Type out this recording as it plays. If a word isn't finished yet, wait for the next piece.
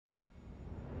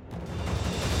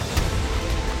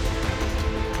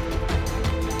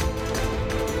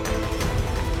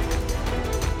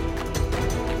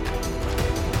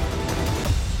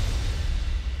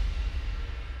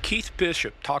Keith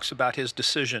Bishop talks about his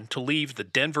decision to leave the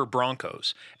Denver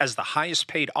Broncos as the highest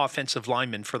paid offensive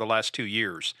lineman for the last 2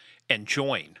 years and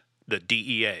join the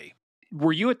DEA.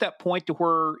 Were you at that point to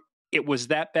where it was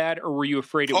that bad, or were you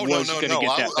afraid it was going to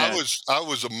get that bad? I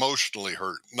was emotionally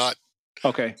hurt. Not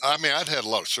okay. I mean, I'd had a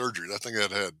lot of surgeries. I think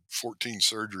I'd had 14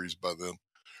 surgeries by then.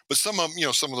 But some of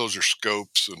them, some of those are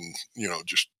scopes and,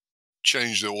 just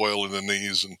change the oil in the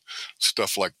knees and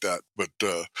stuff like that. But,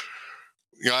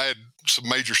 I had some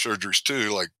major surgeries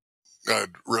too. Like I'd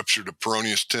ruptured a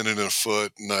peroneus tendon in a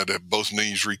foot, and I'd have both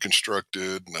knees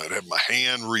reconstructed, and I'd have my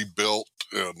hand rebuilt,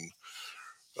 and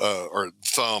or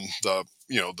thumb. The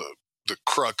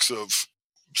crux of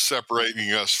separating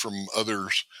us from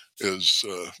others is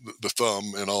the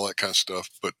thumb and all that kind of stuff.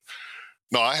 But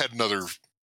no, I had another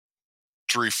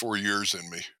 3-4 years in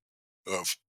me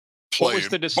of playing. What was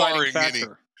the deciding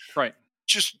factor? Right.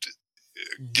 Just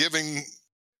giving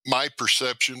my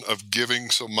perception of giving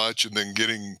so much and then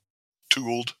getting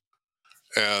tooled.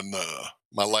 And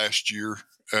my last year.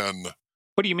 And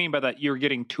what do you mean by that? You're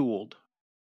getting tooled?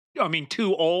 I mean,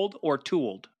 too old or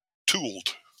tooled?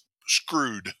 Tooled.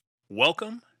 Screwed.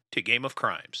 Welcome to Game of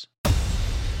Crimes.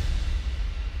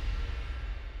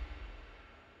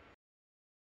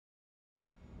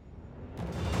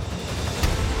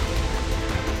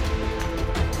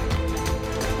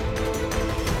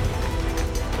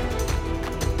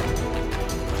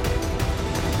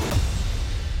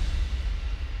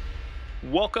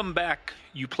 Welcome back,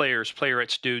 you players,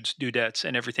 playerettes, dudes, dudettes,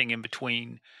 and everything in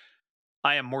between.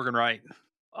 I am Morgan Wright.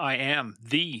 I am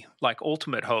the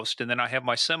ultimate host, and then I have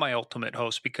my semi-ultimate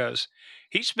host because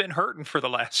he's been hurting for the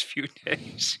last few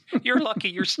days. You're lucky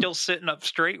you're still sitting up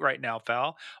straight right now,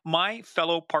 pal. My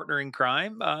fellow partner in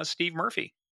crime, Steve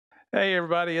Murphy. Hey,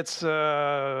 everybody. It's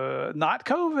not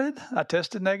COVID. I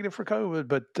tested negative for COVID,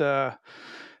 but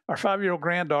our 5-year-old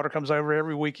granddaughter comes over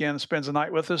every weekend, spends the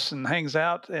night with us, and hangs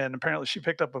out. And apparently she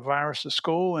picked up a virus at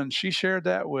school, and she shared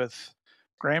that with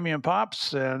Grammy and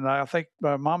Pops. And I think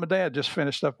Mom and Dad just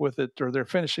finished up with it, or they're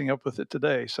finishing up with it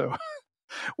today. So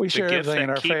we share everything in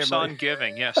our family. Keeps on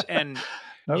giving, yes. And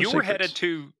you were headed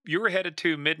to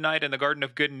Midnight in the Garden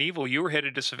of Good and Evil. You were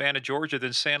headed to Savannah, Georgia,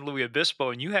 then San Luis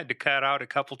Obispo, and you had to cut out a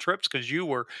couple trips because you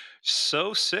were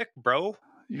so sick, bro.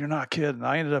 You're not kidding.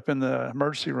 I ended up in the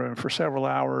emergency room for several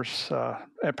hours,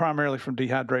 primarily from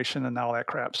dehydration and all that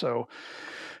crap. So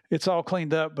it's all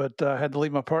cleaned up, but I had to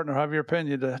leave my partner, Javier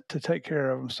Pena, to take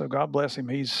care of him. So God bless him.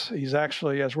 He's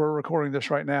actually, as we're recording this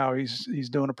right now, he's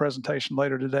doing a presentation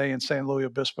later today in San Luis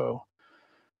Obispo.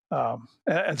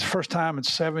 It's the first time in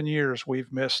 7 years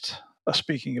we've missed a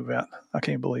speaking event. I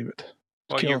can't believe it.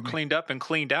 Well, you're cleaned up and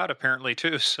cleaned out apparently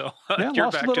too, so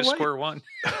you're back to square one.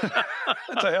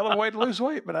 That's a hell of a way to lose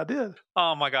weight, but I did.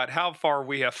 Oh my God, how far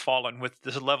we have fallen with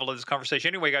this level of this conversation.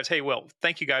 Anyway, guys, hey, well,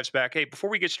 thank you guys back. Hey, before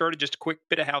we get started, just a quick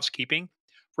bit of housekeeping.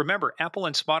 Remember, Apple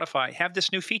and Spotify have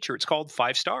this new feature. It's called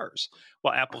 5 stars.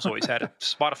 Well, Apple's always had it.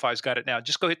 Spotify's got it now.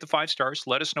 Just go hit the 5 stars.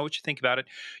 Let us know what you think about it.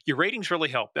 Your ratings really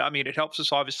help. I mean, it helps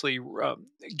us obviously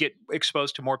get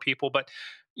exposed to more people, but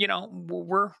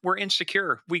we're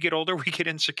insecure. We get older, we get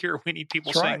insecure. We need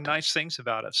people saying nice things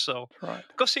about us. So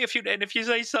go see if you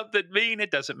say something mean,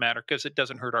 it doesn't matter because it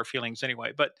doesn't hurt our feelings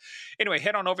anyway. But anyway,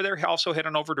 head on over there. Also head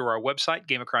on over to our website,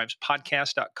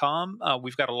 gameofcrimespodcast.com.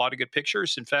 We've got a lot of good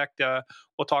pictures. In fact,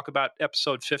 we'll talk about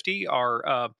episode 50,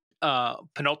 our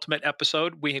penultimate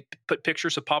episode. We put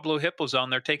pictures of Pablo Hippos on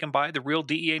there taken by the real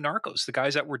DEA narcos, the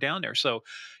guys that were down there. So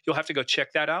you'll have to go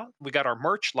check that out. We got our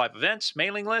merch, live events,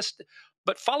 mailing list.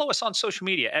 But follow us on social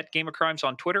media at Game of Crimes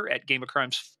on Twitter, at Game of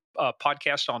Crimes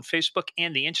podcast on Facebook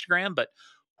and the Instagram. But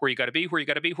where you got to be,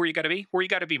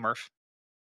 Murph?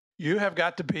 You have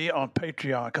got to be on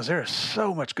Patreon because there's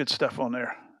so much good stuff on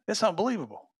there. It's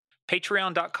unbelievable.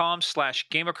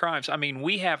 Patreon.com/Game of Crimes. I mean,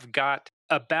 we have got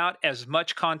about as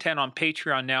much content on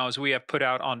Patreon now as we have put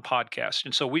out on podcast.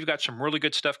 And so we've got some really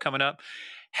good stuff coming up.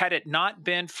 Had it not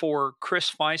been for Chris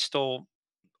Feistel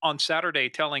on Saturday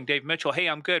telling Dave Mitchell, hey,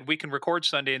 I'm good, we can record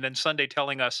Sunday, and then Sunday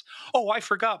telling us, oh, I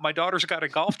forgot, my daughter's got a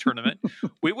golf tournament,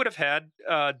 we would have had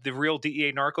the Real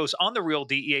DEA Narcos on the Real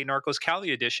DEA Narcos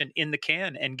Cali edition in the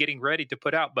can and getting ready to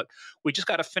put out. But we just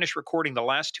got to finish recording the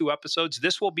last 2 episodes.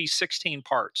 This will be 16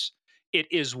 parts.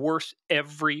 It is worth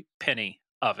every penny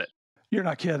of it. You're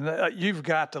not kidding. You've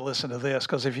got to listen to this,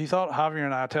 because if you thought Javier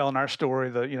and I telling our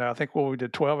story, I think we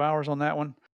did 12 hours on that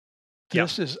one.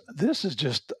 This is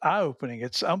just eye-opening.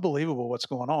 It's unbelievable what's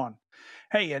going on.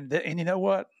 Hey, and you know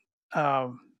what?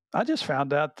 I just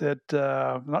found out that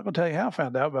I'm not going to tell you how I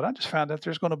found out, but I just found out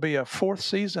there's going to be a 4th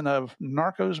season of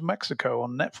Narcos Mexico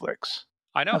on Netflix.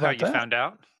 I know how you found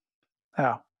out.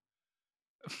 How?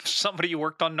 Somebody you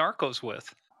worked on Narcos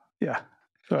with. Yeah.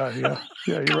 Yeah,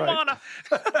 you're Come right. on,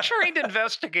 a trained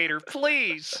investigator,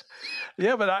 please.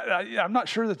 Yeah, but I'm not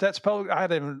sure that that's public. I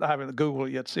haven't Googled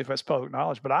it yet to see if that's public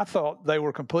knowledge. But I thought they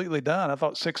were completely done. I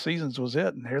thought 6 seasons was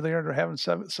it, and here they are having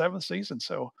seventh season.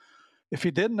 So if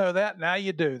you didn't know that, now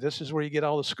you do. This is where you get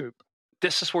all the scoop.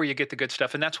 This is where you get the good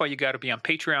stuff. And that's why you got to be on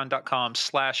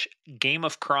patreon.com/Game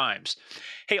of Crimes.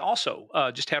 Hey, also,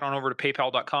 just head on over to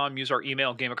paypal.com. Use our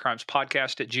email,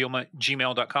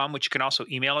 gameofcrimespodcast@gmail.com, which you can also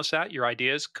email us at your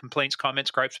ideas, complaints,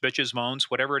 comments, gripes, bitches, moans,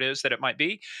 whatever it is that it might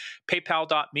be.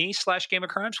 PayPal.me/Game of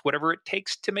Crimes, whatever it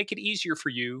takes to make it easier for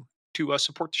you to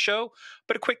support the show.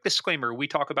 But a quick disclaimer, we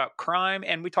talk about crime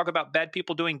and we talk about bad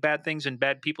people doing bad things and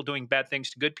bad people doing bad things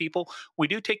to good people. We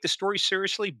do take the story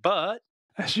seriously, but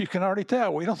as you can already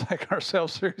tell, we don't take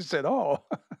ourselves serious at all.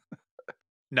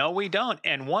 No, we don't.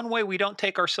 And one way we don't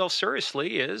take ourselves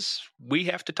seriously is we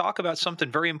have to talk about something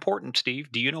very important,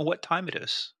 Steve. Do you know what time it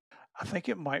is? I think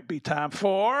it might be time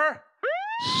for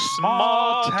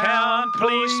Small Town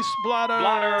Police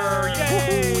Blotter.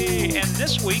 Yay! And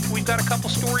this week we've got a couple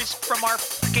stories from our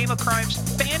Game of Crimes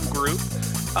fan group.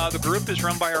 The group is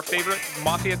run by our favorite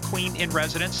Mafia Queen in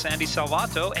residence, Sandy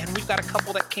Salvato, and we've got a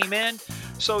couple that came in.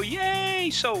 So yay!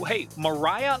 So hey,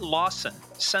 Mariah Lawson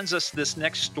sends us this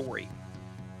next story.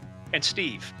 And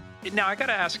Steve, now I got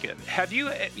to ask you, have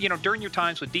you, during your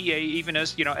times with DEA, even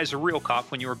as, as a real cop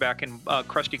when you were back in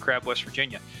Krusty Krab, West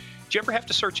Virginia, did you ever have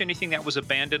to search anything that was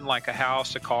abandoned, like a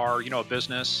house, a car, a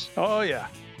business? Oh, yeah,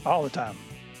 all the time.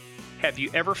 Have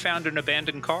you ever found an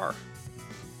abandoned car?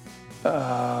 Probably.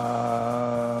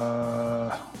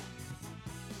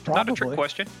 Not a trick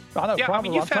question. I know, yeah, probably.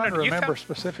 I mean, I'm trying to remember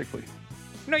specifically.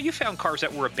 No, you found cars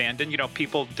that were abandoned.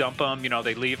 People dump them.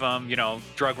 They leave them.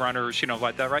 Drug runners.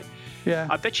 Like that, right? Yeah.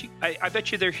 I bet you.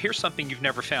 Here's something you've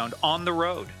never found on the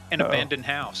road: an abandoned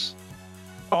house.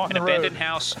 Abandoned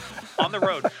house on the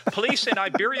road. Police in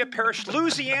Iberia Parish,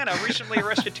 Louisiana, recently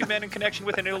arrested 2 men in connection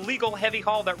with an illegal heavy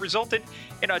haul that resulted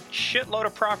in a shitload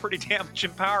of property damage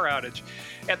and power outage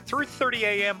at 3:30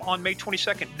 a.m. on May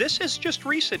 22nd. This is just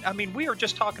recent. I mean, we are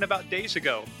just talking about days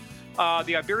ago.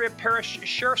 The Iberia Parish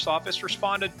Sheriff's Office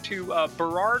responded to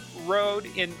Burrard Road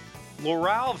in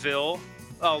Laurelville,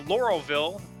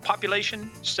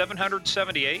 population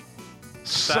 778.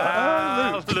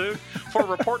 Salute. For a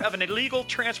report of an illegal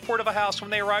transport of a house. When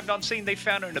they arrived on scene, they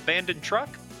found an abandoned truck,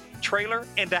 trailer,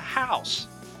 and a house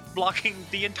blocking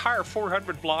the entire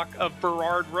 400 block of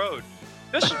Burrard Road.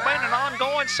 This has been an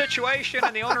ongoing situation,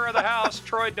 and the owner of the house,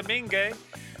 Troy Domingue,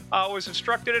 was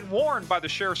instructed and warned by the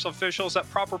sheriff's officials that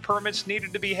proper permits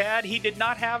needed to be had. He did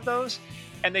not have those,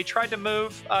 and they tried to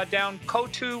move down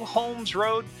Cotu Holmes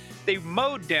Road. They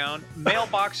mowed down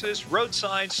mailboxes, road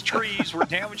signs, trees were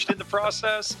damaged in the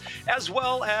process, as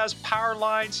well as power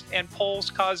lines and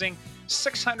poles, causing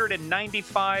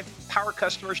 695 power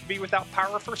customers to be without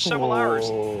power for several hours.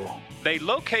 They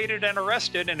located and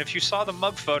arrested, and if you saw the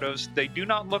mug photos, they do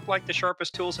not look like the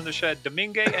sharpest tools in the shed.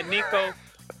 Domingue and Nico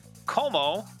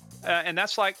Como, and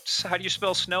that's like, how do you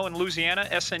spell snow in Louisiana?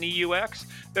 S-N-E-U-X.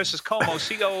 This is Como,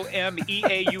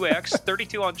 C-O-M-E-A-U-X,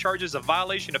 32 on charges of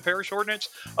violation of parish ordinance,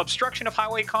 obstruction of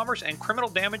highway commerce, and criminal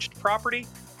damage to property.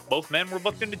 Both men were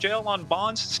booked into jail on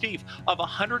bonds, Steve, of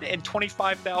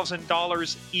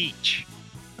 $125,000 each.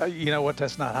 You know what?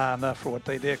 That's not high enough for what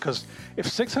they did, because if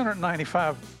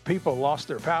 695 people lost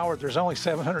their power, there's only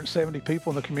 770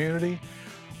 people in the community.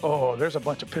 Oh, there's a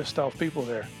bunch of pissed off people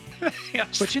there.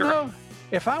 Yes, but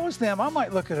if I was them, I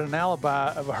might look at an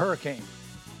alibi of a hurricane.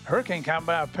 Hurricane came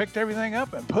by, picked everything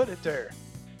up, and put it there.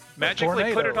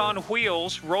 Magically put it on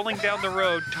wheels, rolling down the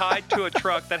road, tied to a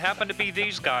truck that happened to be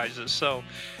these guys'. So,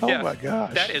 yeah, oh my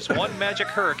gosh, that is one magic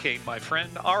hurricane, my friend.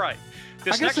 All right,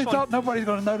 I guess they thought nobody's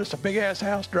going to notice a big ass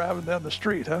house driving down the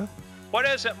street, huh? What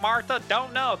is it, Martha?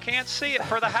 Don't know. Can't see it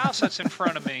for the house that's in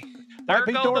front of me. There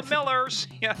go the Millers.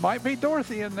 Yeah. Might be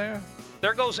Dorothy in there.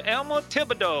 There goes Elma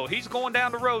Thibodeau. He's going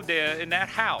down the road there in that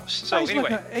house. So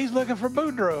he's looking for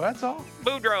Boudreaux, that's all.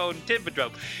 Boudreaux and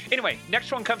Thibodeau. Anyway,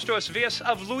 next one comes to us via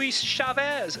of Luis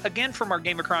Chavez, again from our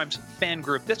Game of Crimes fan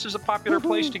group. This is a popular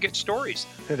place to get stories.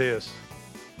 It is.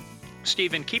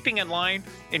 Steve, in keeping in line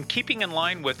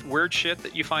with weird shit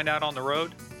that you find out on the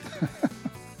road,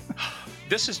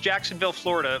 this is Jacksonville,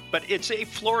 Florida, but it's a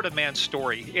Florida man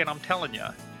story, and I'm telling you.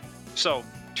 So,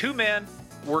 2 men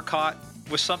were caught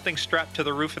with something strapped to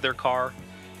the roof of their car,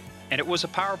 and it was a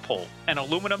power pole, an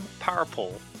aluminum power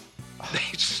pole.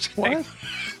 What?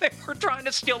 They were trying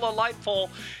to steal a light pole,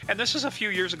 and this is a few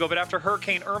years ago, but after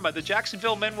Hurricane Irma, the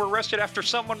Jacksonville men were arrested after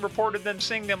someone reported them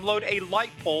seeing them load a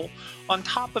light pole on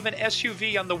top of an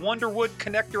SUV on the Wonderwood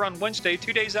connector on Wednesday,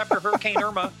 2 days after Hurricane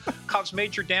Irma caused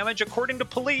major damage. According to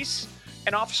police,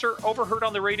 An officer overheard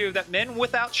on the radio that men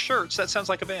without shirts, that sounds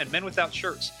like a band, men without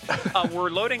shirts,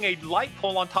 were loading a light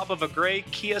pole on top of a gray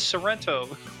Kia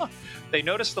Sorento. They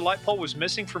noticed the light pole was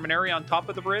missing from an area on top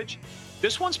of the bridge.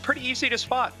 This one's pretty easy to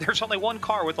spot. There's only one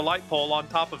car with a light pole on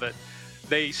top of it.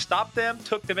 They stopped them,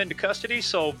 took them into custody.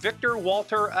 So Victor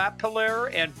Walter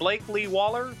Appeler and Blake Lee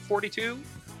Waller, 42,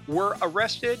 were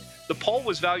arrested. The pole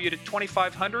was valued at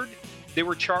 $2,500. They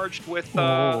were charged with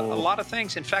a lot of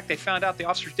things. In fact, they found out the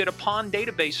officers did a pawn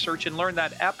database search and learned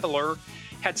that Appeler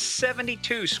had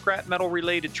 72 scrap metal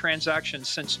related transactions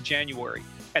since January.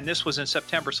 And this was in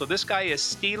September. So this guy is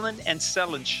stealing and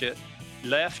selling shit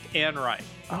left and right.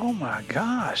 Oh my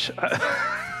gosh.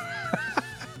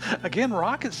 Again,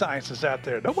 rocket science is out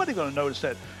there. Nobody's going to notice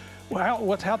that.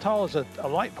 Well, how tall is a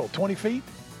light pole? 20 feet?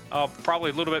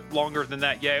 Probably a little bit longer than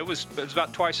that. Yeah, it was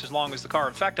about twice as long as the car.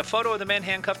 In fact, a photo of the man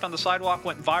handcuffed on the sidewalk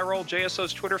went viral.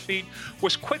 JSO's Twitter feed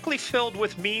was quickly filled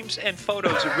with memes and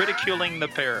photos ridiculing the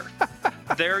pair.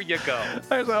 There you go.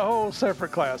 There's a whole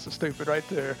separate class of stupid right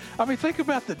there. I mean, think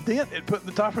about the dent it put in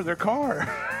the top of their car.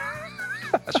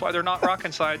 That's why they're not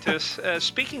rocket scientists.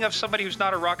 Speaking of somebody who's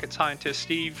not a rocket scientist,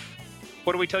 Steve,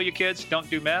 what do we tell you kids? Don't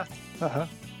do math.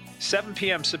 7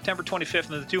 p.m. September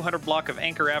 25th in the 200 block of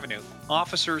Anchor Avenue,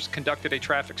 officers conducted a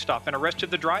traffic stop and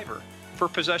arrested the driver for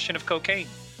possession of cocaine.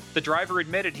 The driver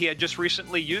admitted he had just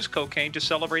recently used cocaine to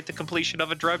celebrate the completion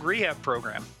of a drug rehab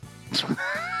program.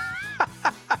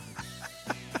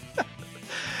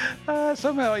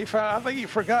 Somehow I think he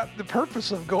forgot the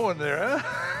purpose of going there.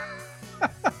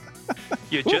 Huh?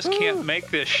 You just can't make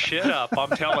this shit up, I'm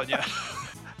telling you.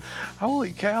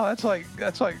 Holy cow, that's like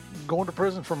going to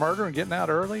prison for murder and getting out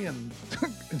early and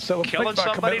so killing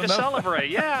somebody to celebrate.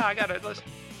 Yeah, I got it.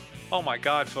 Oh my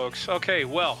God, folks. Okay,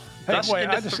 well. Hey, wait,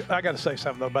 I got to say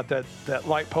something though about that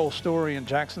light pole story in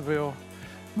Jacksonville.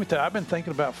 Let me tell you, I've been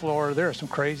thinking about Florida. There are some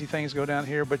crazy things go down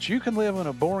here, but you can live in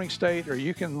a boring state, or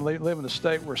you can live in a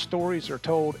state where stories are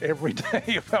told every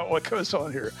day about what goes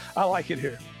on here. I like it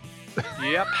here.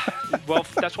 Yep. Well,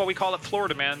 that's why we call it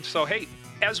Florida, man. So, hey,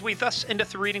 as we thus end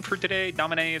the reading for today,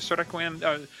 Domine es Requiem,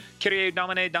 Kyrie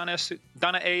Domine Dona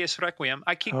es Requiem.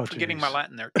 I keep forgetting my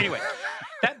Latin there. Anyway,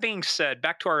 that being said,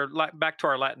 back to our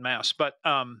Latin Mass. But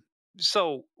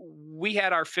so we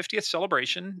had our 50th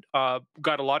celebration.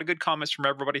 Got a lot of good comments from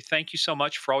everybody. Thank you so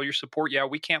much for all your support. Yeah,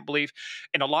 we can't believe,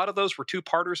 and a lot of those were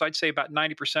two-parters. I'd say about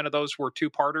 90% of those were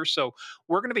two-parters. So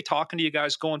we're going to be talking to you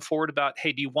guys going forward about,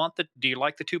 hey, do you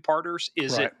like the two-parters?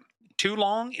 Is it too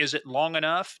long? Is it long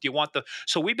enough? Do you want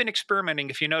so we've been experimenting.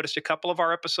 If you noticed, a couple of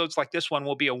our episodes like this one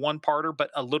will be a one-parter,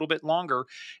 but a little bit longer.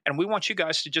 And we want you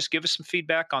guys to just give us some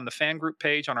feedback on the fan group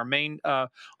page, on our main, on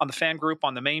the fan group,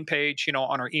 on the main page,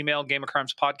 on our email,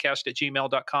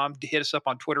 gameofcrimespodcast@gmail.com. Hit us up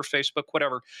on Twitter, Facebook,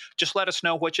 whatever. Just let us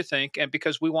know what you think. And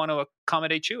because we want to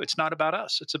accommodate you, it's not about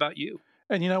us. It's about you.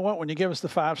 And you know what? When you give us the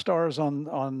 5 stars on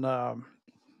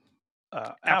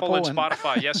Apple and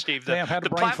Spotify. Yes, Steve. The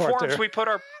platforms we put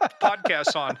our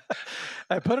podcasts on.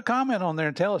 Put a comment on there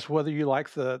and tell us whether you like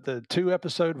the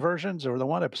 2-episode versions or the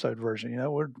 1-episode version.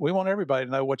 We want everybody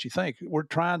to know what you think. We're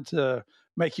trying to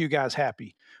make you guys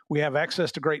happy. We have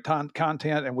access to great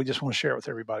content, and we just want to share it with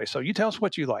everybody. So you tell us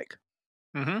what you like.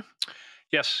 Mm-hmm.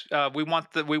 Yes, we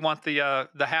want the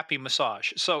happy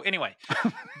massage. So anyway,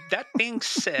 that being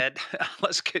said,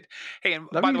 let's get. Hey, and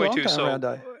by the way, too.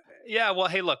 So. Yeah, well,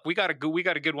 hey, look, we got a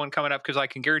good one coming up because I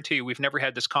can guarantee you we've never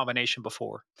had this combination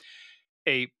before.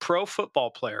 A pro football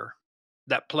player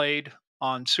that played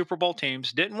on Super Bowl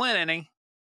teams, didn't win any,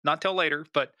 not till later,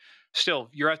 but still,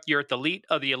 you're at the elite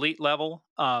of the elite level.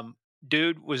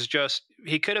 Dude was just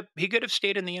he could have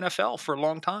stayed in the NFL for a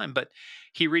long time, but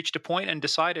he reached a point and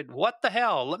decided, what the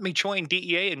hell? Let me join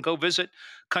DEA and go visit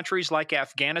countries like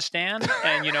Afghanistan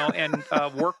and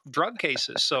work drug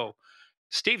cases. So.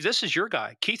 Steve, this is your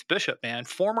guy, Keith Bishop, man,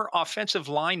 former offensive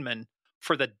lineman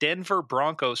for the Denver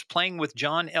Broncos, playing with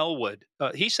John Elwood.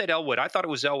 He said Elwood. I thought it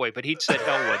was Elway, but he said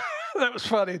Elwood. That was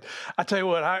funny. I tell you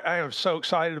what, I am so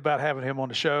excited about having him on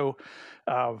the show.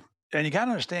 And you got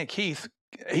to understand, Keith,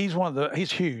 he's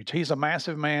huge. He's a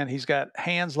massive man. He's got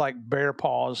hands like bear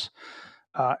paws.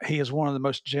 He is one of the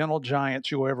most gentle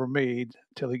giants you'll ever meet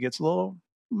till he gets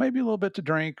maybe a little bit to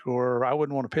drink, or I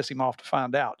wouldn't want to piss him off to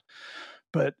find out.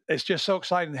 But it's just so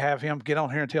exciting to have him get on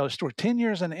here and tell his story. 10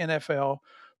 years in the NFL,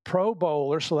 Pro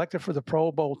Bowler, selected for the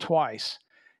Pro Bowl twice,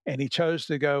 and he chose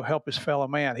to go help his fellow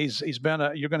man. He's been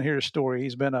you're going to hear his story.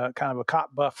 He's been a kind of a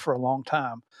cop buff for a long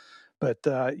time. But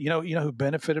you know who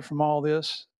benefited from all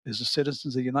this is the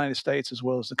citizens of the United States as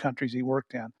well as the countries he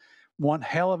worked in. One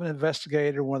hell of an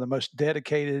investigator, one of the most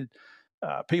dedicated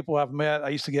people I've met, I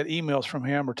used to get emails from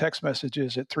him or text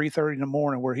messages at 3:30 in the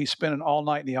morning where he's spending all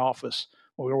night in the office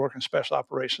while we were working Special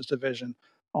Operations Division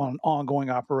on ongoing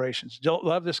operations.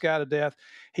 Love this guy to death.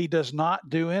 He does not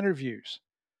do interviews.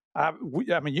 I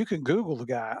mean, you can Google the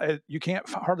guy. You can't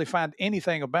hardly find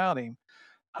anything about him.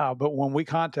 But when we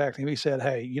contacted him, he said,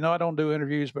 "Hey, I don't do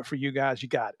interviews, but for you guys, you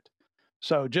got it."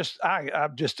 So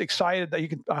I'm just excited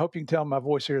that I hope you can tell my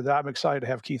voice here that I'm excited to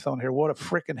have Keith on here. What a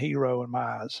freaking hero in my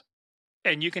eyes.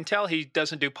 And you can tell he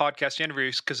doesn't do podcast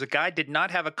interviews because the guy did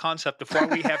not have a concept of why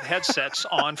we have headsets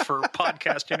on for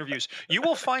podcast interviews. You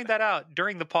will find that out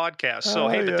during the podcast. So,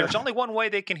 but there's only one way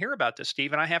they can hear about this,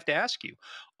 Steve, and I have to ask you,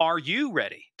 are you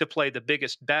ready to play the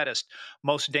biggest, baddest,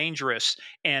 most dangerous,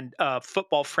 and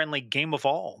football-friendly game of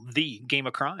all, the Game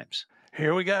of Crimes?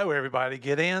 Here we go, everybody.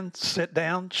 Get in, sit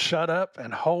down, shut up,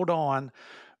 and hold on.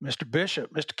 Mr.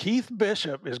 Bishop, Mr. Keith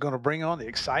Bishop is going to bring on the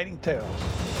exciting tales.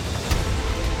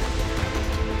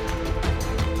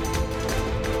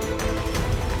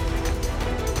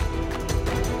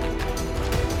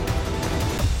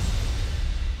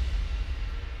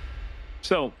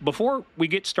 So before we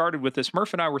get started with this,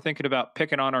 Murph and I were thinking about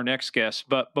picking on our next guest.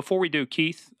 But before we do,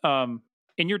 Keith, in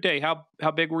your day, how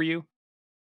big were you?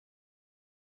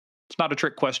 It's not a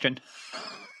trick question.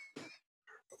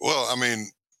 Well, I mean,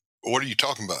 what are you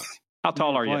talking about? How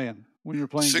tall are you? When you were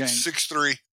playing games?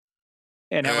 6'3".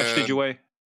 And how much did you weigh?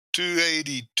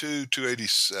 282,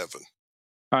 287.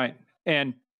 All right.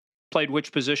 And played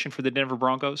which position for the Denver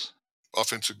Broncos?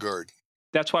 Offensive guard.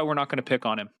 That's why we're not going to pick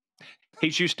on him.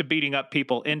 He's used to beating up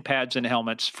people in pads and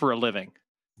helmets for a living.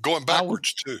 Going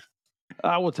backwards, too.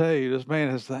 I will tell you, this man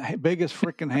has the biggest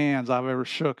freaking hands I've ever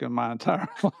shook in my entire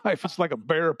life. It's like a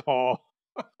bear paw.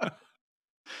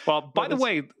 Well, by the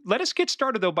way, let us get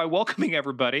started, though, by welcoming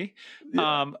everybody.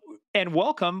 Yeah. And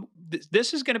welcome.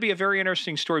 This is going to be a very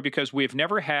interesting story because we've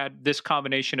never had this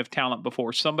combination of talent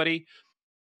before. Somebody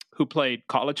who played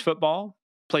college football,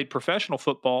 played professional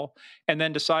football, and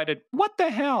then decided, what the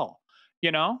hell?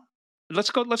 Let's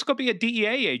go be a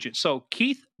DEA agent. So,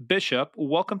 Keith Bishop,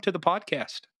 welcome to the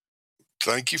podcast.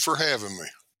 Thank you for having me.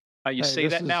 You say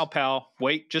that now, pal.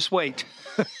 Just wait.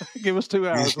 Give us 2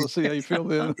 hours. We'll see how you feel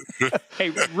then.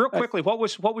 Hey, real quickly, what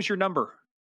was your number?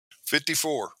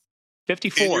 54.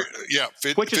 54.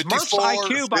 Which is Murph's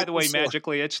IQ, by 54. The way,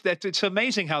 magically. It's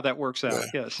amazing how that works out.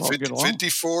 Yeah. Yes.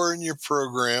 54 in your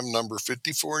program, number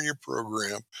 54 in your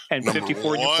program. And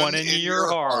 54 in your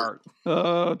heart.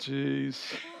 Oh, jeez.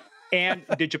 And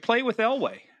did you play with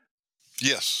Elway?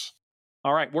 Yes.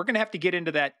 All right. We're going to have to get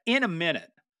into that in a minute.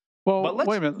 Well,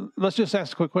 wait a minute. Let's just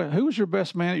ask a quick question. Who was your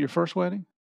best man at your first wedding?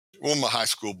 One of my high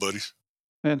school buddies.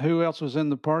 And who else was in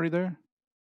the party there?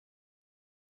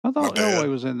 I thought Elway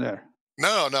was in there.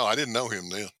 No, I didn't know him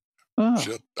then. Oh.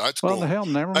 Shit, that's well, the hell,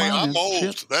 never mind. Hey, I'm old.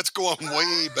 Shit. That's going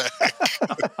way back.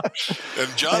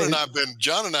 And John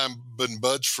and I've been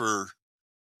buds for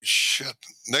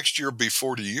next year will be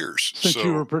 40 years. Since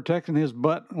you were protecting his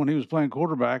butt when he was playing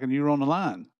quarterback and you were on the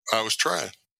line. I was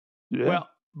trying. Yeah. Well,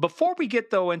 before we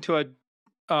get, though, into a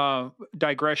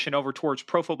digression over towards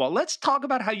pro football, let's talk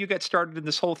about how you got started in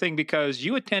this whole thing, because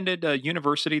you attended a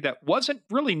university that wasn't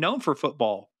really known for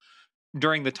football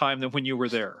during the time that when you were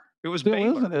there. It was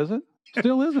Baylor. Isn't, is it?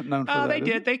 Still isn't known for that. They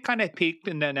did. They kind of peaked,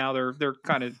 and then now they're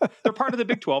part of the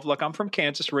Big 12. Look, I'm from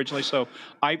Kansas originally, so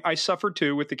I suffered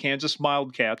too with the Kansas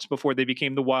Wildcats before they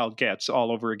became the Wildcats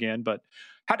all over again. But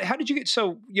how did you get?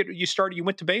 So you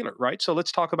went to Baylor, right? So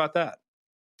let's talk about that.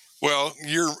 Well,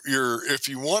 if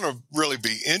you want to really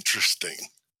be interesting,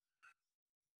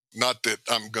 not that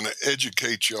I'm going to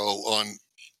educate y'all on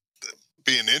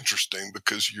being interesting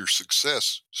because your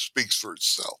success speaks for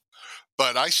itself.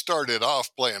 But I started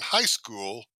off playing high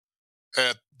school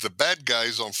at the Bad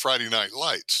Guys on Friday Night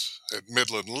Lights at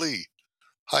Midland Lee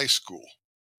High School.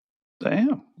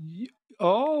 Damn.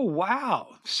 Oh,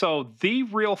 wow. So the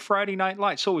real Friday Night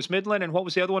Lights. So it was Midland, and what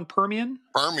was the other one? Permian?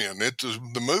 Permian.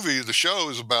 The show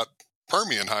is about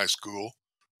Permian High School,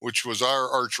 which was our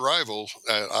arch rival.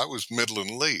 I was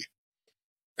Midland Lee.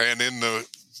 And in the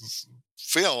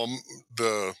film,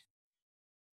 the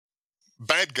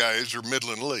bad guys are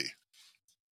Midland Lee.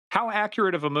 How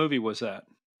accurate of a movie was that?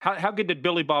 How good did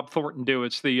Billy Bob Thornton do?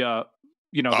 It's the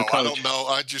the coach. I don't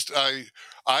know.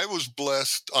 I was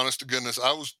blessed. Honest to goodness,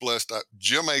 I was blessed.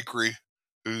 Jim Acree,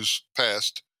 who's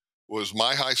passed, was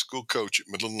my high school coach at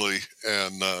Midland Lee,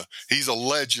 and he's a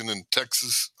legend in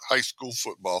Texas high school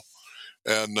football.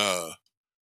 And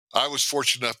I was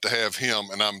fortunate enough to have him.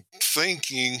 And I'm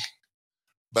thinking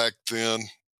back then,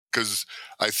 because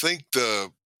I think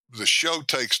the show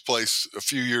takes place a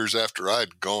few years after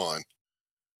I'd gone.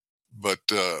 But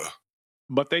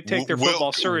But they take their Well,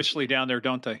 football seriously down there,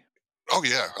 don't they? oh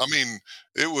yeah, I mean,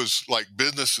 it was like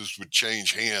businesses would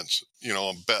change hands,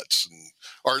 on bets,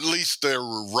 or at least there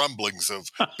were rumblings of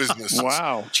businesses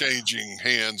Wow. changing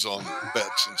hands on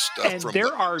bets and stuff And from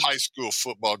the high school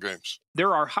football games.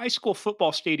 there are high school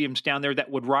football stadiums down there that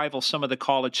would rival some of the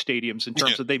college stadiums in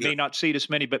terms of they may not seat as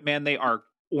many, but man, they are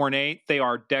ornate. They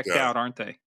are decked out, aren't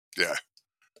they? Yeah,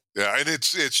 yeah, and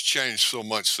it's changed so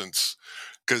much since,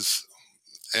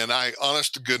 and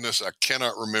honest to goodness, I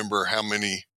cannot remember how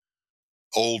many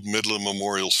old Midland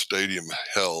Memorial Stadium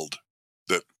held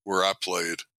that where I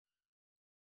played.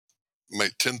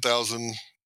 Made 10,000.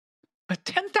 But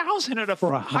 10,000 at a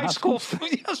high school.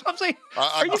 Yes, I'm saying.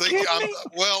 Are you kidding me?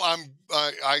 Well,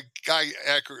 I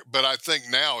accurate, but I think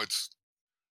now it's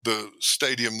the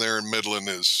stadium there in Midland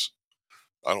is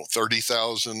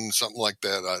 30,000, something like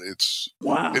that.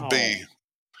 Wow. It'd be,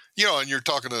 and you're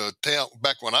talking a town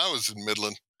back when I was in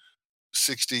Midland.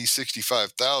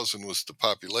 65,000 was the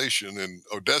population, and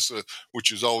Odessa, which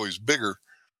is always bigger,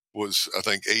 was I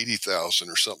think 80,000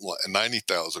 or something like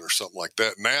 90,000 or something like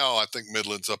that. Now I think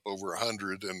Midland's up over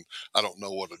 100, and I don't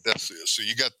know what Odessa is. So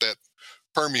you got that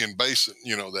Permian Basin,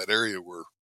 that area where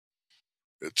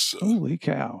it's holy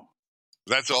cow.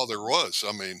 That's all there was.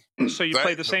 I mean, so you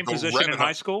played the same position in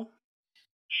high school?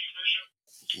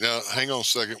 Now, hang on a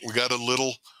second. We got a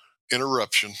little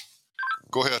interruption.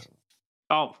 Go ahead.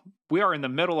 Oh, we are in the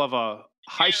middle of a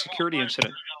high security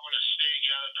incident.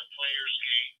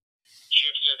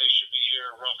 Chip said they should be here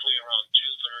roughly around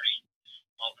 2:30.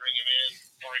 I'll bring him in,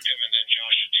 park him, and then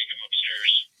Josh should take him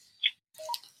upstairs.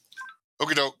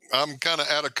 Okay, doke. I'm kind of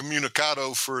out of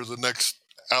communicado for the next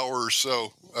hour or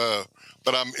so,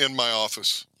 but I'm in my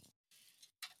office.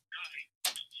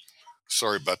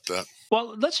 Sorry about that.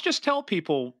 Well, let's just tell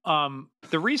people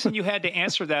the reason you had to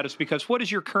answer that is because what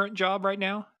is your current job right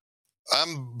now?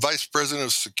 I'm vice president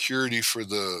of security for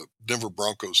the Denver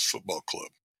Broncos football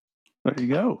club. There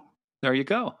you go. There you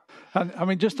go. I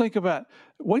mean, just think about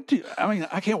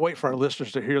I can't wait for our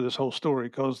listeners to hear this whole story,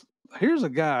 because here's a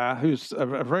guy who's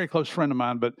a very close friend of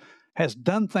mine, but has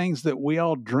done things that we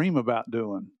all dream about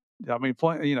doing. I mean,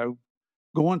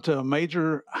 going to a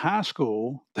major high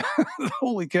school,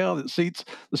 holy cow, that seats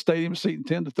the stadium seating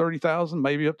 10 to 30,000,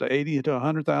 maybe up to 80 to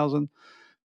 100,000.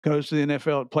 Goes to the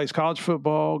NFL, plays college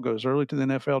football, goes early to the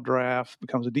NFL draft,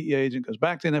 becomes a DEA agent, goes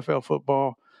back to NFL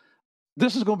football.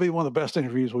 This is going to be one of the best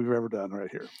interviews we've ever done right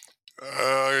here.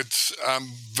 I'm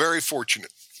very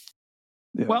fortunate.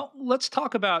 Yeah. Well, let's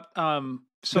talk about.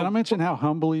 Did I mention how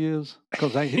humble he is?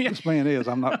 Because this man is.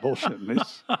 I'm not bullshitting.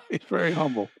 He's very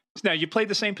humble. Now, you played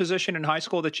the same position in high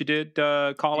school that you did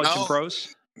college and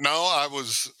pros? No, I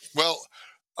was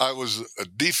a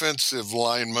defensive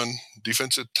lineman,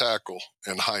 defensive tackle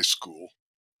in high school.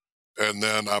 And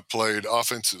then I played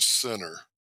offensive center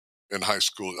in high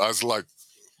school. I was like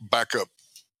backup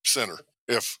center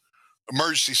if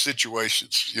emergency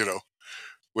situations,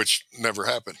 which never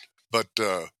happened. But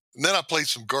and then I played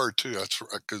some guard too. That's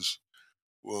because,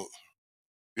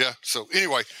 So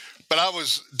anyway, but I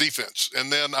was defense.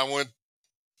 And then I went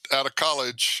out of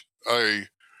college. I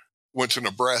went to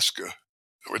Nebraska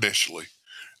initially.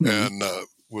 And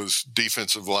was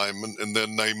defensive lineman, and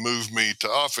then they moved me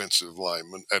to offensive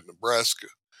lineman at Nebraska,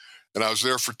 and I was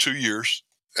there for 2 years,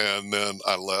 and then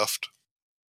I left.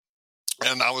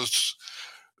 And I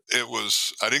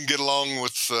didn't get along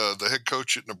with the head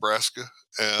coach at Nebraska,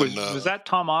 and was that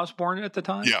Tom Osborne at the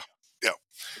time? Yeah,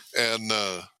 and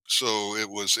so it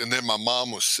was, and then my mom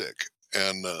was sick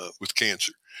and with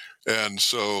cancer, and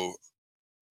so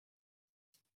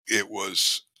it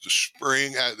was the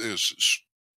spring. It was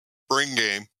spring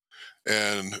game,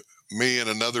 and me and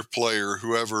another player,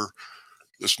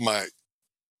 this is my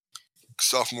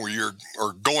sophomore year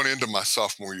or going into my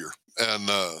sophomore year, and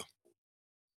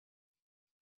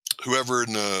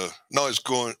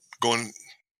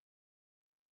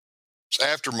it's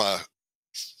after my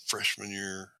freshman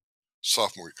year,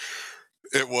 sophomore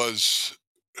year. It was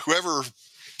whoever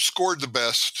scored the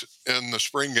best in the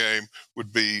spring game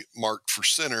would be marked for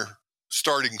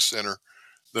starting center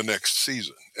the next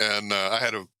season. And I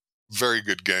had a very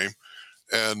good game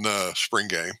and spring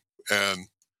game, and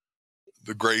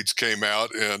the grades came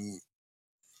out, and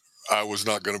I was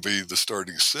not going to be the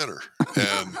starting center.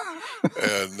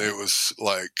 And it was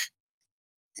like,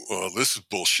 well, this is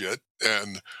bullshit.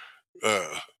 And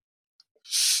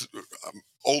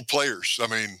old players,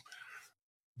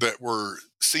 that were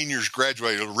seniors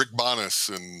graduated, Rick Bonas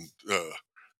and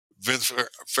Vince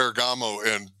Ferragamo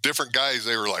and different guys,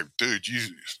 they were like, dude,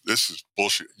 this is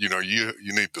bullshit. You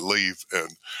need to leave.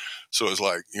 And so it's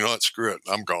like, screw it.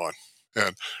 I'm gone.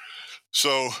 And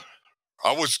so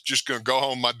I was just going to go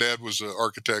home. My dad was an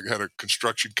architect, had a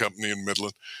construction company in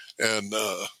Midland, and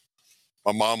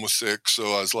my mom was sick.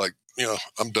 So I was like,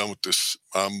 I'm done with this.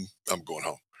 I'm going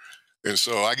home. And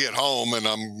so I get home and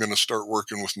I'm going to start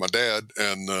working with my dad.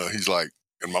 And he's like,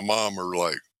 and my mom are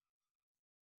like,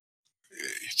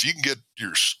 if you can get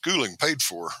your schooling paid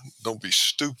for, don't be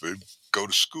stupid, go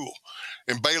to school.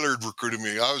 And Baylor had recruited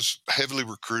me. I was heavily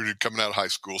recruited coming out of high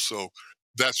school. So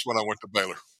that's when I went to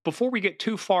Baylor. Before we get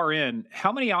too far in,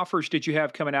 how many offers did you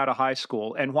have coming out of high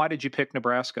school, and why did you pick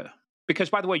Nebraska? Because,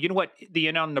 by the way, you know what the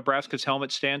N on Nebraska's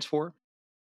helmet stands for?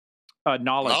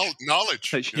 Knowledge.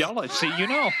 Knowledge. Yeah. Knowledge. See, you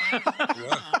know.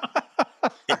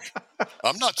 Yeah.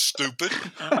 I'm not stupid.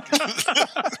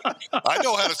 I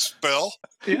know how to spell.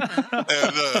 Yeah.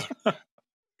 And,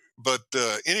 but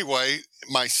anyway,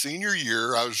 my senior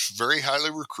year, I was very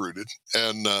highly recruited,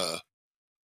 and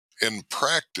in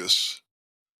practice,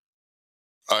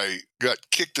 I got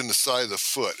kicked in the side of the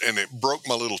foot, and it broke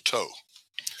my little toe.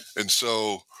 And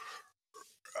so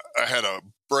I had a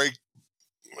break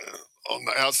on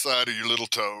the outside of your little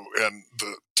toe, and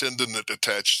the tendon that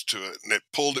attached to it, and it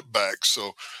pulled it back.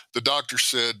 So the doctor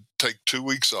said, take 2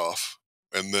 weeks off,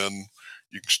 and then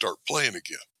you can start playing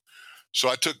again. So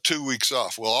I took 2 weeks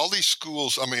off. Well, all these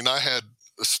schools, I mean, I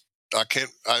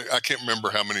can't remember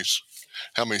how many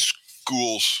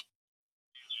schools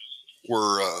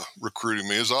were recruiting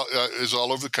me. It was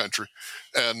all over the country,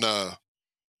 and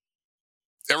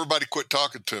everybody quit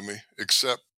talking to me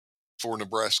except for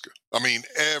Nebraska. I mean,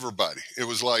 everybody. It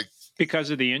was like, because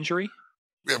of the injury?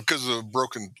 Yeah, because of a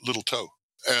broken little toe.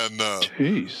 And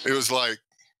Jeez. it was like,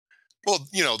 well,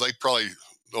 they probably,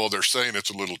 they're saying it's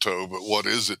a little toe, but what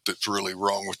is it that's really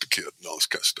wrong with the kid and all this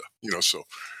kind of stuff, so.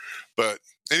 But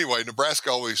anyway, Nebraska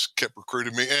always kept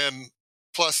recruiting me. And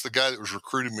plus the guy that was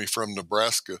recruiting me from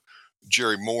Nebraska,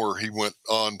 Jerry Moore, he went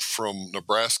on from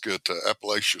Nebraska to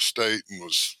Appalachia State and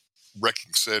was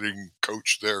wrecking setting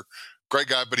coach there. Great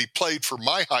guy, but he played for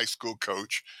my high school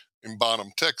coach in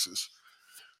Bonham, Texas.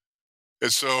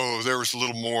 And so there was a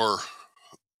little more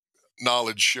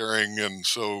knowledge sharing. And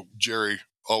so Jerry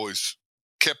always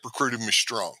kept recruiting me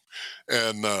strong.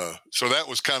 And so that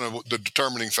was kind of the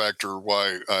determining factor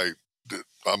why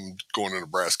I'm going to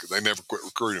Nebraska. They never quit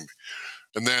recruiting me.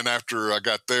 And then after I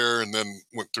got there and then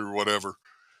went through whatever,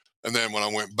 and then when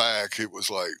I went back, it was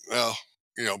like, well,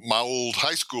 my old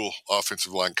high school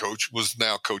offensive line coach was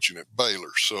now coaching at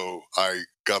Baylor. So I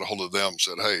got a hold of them and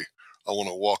said, hey, I want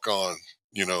to walk on,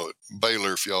 at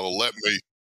Baylor if y'all will let me.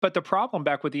 But the problem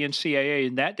back with the NCAA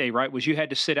in that day, right, was you had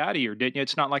to sit out a year, didn't you?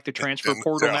 It's not like the transfer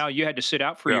portal now. You had to sit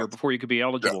out for a year before you could be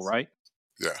eligible, right?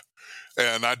 Yeah.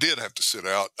 And I did have to sit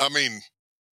out. I mean,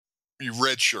 you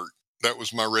redshirt. That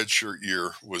was my redshirt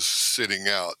year, was sitting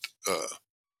out.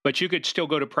 But you could still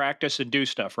go to practice and do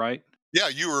stuff, right? Yeah,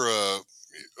 you were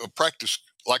a practice,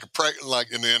 like in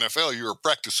the NFL, you were a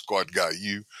practice squad guy.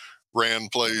 You ran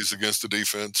plays against the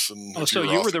defense. And so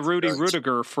you were the Rudy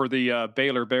Rudiger for the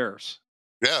Baylor Bears.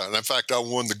 Yeah, and in fact, I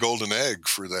won the Golden Egg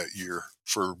for that year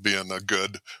for being a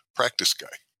good practice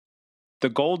guy. The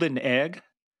Golden Egg?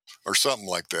 Or something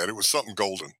like that. It was something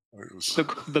golden. It was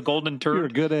the golden turd. You're a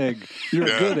good egg. You're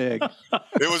a good egg.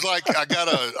 It was like I got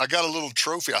a little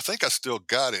trophy. I think I still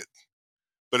got it,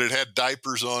 but it had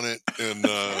diapers on it, and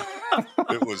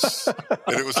it was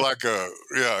like I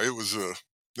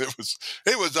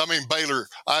mean, Baylor.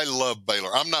 I love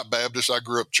Baylor. I'm not Baptist. I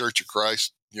grew up Church of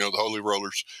Christ. The Holy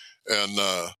Rollers, and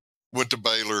went to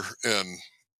Baylor, and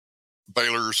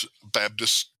Baylor's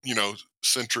Baptist,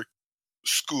 centric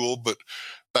school, but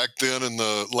back then in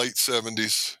the late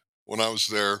 70s when I was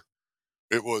there,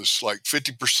 it was like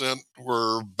 50%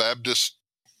 were Baptist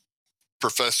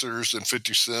professors and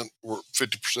 50%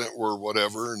 were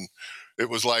whatever. And it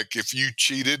was like, if you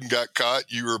cheated and got caught,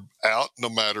 you were out no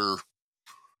matter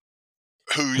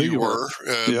who you were.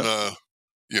 And,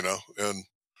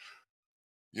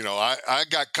 I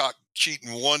got caught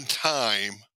cheating one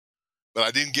time, but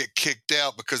I didn't get kicked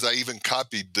out because I even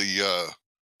copied the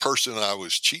person I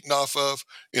was cheating off of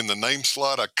in the name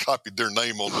slot. I copied their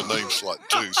name on the name slot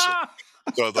too.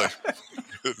 So they,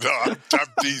 no, I'm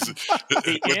teasing.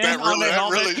 The N on the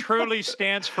helmet truly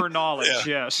stands for knowledge.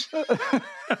 Yeah. Yes.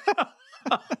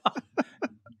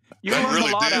 You learned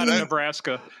a lot out of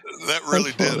Nebraska. That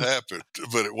really did happen,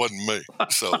 but it wasn't me.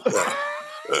 So. Man.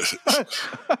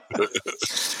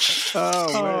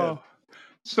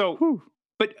 So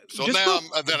now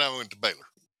then I went to Baylor.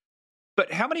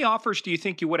 But how many offers do you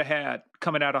think you would have had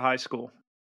coming out of high school?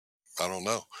 I don't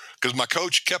know, because my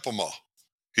coach kept them all.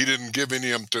 He didn't give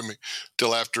any of them to me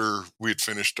till after we had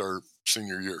finished our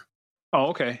senior year. Oh,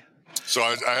 okay. So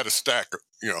I had a stack,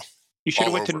 You should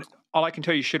have went to All I can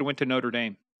tell you, you should have went to Notre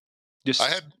Dame. I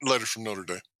had letters from Notre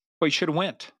Dame. Well, you should have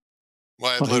went.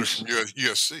 Well, I had letters from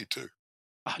USC too.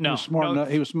 He was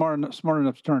smart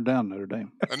enough to turn down Notre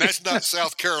Dame. And that's not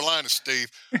South Carolina, Steve.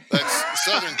 That's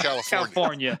Southern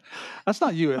California. That's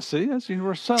not USC. That's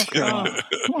University of South Carolina.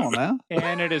 Come on now.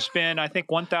 And it has been, I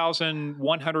think,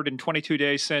 1,122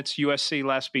 days since USC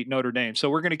last beat Notre Dame.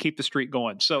 So we're going to keep the streak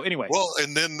going. So anyway. Well,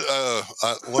 and then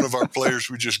one of our players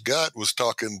we just got was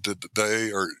talking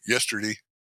today or yesterday,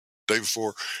 day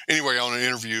before, anyway, on an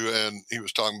interview, and he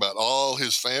was talking about all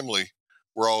his family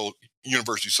were all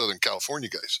University of Southern California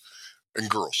guys and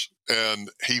girls. And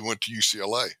he went to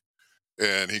UCLA.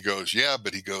 And he goes, yeah,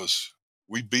 but he goes,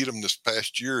 we beat them this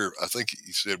past year. I think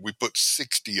he said we put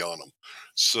 60 on them.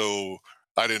 So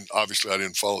I didn't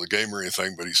follow the game or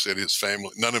anything, but he said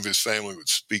none of his family would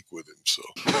speak with him. So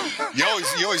you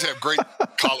always have great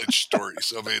college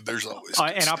stories. I mean, there's always.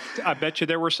 And I bet you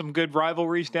there were some good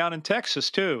rivalries down in Texas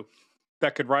too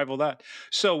that could rival that.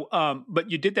 So, but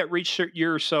you did that redshirt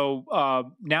year.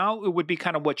 So now it would be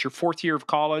kind of what, your fourth year of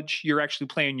college? You're actually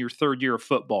playing your third year of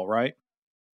football, right?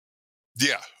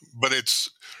 Yeah, but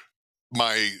it's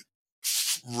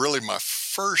really my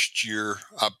first year.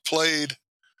 I played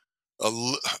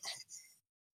I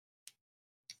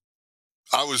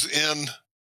was in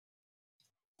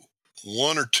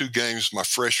one or two games my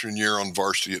freshman year on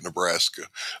varsity at Nebraska.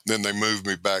 Then they moved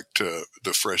me back to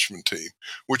the freshman team,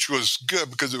 which was good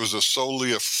because it was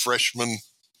solely a freshman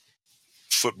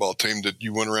football team that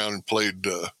you went around and played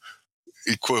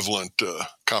equivalent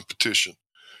competition.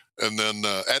 And then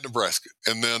at Nebraska.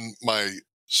 And then my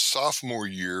sophomore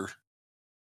year,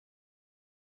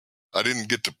 I didn't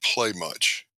get to play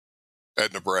much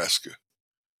at Nebraska.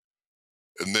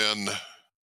 And then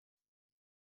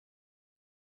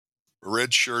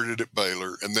redshirted at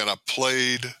Baylor. And then I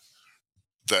played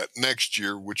that next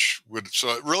year,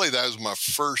 so really that was my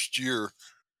first year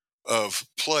of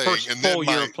playing. First full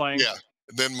year of playing. Yeah.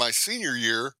 And then my senior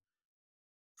year,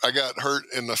 I got hurt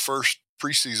in the first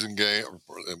preseason game,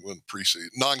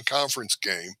 non-conference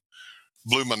game,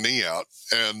 blew my knee out.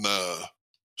 And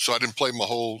so I didn't play my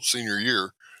whole senior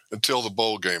year until the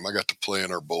bowl game. I got to play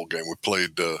in our bowl game. We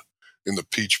played in the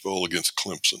Peach Bowl against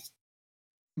Clemson.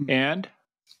 And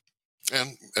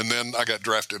then I got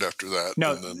drafted after that.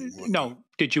 No.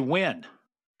 Did you win?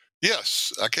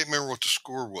 Yes. I can't remember what the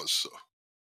score was. So.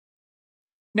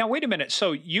 Now, wait a minute.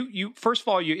 So you first of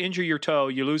all, you injure your toe,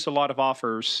 you lose a lot of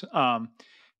offers.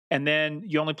 And then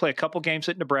you only play a couple games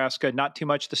at Nebraska, not too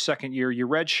much the second year. You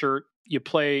redshirt, you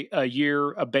play a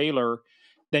year at Baylor,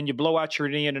 then you blow out your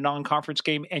knee in a non-conference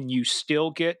game, and you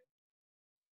still get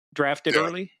drafted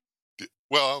early?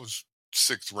 Well, I was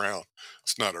 6th round.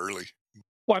 It's not early.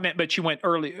 Well, I meant, but you went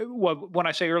early. Well, when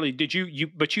I say early, did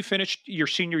you finished your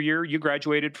senior year? You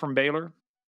graduated from Baylor?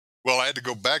 Well, I had to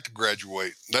go back to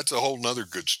graduate. That's a whole nother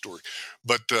good story.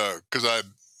 But because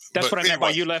That's what I meant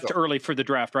by you left early for the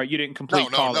draft, right? You didn't complete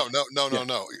college.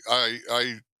 No.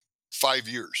 I 5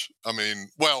 years. I mean,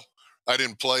 well, I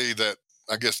didn't play that.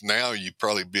 I guess now you'd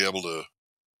probably be able to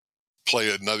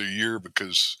play another year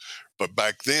but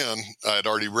back then I had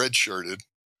already redshirted.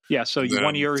 Yeah, so you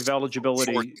 1 year of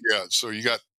eligibility. So you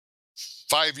got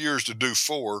 5 years to do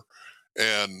 4,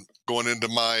 and going into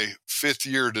my 5th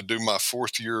year to do my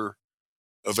 4th year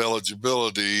of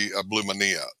eligibility, I blew my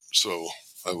knee out. So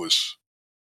I was,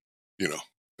 and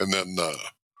then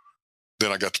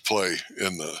I got to play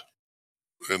in the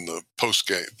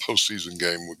postseason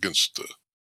game against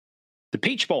the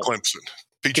Peach Bowl. Clemson.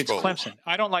 Clemson.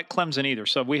 I don't like Clemson either,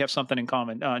 so we have something in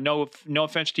common. No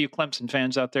offense to you Clemson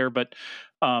fans out there, but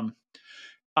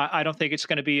I don't think it's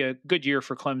going to be a good year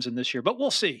for Clemson this year. But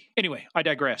we'll see. Anyway, I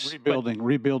digress. Rebuilding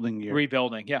year.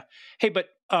 Rebuilding, yeah. Hey, but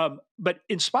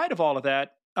in spite of all of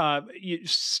that, you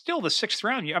still the 6th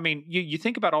round. I mean, you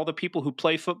think about all the people who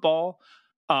play football,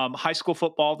 high school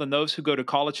football, then those who go to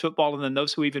college football, and then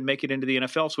those who even make it into the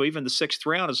NFL. So even the 6th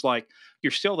round is like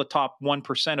you're still the top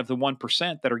 1% of the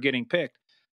 1% that are getting picked.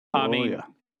 Even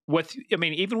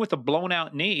with a blown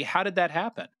out knee, how did that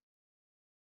happen? I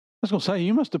was going to say,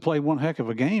 you must have played one heck of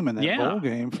a game in that bowl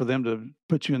game for them to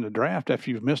put you in the draft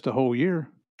after you've missed a whole year.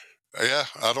 Yeah,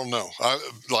 I don't know.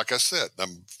 Like I said,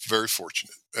 I'm very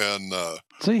fortunate. And the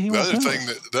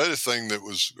other thing that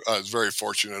I was very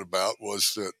fortunate about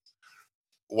was that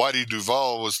Whitey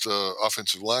Duvall was the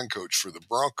offensive line coach for the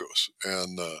Broncos,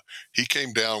 and he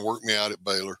came down, worked me out at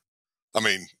Baylor. I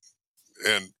mean,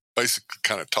 and basically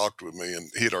kind of talked with me,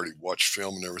 and he had already watched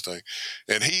film and everything.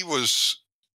 And he was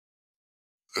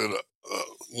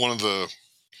one of the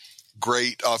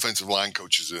great offensive line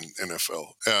coaches in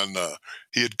NFL. And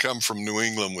he had come from New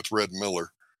England with Red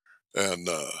Miller. And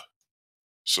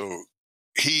So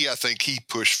I think he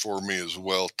pushed for me as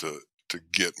well to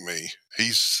get me.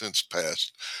 He's since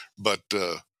passed, but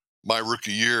my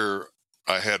rookie year,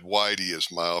 I had Whitey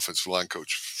as my offensive line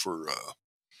coach for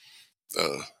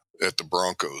at the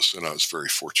Broncos, and I was very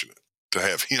fortunate to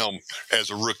have him as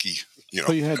a rookie.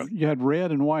 So you had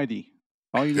Red and Whitey.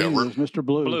 All you needed was Mr.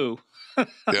 Blue.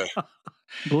 Yeah,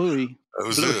 Bluey. that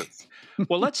was it.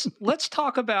 Well, let's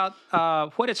talk about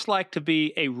what it's like to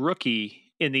be a rookie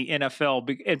in the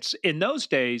NFL. It's in those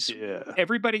days,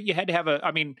 everybody, you had to have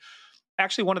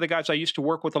actually, one of the guys I used to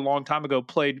work with a long time ago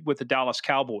played with the Dallas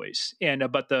Cowboys,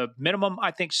 and but the minimum,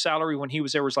 I think, salary when he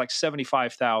was there was like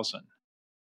 $75,000.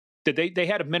 Did they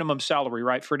had a minimum salary,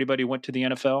 right, for anybody who went to the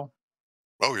NFL?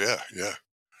 Oh yeah, yeah.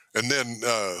 And then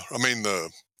trying to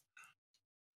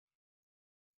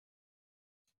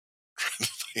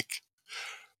think,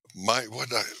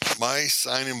 my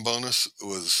signing bonus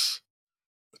was,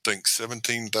 I think,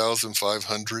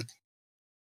 17,500,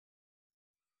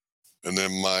 and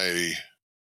then my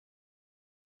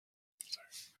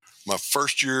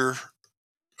first year,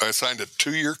 I signed a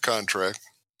 2-year contract.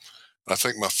 I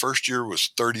think my first year was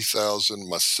 30,000.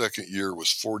 My second year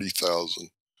was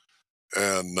 40,000,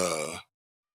 and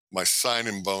my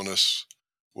signing bonus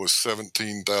was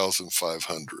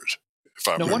 17,500.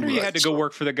 No wonder you had to go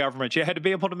work for the government. You had to be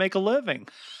able to make a living.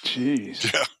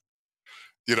 Jeez.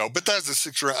 Yeah. But that's the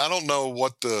 6th round. I don't know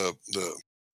what the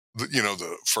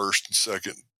first and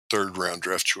second, third round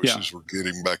draft choices were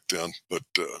getting back then, but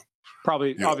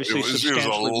probably obviously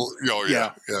substantially.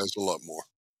 It was a lot more.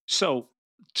 So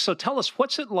tell us,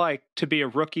 what's it like to be a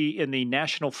rookie in the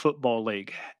National Football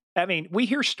League? I mean, we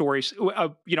hear stories.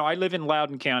 I live in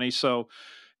Loudoun County, so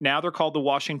now they're called the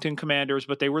Washington Commanders,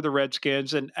 but they were the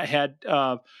Redskins, and I had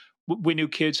we knew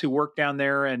kids who worked down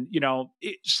there, and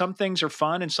some things are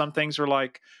fun, and some things are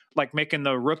like making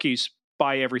the rookies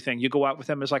buy everything. You go out with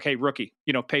them, it's like, hey, rookie,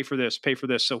 pay for this, pay for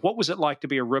this. So what was it like to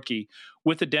be a rookie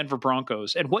with the Denver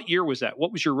Broncos, and what year was that?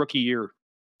 What was your rookie year?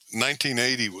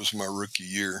 1980 was my rookie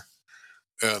year,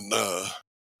 and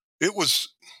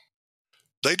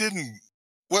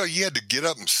you had to get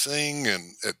up and sing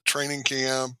and at training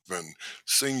camp and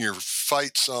sing your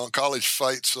college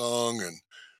fight song, and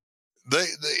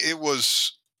it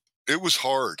was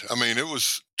hard. I mean,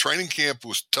 training camp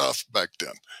was tough back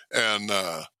then. And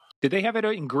did they have it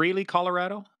in Greeley,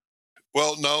 Colorado?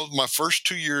 Well, no, my first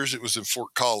 2 years it was in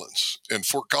Fort Collins, and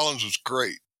Fort Collins was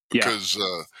great because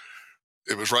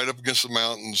it was right up against the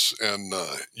mountains, and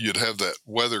you'd have that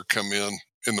weather come in.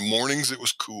 In the mornings, it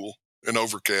was cool and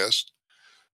overcast.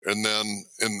 And then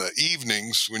in the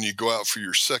evenings, when you go out for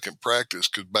your second practice,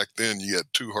 because back then you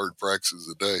had 2 hard practices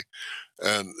a day,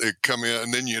 and it'd come in,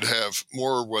 and then you'd have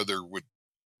more weather would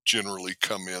generally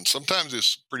come in. Sometimes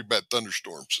it's pretty bad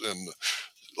thunderstorms and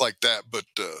like that, but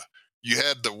you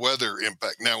had the weather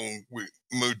impact. Now, when we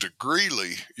moved to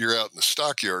Greeley, you're out in the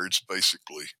stockyards,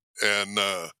 basically. And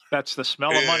that's the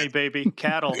smell of money, baby.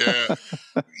 Cattle. Yeah.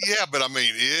 But I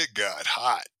mean, it got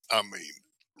hot. I mean,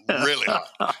 really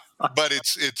hot. But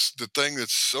it's the thing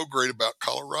that's so great about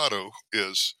Colorado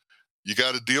is you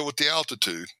got to deal with the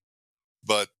altitude,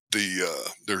 but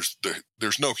there's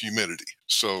no humidity,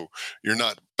 so you're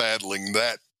not battling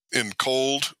that in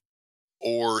cold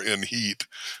or in heat.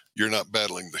 You're not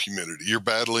battling the humidity. You're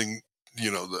battling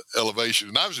the elevation.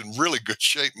 And I was in really good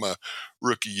shape my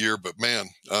rookie year, but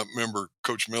man, I remember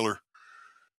Coach Miller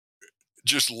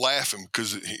just laughing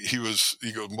because he goes,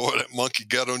 boy, that monkey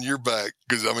got on your back.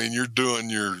 Because I mean, you're doing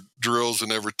your drills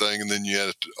and everything, and then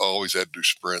you always had to do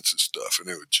sprints and stuff, and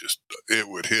it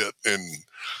would hit, and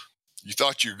you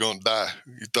thought you were going to die.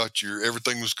 You thought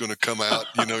everything was going to come out,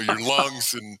 your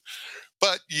lungs,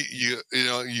 but you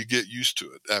get used to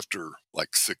it after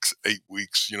like 6-8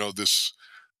 weeks.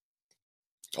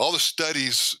 All the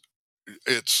studies,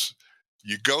 it's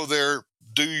you go there,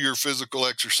 do your physical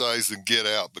exercise, and get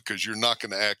out, because you're not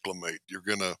going to acclimate. You're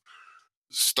going to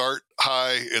start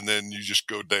high, and then you just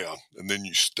go down, and then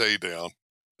you stay down,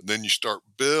 and then you start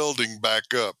building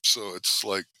back up. So it's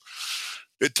like,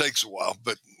 it takes a while,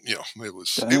 but it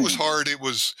was hard. It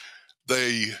was,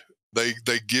 they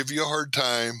give you a hard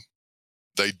time.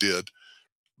 They did.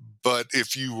 But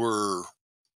if you were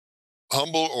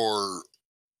humble or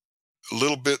a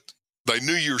little bit, they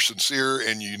knew you were sincere,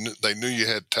 and they knew you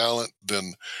had talent,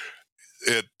 then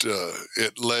it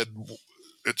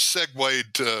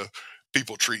segued to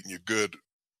people treating you good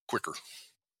quicker.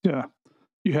 Yeah.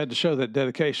 You had to show that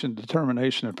dedication,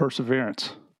 determination, and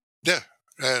perseverance. Yeah.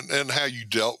 And how you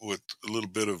dealt with a little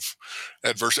bit of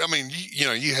adversity. I mean,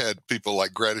 you had people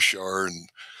like Gratishar and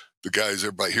the guys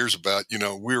everybody hears about.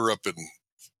 We were up in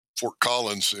Fort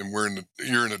Collins, and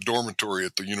you're in a dormitory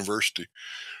at the university,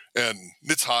 and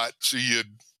it's hot. So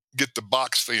you'd get the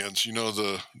box fans,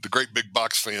 the great big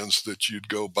box fans that you'd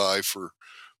go buy for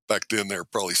back then. They were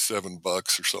probably $7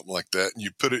 or something like that. And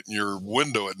you put it in your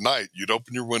window at night. You'd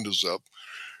open your windows up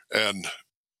and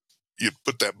you'd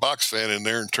put that box fan in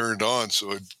there and turn it on.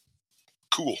 So it'd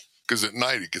cool, because at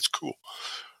night it gets cool.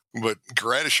 But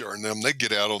Gradishar and them, they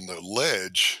get out on the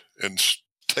ledge and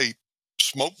tape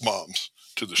smoke bombs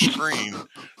to the screen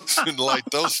and light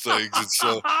those things. And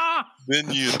so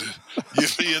then you'd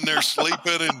be in there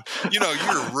sleeping, and you're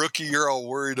a rookie. You're all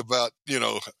worried about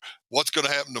what's going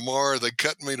to happen tomorrow. Are they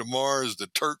cutting me tomorrow? Is the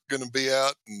Turk going to be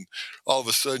out? And all of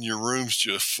a sudden, your room's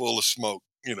just full of smoke,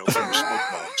 from the smoke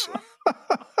bombs. So.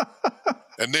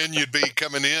 And then you'd be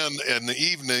coming in the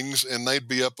evenings, and they'd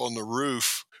be up on the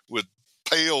roof with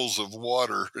pails of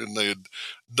water, and they'd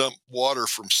dump water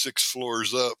from 6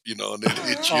 floors up, and it'd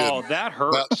hit you. Oh, that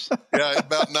hurts. It'd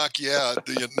about knock you out.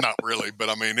 Not really, but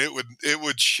I mean, it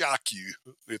would shock you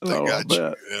if they got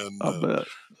you. And I bet.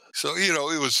 So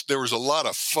there was a lot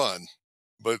of fun,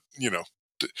 but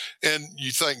and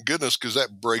you thank goodness, because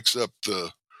that breaks up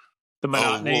the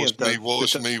monotony woe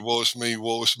is me, what's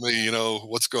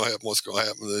going to happen.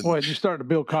 Then, well, you start to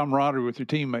build camaraderie with your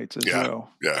teammates as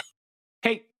well. Yeah.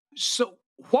 Hey, so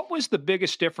what was the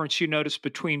biggest difference you noticed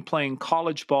between playing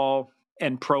college ball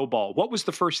and pro ball? What was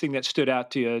the first thing that stood out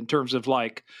to you in terms of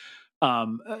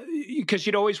because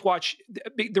you'd always watch,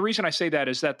 the reason I say that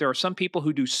is that there are some people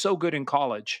who do so good in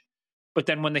college, but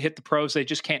then when they hit the pros, they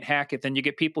just can't hack it. Then you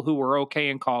get people who were okay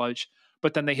in college,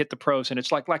 but then they hit the pros, and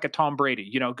it's like a Tom Brady,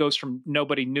 it goes from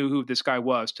nobody knew who this guy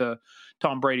was to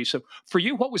Tom Brady. So for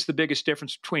you, what was the biggest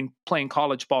difference between playing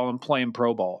college ball and playing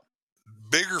pro ball?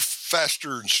 Bigger,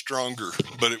 faster, and stronger,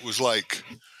 but it was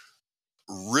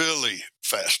really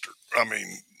faster. I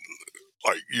mean,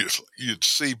 you'd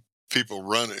see people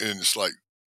running, and it's like,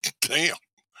 damn,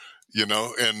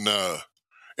 and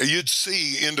you'd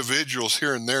see individuals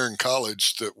here and there in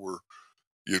college that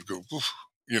you'd go, oof,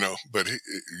 but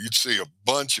you'd see a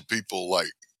bunch of people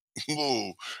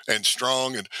whoa, and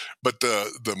strong, but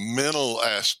the mental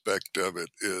aspect of it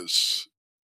is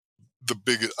the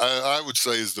biggest. I would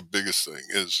say is the biggest thing,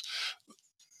 is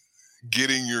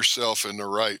getting yourself in the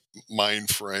right mind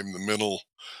frame, the mental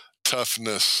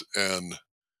toughness, and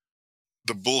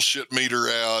the bullshit meter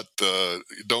out.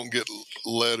 Don't get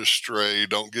led astray,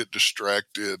 don't get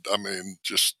distracted. I mean,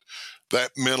 just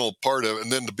that mental part of it,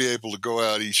 and then to be able to go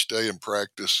out each day and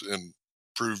practice and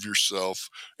prove yourself.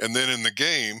 And then in the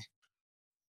game,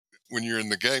 when you're in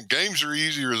the game, games are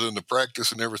easier than the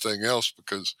practice and everything else,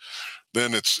 because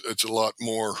then it's a lot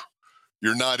more.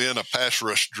 You're not in a pass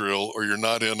rush drill, or you're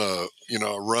not in a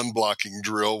a run blocking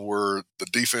drill where the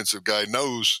defensive guy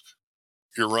knows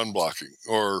you're run blocking,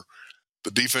 or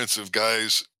the defensive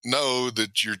guys know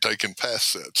that you're taking pass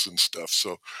sets and stuff.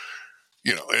 So,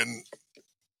 and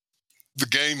the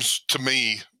games to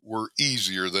me were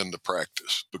easier than the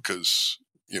practice, because,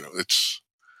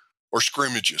 or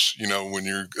scrimmages, when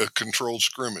you're a controlled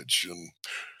scrimmage, and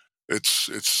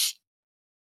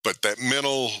but that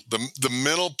the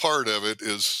mental part of it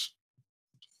is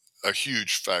a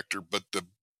huge factor, but the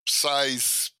size,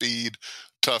 speed,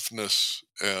 toughness,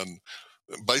 and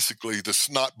basically the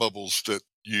snot bubbles that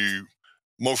you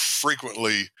most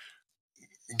frequently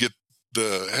get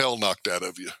the hell knocked out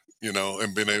of you,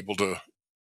 and being able to,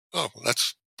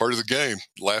 that's part of the game,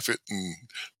 laugh it, and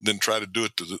then try to do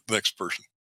it to the next person.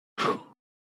 Jeez.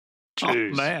 Oh,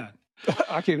 man.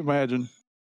 I can't imagine.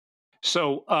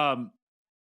 So,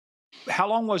 how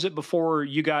long was it before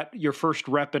you got your first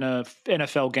rep in a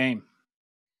NFL game?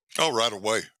 Oh, right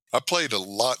away. I played a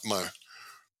lot my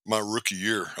rookie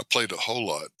year. I played a whole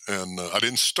lot, and I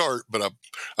didn't start, but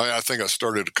I think I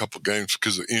started a couple of games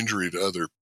because of injury to other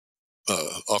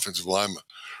offensive linemen.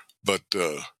 But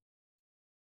I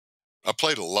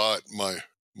played a lot my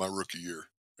rookie year,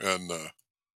 and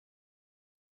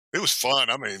it was fun.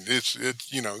 I mean, it's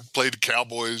played the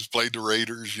Cowboys, played the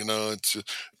Raiders,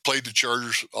 played the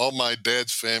Chargers. All my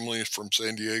dad's family is from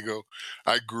San Diego.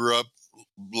 I grew up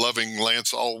loving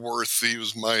Lance Allworth. He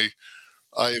was my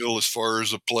idol as far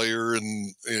as a player,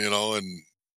 and and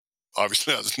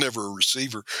obviously I was never a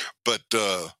receiver, but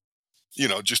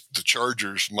just the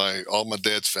Chargers. All my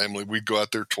dad's family, we'd go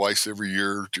out there twice every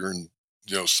year during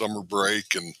summer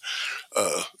break and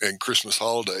Christmas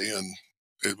holiday, and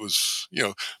it was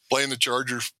playing the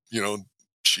Chargers.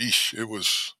 Sheesh, it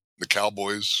was the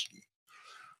Cowboys,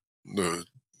 the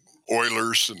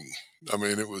Oilers, and I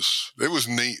mean it was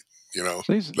neat.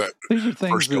 These are things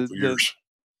first couple of years.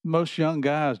 most young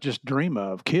guys just dream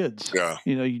of, kids. Yeah.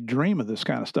 You dream of this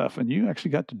kind of stuff, and you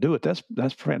actually got to do it.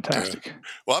 That's fantastic. Yeah.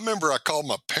 Well, I remember I called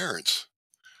my parents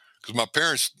because my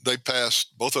parents,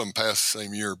 both of them passed the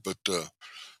same year, but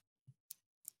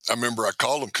I remember I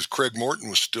called them because Craig Morton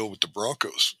was still with the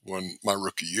Broncos when my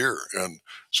rookie year. And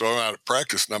so I'm out of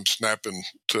practice and I'm snapping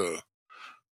to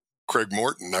Craig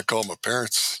Morton. I called my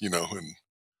parents, and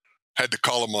had to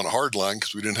call them on a hard line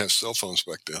because we didn't have cell phones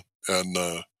back then.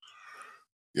 And,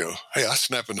 hey, I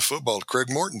snapped into football to Craig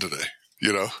Morton today,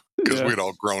 because we'd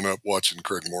all grown up watching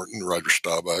Craig Morton, Roger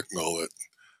Staubach, and all that.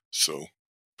 So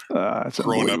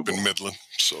growing up in Midland.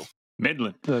 So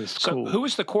Midland. That is cool. So who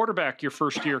was the quarterback your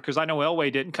first year? Because I know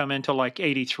Elway didn't come into like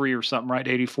 83 or something, right?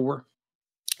 84?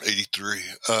 83.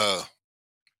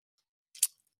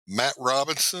 Matt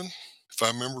Robinson, if I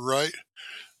remember right.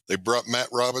 They brought Matt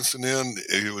Robinson in.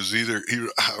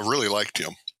 I really liked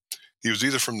him. He was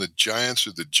either from the Giants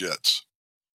or the Jets.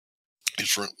 He's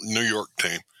from New York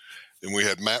team. And we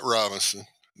had Matt Robinson.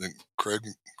 Then Craig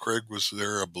was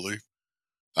there, I believe.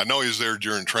 I know he was there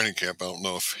during training camp. I don't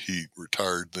know if he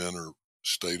retired then or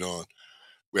stayed on.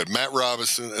 We had Matt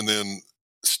Robinson, and then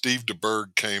Steve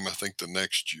DeBerg came, I think, the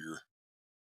next year.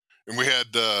 And we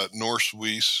had Norse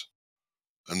Weiss,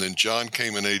 and then John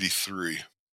came in 83.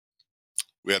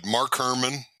 We had Mark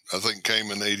Herman, I think,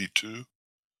 came in 82. And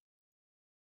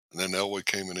then Elway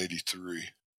came in 83.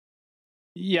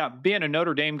 Yeah, being a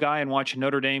Notre Dame guy and watching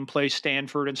Notre Dame play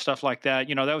Stanford and stuff like that,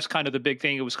 that was kind of the big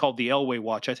thing. It was called the Elway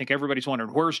Watch. I think everybody's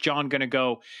wondering, where's John going to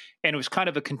go? And it was kind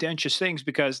of a contentious thing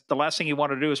because the last thing he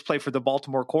wanted to do was play for the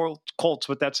Baltimore Colts,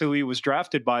 but that's who he was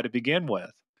drafted by to begin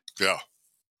with. Yeah.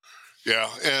 Yeah,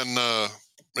 and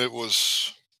it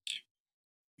was,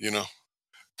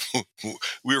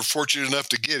 we were fortunate enough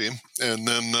to get him. And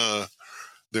then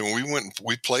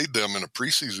we played them in a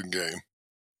preseason game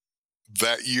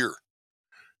that year.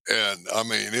 And I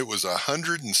mean, it was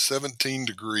 117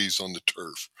 degrees on the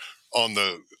turf, on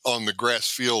the grass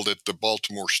field at the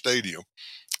Baltimore Stadium.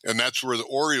 And that's where the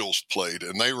Orioles played,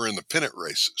 and they were in the pennant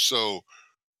race. So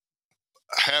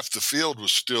half the field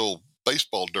was still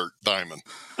baseball dirt diamond.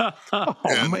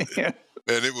 Man.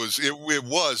 And it was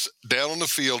down on the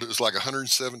field. It was like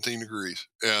 117 degrees.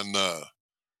 And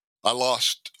I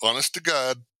lost, honest to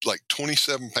God, like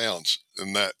 27 pounds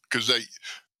in that, because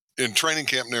in training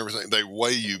camp and everything, they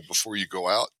weigh you before you go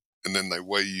out, and then they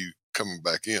weigh you coming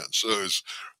back in. So it was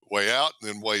weigh out and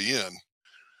then weigh in.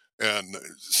 And it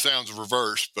sounds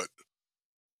reverse, but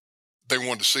they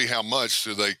wanted to see how much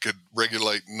so they could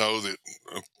regulate and know that,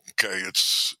 okay,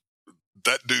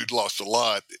 that dude lost a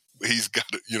lot. He's got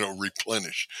to,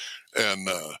 replenish. And,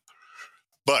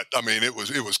 but I mean, it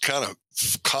was kind of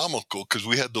comical because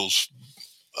we had those,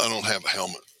 I don't have a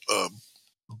helmet, a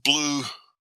blue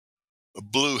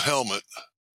helmet,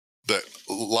 that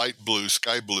light blue,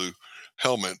 sky blue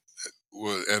helmet.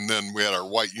 And then we had our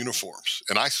white uniforms,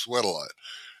 and I sweat a lot.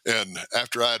 And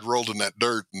after I had rolled in that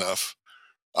dirt enough,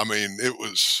 I mean, it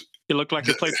was. You looked like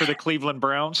you played for the Cleveland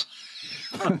Browns.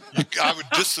 I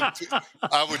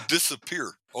would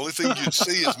disappear. Only thing you'd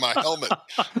see is my helmet.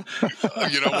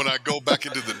 When I go back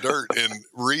into the dirt. And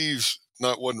Reeves,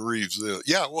 wasn't Reeves.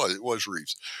 Yeah, it was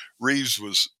Reeves. Reeves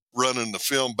was running the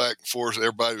film back and forth.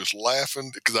 Everybody was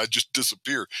laughing because I just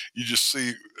disappear. You just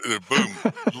see, boom,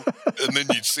 and then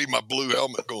you'd see my blue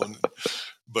helmet going.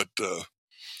 But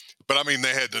I mean,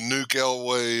 they had the nuke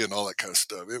Elway and all that kind of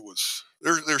stuff. It was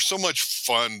there's so much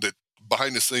fun that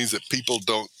behind the scenes that people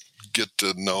don't get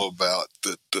to know about,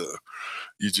 that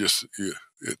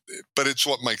but it's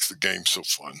what makes the game so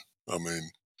fun. I mean,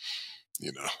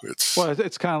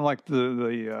 it's kind of like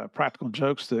the practical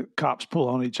jokes that cops pull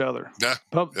on each other. Yeah,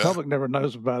 Public never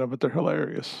knows about them, but they're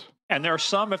hilarious. And there are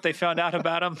some, if they found out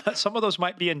about them, some of those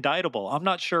might be indictable. I'm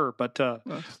not sure, but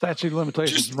statute of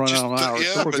limitations run out on hours.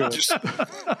 Yeah,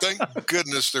 but thank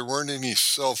goodness there weren't any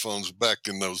cell phones back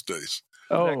in those days.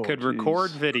 That could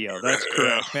record video. That's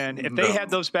correct, man. If they had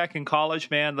those back in college,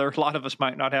 man, a lot of us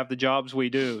might not have the jobs we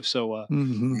do. So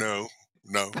no.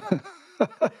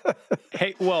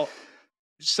 Hey, well,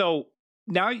 so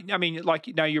now, I mean,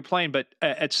 now you're playing, but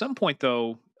at some point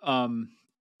though,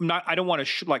 I don't want to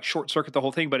short circuit the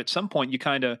whole thing, but at some point you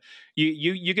kind of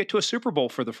you get to a Super Bowl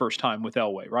for the first time with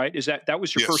Elway, right? That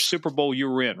was your first Super Bowl you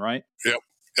were in, right? Yep.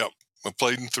 I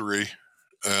played in 3,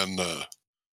 and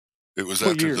it was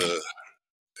after the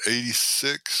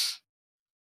 86.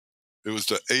 It was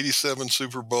the 87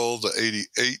 Super Bowl, the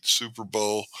 88 Super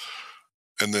Bowl,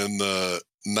 and then the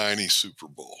 90 Super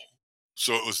Bowl.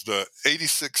 So it was the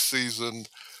 86 season.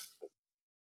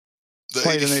 The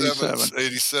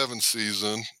 87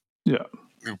 season. Yeah.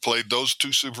 We played those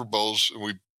 2 Super Bowls, and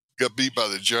we got beat by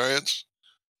the Giants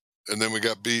and then we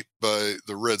got beat by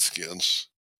the Redskins.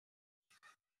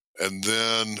 And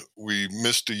then we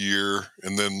missed a year.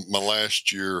 And then my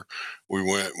last year, we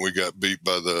got beat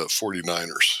by the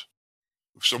 49ers.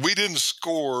 So we didn't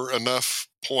score enough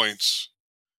points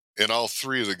in all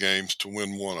three of the games to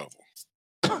win one of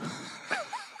them.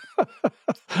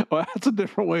 Well, that's a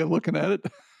different way of looking at it.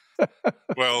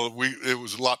 Well, it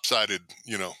was lopsided,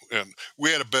 and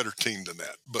we had a better team than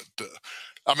that. But,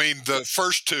 the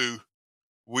first two,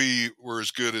 we were as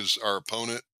good as our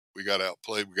opponent. We got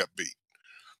outplayed. We got beat.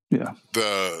 Yeah.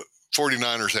 The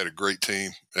 49ers had a great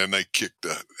team, and they kicked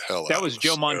the hell out of us. That was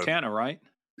Joe Montana, right?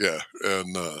 Yeah,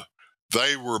 and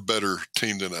they were a better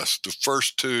team than us. The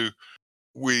first two,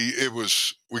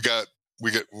 obviously we got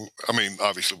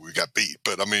beat,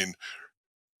 but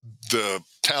the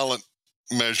talent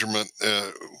measurement,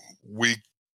 we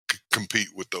compete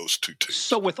with those two teams.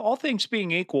 So with all things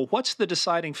being equal, what's the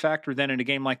deciding factor then in a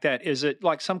game like that? Is it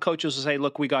like some coaches will say,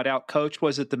 look, we got out coached?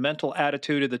 Was it the mental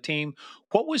attitude of the team?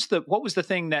 What was the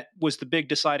thing that was the big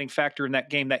deciding factor in that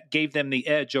game that gave them the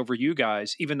edge over you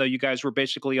guys, even though you guys were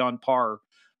basically on par,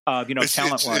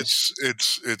 talent wise?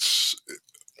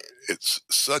 It's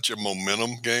such a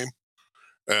momentum game.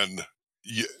 And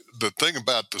the thing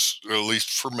about this, at least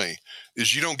for me,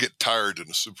 is you don't get tired in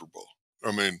the Super Bowl.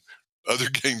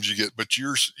 Other games you get, but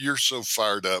you're so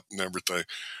fired up and everything.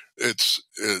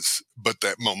 But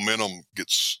that momentum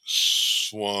gets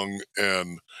swung,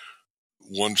 and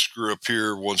one screw up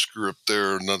here, one screw up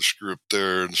there, another screw up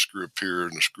there, and a screw up here,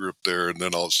 and a screw up there, and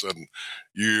then all of a sudden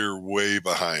you're way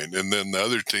behind. And then the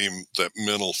other team, that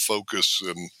mental focus,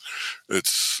 and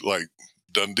it's like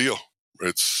done deal.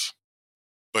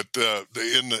 But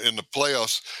in the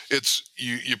playoffs, it's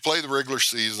you play the regular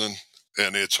season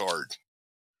and it's hard.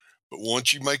 But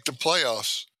once you make the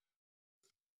playoffs,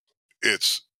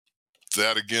 it's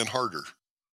that again harder.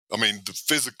 The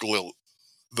physical,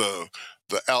 the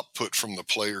output from the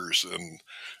players,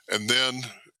 and then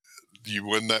you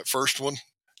win that first one,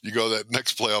 you go that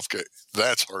next playoff game,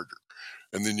 that's harder.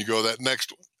 And then you go that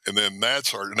next one, and then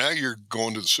that's harder. Now you're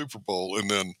going to the Super Bowl,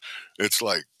 and then it's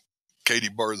like Katie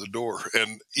bar the door.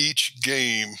 And each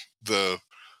game, the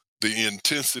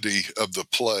intensity of the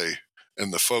play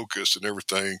and the focus and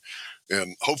everything,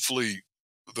 and hopefully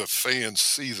the fans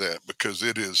see that, because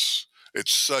it's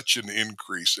such an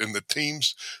increase. And the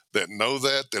teams that know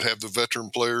that have the veteran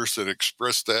players that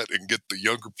express that and get the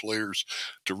younger players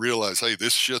to realize, hey,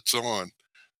 this shit's on.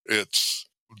 That's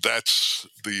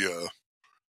the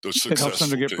successful. It helps them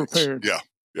to get teams. prepared. Yeah.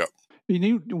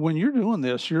 When you're doing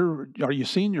this, are you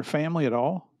seeing your family at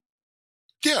all?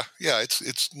 Yeah.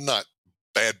 It's not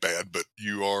bad, but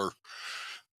you are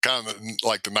kind of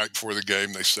like the night before the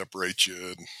game, they separate you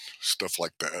and stuff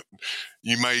like that.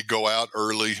 You may go out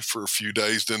early for a few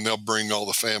days, then they'll bring all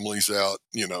the families out,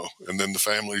 and then the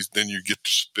families, then you get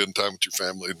to spend time with your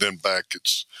family. And then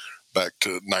it's back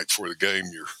to night before the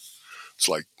game. It's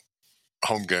like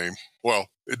home game. Well,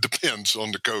 it depends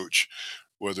on the coach,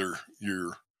 whether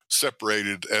you're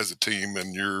separated as a team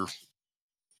and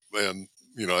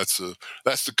that's the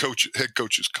head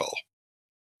coach's call.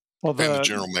 Well, and the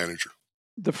general manager.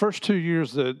 The first 2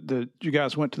 years that you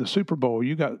guys went to the Super Bowl,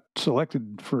 you got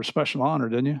selected for a special honor,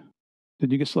 didn't you?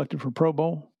 Did you get selected for Pro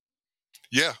Bowl?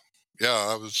 Yeah,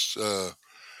 I was.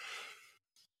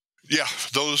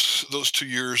 Those 2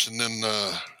 years, and then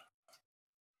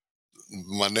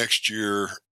my next year,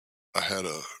 I had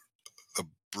a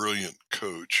brilliant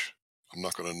coach. I'm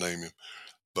not going to name him,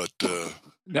 but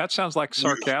that sounds like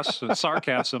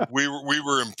sarcasm. We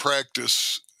were in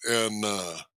practice, and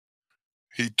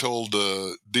he told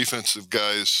the defensive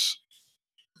guys,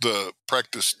 the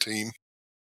practice team,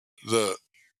 the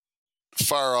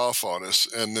fire off on us.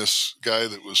 And this guy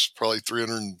that was probably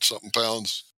 300 and something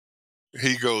pounds,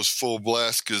 he goes full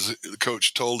blast because the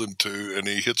coach told him to, and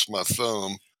he hits my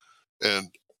thumb and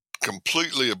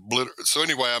completely obliterated. So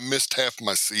anyway, I missed half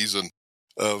my season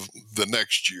of the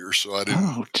next year. So I didn't.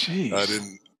 Oh, geez.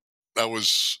 I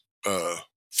was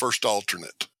first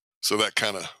alternate. So that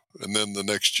kind of, and then the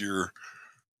next year,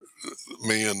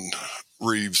 me and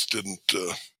Reeves didn't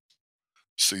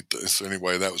see this. So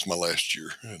anyway, that was my last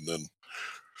year. And then,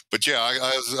 but yeah,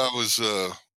 I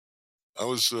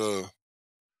was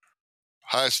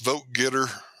highest vote getter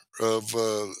of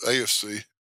AFC.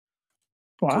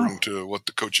 Wow. According to what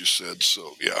the coaches said.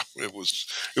 So yeah, it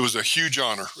was a huge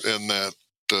honor, and that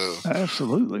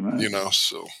absolutely, man.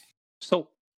 So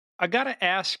I got to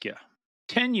ask you,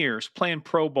 10 years playing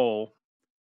Pro Bowl.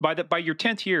 By your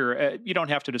 10th year, you don't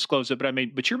have to disclose it,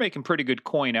 but you're making pretty good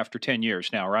coin after 10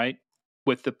 years now, right?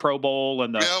 With the Pro Bowl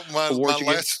and the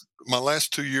awards my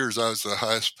last 2 years, I was the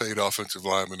highest paid offensive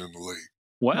lineman in the league.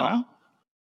 Well, Wow.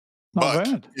 Not but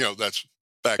bad. that's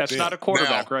back that's then. not a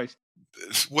quarterback, Now, right?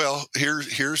 well,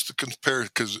 here's the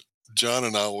comparison, because John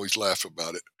and I always laugh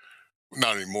about it.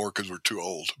 Not anymore because we're too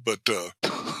old, but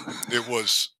it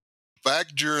was back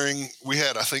during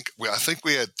I think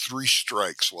we had 3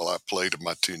 strikes while I played in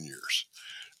my 10 years,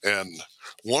 and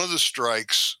one of the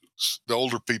strikes, the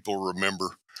older people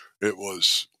remember, it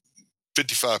was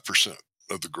 55%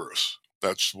 of the gross.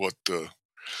 That's what.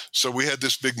 So we had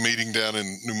this big meeting down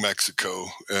in New Mexico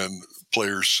and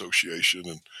Players Association,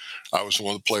 and I was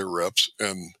one of the player reps,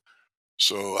 and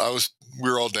so we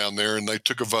were all down there, and they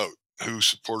took a vote who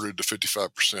supported the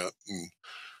 55%, and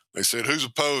they said, "Who's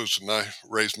opposed?" And I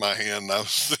raised my hand, and I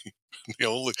was the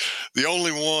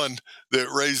only one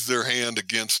that raised their hand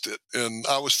against it, and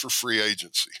I was for free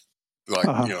agency, like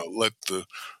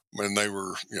when they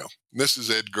were, Mrs.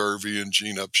 Ed Garvey and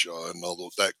Gene Upshaw and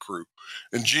all that crew,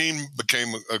 and Gene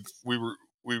became we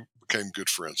became good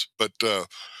friends. But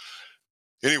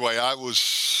anyway, I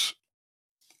was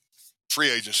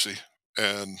free agency,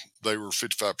 and they were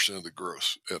 55% of the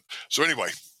gross. So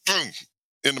anyway, boom,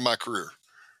 into my career.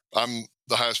 I'm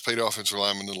the highest paid offensive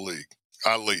lineman in the league.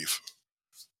 I leave.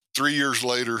 3 years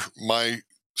later, my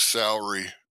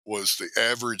salary was the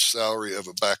average salary of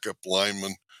a backup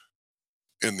lineman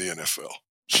in the NFL.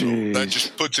 So that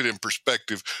just puts it in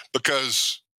perspective,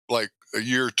 because like a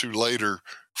year or 2 later,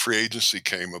 free agency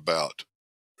came about,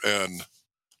 and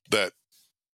that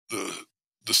the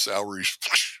salaries,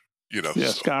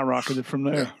 skyrocketed from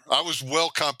there. Yeah, I was well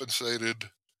compensated,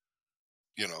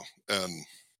 and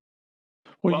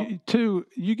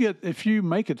you get, if you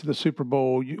make it to the Super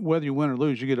Bowl, whether you win or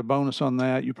lose, you get a bonus on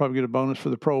that. You probably get a bonus for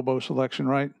the Pro Bowl selection,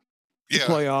 right? The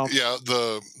playoffs. Yeah,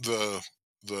 the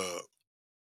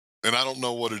and I don't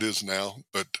know what it is now,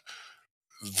 but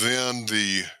then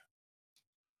the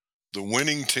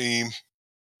winning team,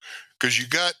 because you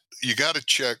got a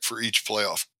check for each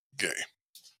playoff game,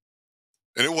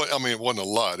 and it wasn't a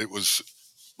lot. It was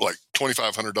like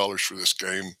 $2,500 for this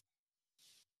game,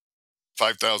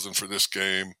 $5,000 for this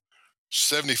game,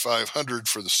 $7,500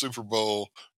 for the Super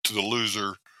Bowl to the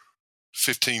loser,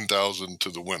 $15,000 to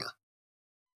the winner.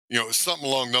 It's something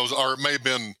along those, or it may have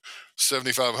been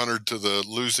 $7,500 to the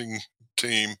losing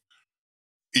team,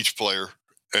 each player,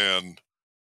 and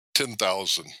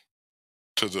 $10,000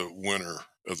 to the winner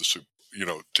of the Super.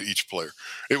 To each player.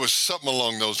 It was something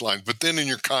along those lines. But then in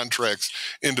your contracts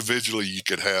individually, you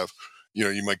could have, you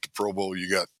make the Pro Bowl, you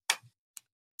got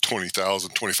 $20,000,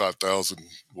 $25,000,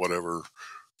 whatever,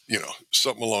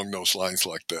 something along those lines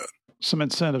like that. Some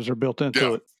incentives are built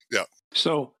into it. Yeah.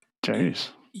 So,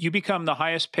 you become the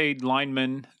highest paid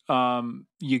lineman.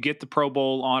 You get the Pro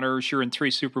Bowl honors. You're in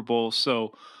 3 Super Bowls.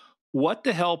 So, what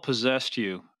the hell possessed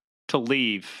you to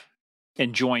leave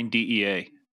and join DEA?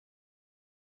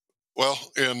 Well,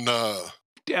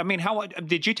 how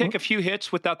did you take a few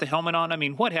hits without the helmet on? I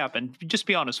mean, what happened? Just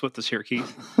be honest with us here,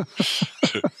 Keith.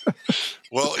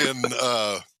 Well, in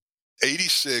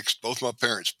 '86, both my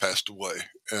parents passed away,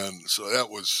 and so that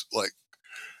was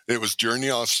it was during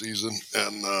the off season,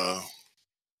 and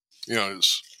it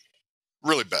was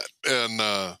really bad. And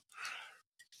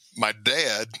my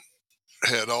dad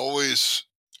had always,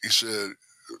 he said,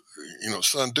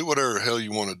 son, do whatever the hell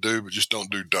you want to do, but just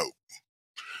don't do dope.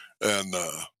 And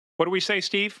what do we say,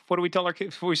 Steve? What do we tell our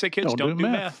kids? We say, kids, don't do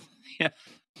math. Yeah.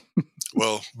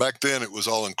 Well, back then it was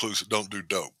all inclusive. Don't do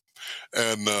dope.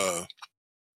 And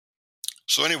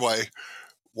so anyway,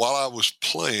 while I was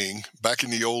playing back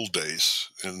in the old days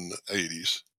in the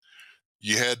 '80s,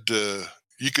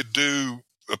 you could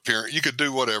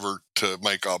do whatever to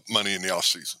make up money in the off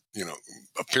season.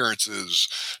 Appearances.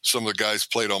 Some of the guys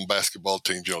played on basketball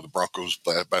teams. The Broncos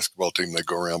basketball team. They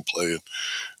go around playing,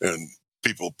 and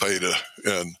people pay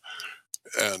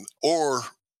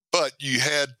but you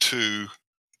had to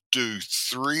do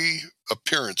 3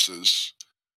 appearances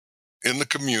in the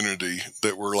community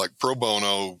that were like pro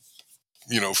bono,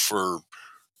 for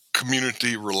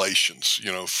community relations,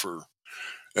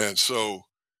 and so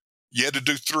you had to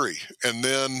do 3. And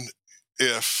then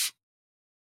if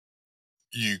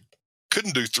you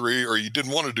couldn't do 3, or you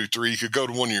didn't want to do 3, you could go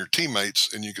to one of your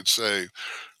teammates and you could say,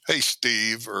 "Hey,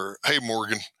 Steve," or "Hey,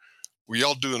 Morgan, will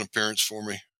y'all do an appearance for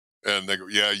me?" And they go,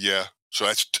 yeah. So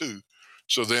that's 2.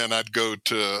 So then I'd go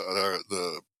to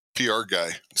the PR guy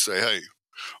and say, "Hey,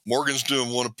 Morgan's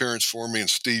doing 1 appearance for me and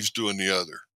Steve's doing the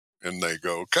other." And they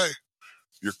go, "Okay,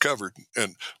 you're covered."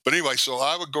 But anyway, so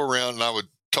I would go around and I would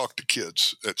talk to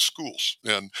kids at schools,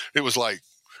 and it was like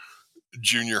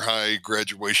junior high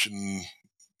graduation,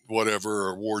 whatever,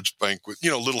 awards banquet,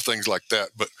 little things like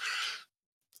that. But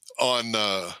on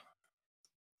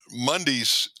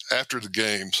Mondays after the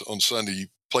games on Sunday, you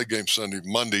play games Sunday.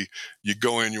 Monday, you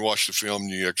go in, you watch the film,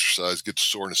 and you exercise, get the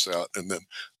soreness out. And then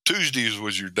Tuesdays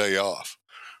was your day off.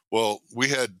 Well, we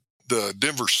had the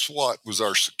Denver SWAT was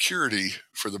our security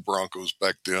for the Broncos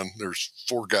back then. There's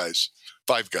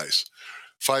five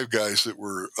guys that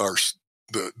were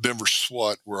the Denver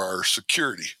SWAT were our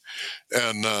security.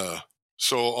 And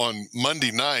so on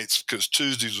Monday nights, because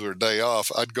Tuesdays were a day off,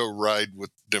 I'd go ride with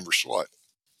Denver SWAT,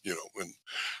 and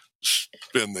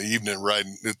spend the evening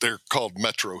riding. They're called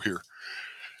Metro here.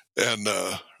 And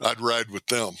I'd ride with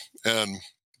them. And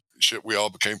shit, we all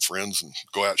became friends and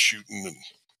go out shooting and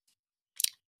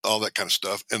all that kind of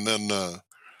stuff. And then,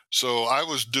 so I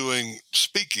was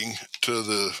speaking to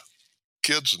the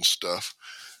kids and stuff,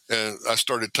 and I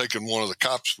started taking one of the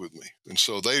cops with me. And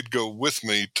so they'd go with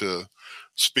me to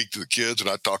speak to the kids, and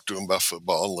I'd talk to them about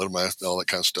football and let them ask all that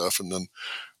kind of stuff. And then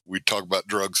we'd talk about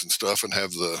drugs and stuff and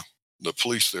have the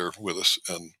police there with us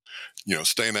and,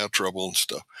 staying out of trouble and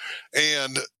stuff.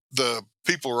 And the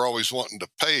people were always wanting to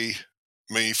pay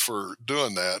me for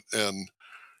doing that. And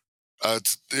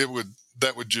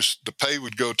the pay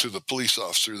would go to the police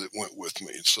officer that went with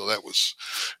me. And so that was,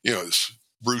 this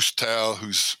Bruce Tao,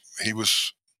 he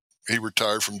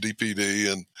retired from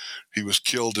DPD and he was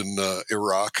killed in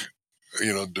Iraq,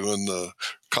 doing the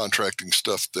contracting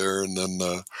stuff there. And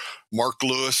then Mark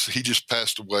Lewis, he just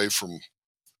passed away from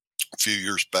a few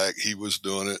years back. He was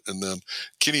doing it. And then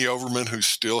Kenny Overman, who's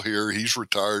still here, he's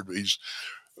retired, but he's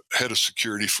head of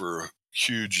security for a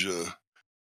huge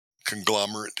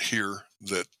conglomerate here.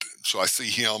 So I see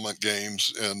him at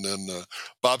games. And then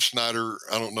Bob Snyder,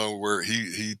 I don't know where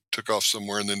he took off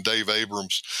somewhere. And then Dave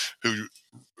Abrams, who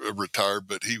retired,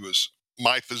 but he was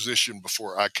my position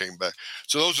before I came back.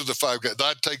 So those are the five guys.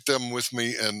 I'd take them with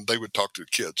me and they would talk to the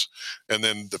kids. And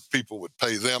then the people would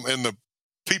pay them. And the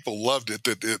people loved it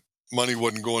that money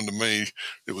wasn't going to me.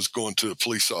 It was going to the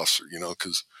police officer,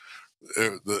 because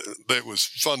it was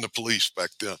fun to police back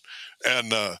then.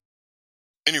 And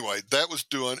anyway, that was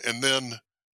doing, and then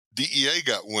DEA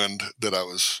got wind that I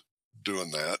was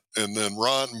doing that. And then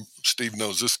Steve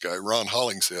knows this guy, Ron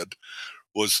Hollingshead,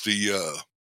 was the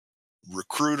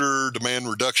recruiter, demand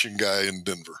reduction guy in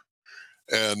Denver.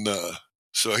 And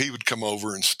so he would come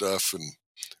over and stuff, and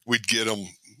we'd get them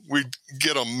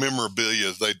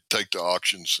memorabilia they'd take to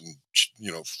auctions and,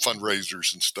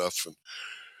 fundraisers and stuff. And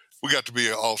we got to be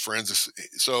all friends.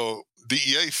 So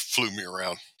DEA flew me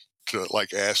around to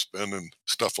like Aspen and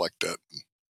stuff like that. And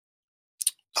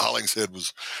Hollingshead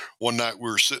was one night we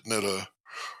were sitting at a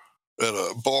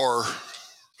bar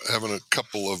having a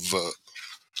couple of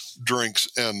drinks,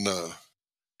 and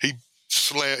he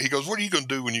goes, "What are you going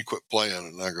to do when you quit playing?"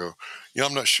 And I go,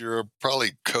 "I'm not sure. I'll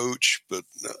probably coach, but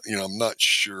I'm not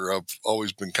sure. I've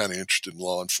always been kind of interested in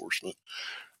law enforcement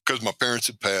because my parents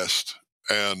had passed,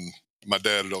 and my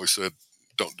dad had always said,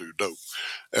 'Don't do dope.'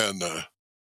 And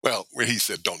he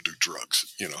said, 'Don't do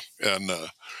drugs,' And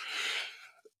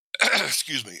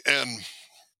excuse me. And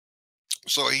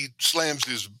so he slams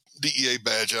his DEA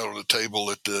badge out on the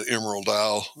table at the Emerald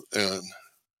Isle and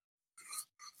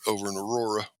over in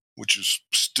Aurora, which is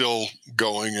still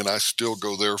going, and I still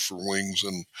go there for wings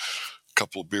and a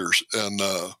couple of beers. And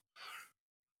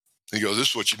he goes, "This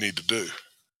is what you need to do."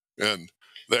 And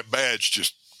that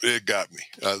badge it got me.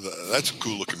 That's a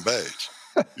cool looking badge,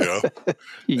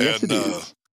 Yes, it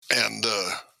is. And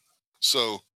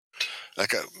so I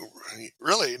got,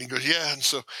 "Really?" And he goes, "Yeah." And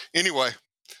so anyway,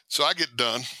 so I get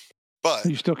done, but Are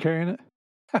you still carrying it?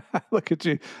 Look at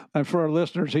you. And for our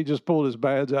listeners, he just pulled his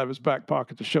badge out of his back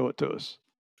pocket to show it to us.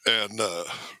 And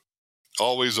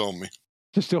always on me.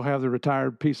 To still have the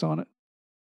retired piece on it?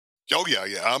 Oh yeah.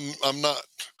 I'm not.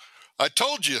 I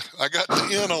told you I got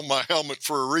the N on my helmet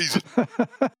for a reason.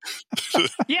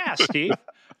 Yeah, Steve.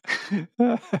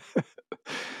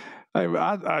 I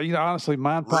honestly,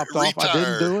 mine popped off. I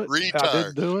didn't do it. I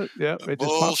didn't do it. Yep, it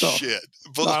just popped off.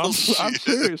 Bullshit. I'm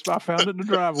serious. I found it in the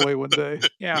driveway one day.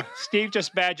 Yeah, Steve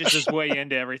just badges his way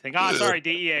into everything. Sorry,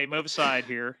 DEA, move aside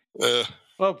here. Well,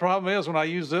 the problem is when I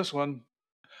use this one,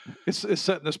 it's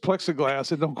set in this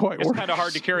plexiglass. It don't quite work. It's kind of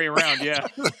hard to carry around, yeah.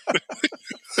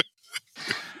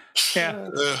 Yeah,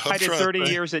 I did 30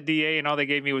 years at DA, and all they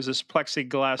gave me was this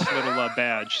plexiglass little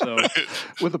badge. So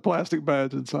with a plastic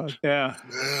badge inside. Yeah.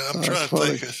 I'm trying to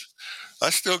think. I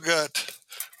still got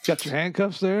your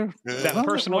handcuffs there. Is that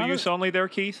personal use only there,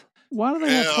 Keith? Why do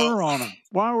they have fur on them?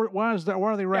 Why is that?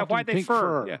 Why are they wrapped in pink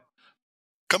fur? Yeah.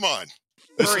 Come on,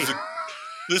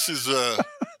 this is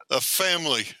a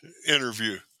family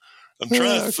interview. I'm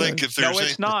trying to think if there's No,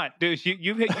 it's not, dude.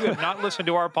 You have not listened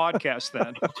to our podcast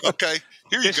then. Okay,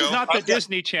 here you go. This is not the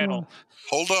Disney Channel.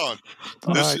 Hold on.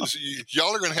 All This right. is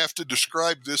y'all are going to have to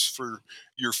describe this for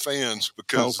your fans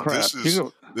because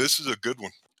this is a good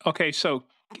one. Okay, so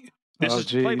this is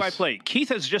geez. play-by-play. Keith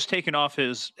has just taken off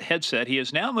his headset. He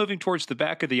is now moving towards the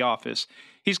back of the office.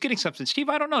 He's getting something. Steve,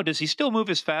 I don't know. Does he still move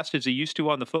as fast as he used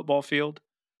to on the football field?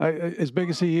 As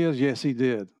big as he is, yes, he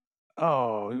did.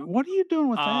 Oh, what are you doing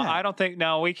with that? I don't think.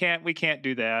 No, we can't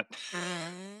do that.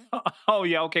 Oh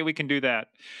yeah, okay, we can do that.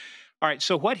 All right.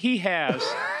 So what he has,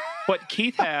 what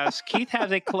Keith has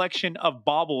a collection of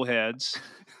bobbleheads.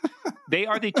 They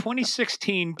are the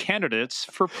 2016 candidates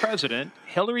for president,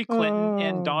 Hillary Clinton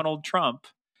and Donald Trump.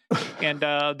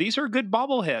 And these are good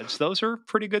bobbleheads. Those are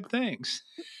pretty good things.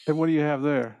 And what do you have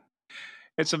there?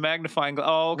 It's a magnifying glass.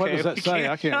 Oh, okay. What does that say?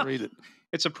 I can't read it.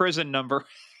 It's a prison number.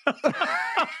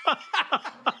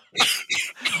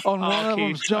 On one of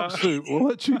them's jumpsuit. We'll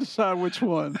let you decide which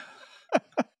one.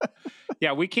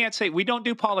 Yeah, we can't say, we don't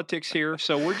do politics here,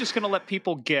 so we're just going to let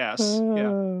people guess.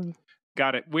 Yeah,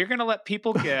 got it. We're going to let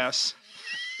people guess.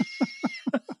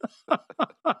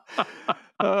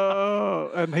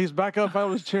 And he's back up out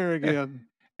of his chair again.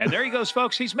 And there he goes,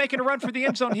 folks. He's making a run for the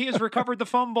end zone. He has recovered the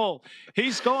fumble.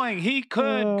 He's going. He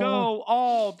could go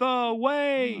all the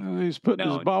way. He's putting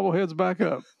his bobbleheads back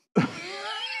up.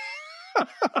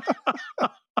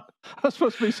 That's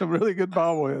supposed to be some really good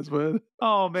bobbleheads, man.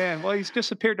 Oh, man. Well, he's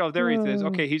disappeared. Oh, there he is.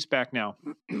 Okay, he's back now.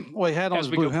 Well, he had on his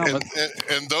blue helmet.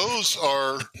 And those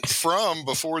are from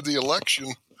before the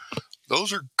election.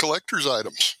 Those are collector's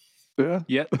items.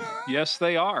 Yeah. Yes,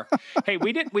 they are. Hey,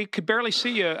 we could barely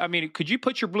see you. I mean, could you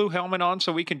put your blue helmet on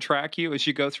so we can track you as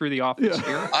you go through the office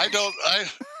here? I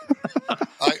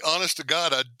honest to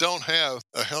God, I don't have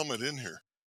a helmet in here.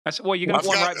 Well, you got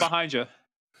one right behind you.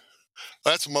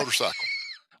 That's a motorcycle.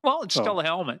 Well, it's still a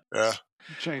helmet. Yeah.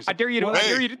 I dare you to. Look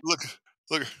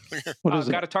here. What is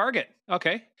it? Got a target.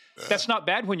 Okay. Yeah. That's not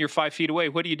bad when you're 5 feet away.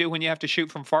 What do you do when you have to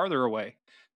shoot from farther away?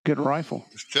 Get a rifle.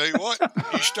 Tell you what,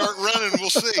 you start running,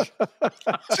 we'll see.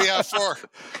 See how far.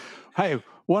 Hey,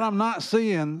 what I'm not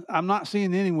seeing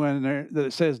anywhere in there that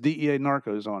it says DEA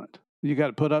narcos on it. You got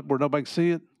to put up where nobody can see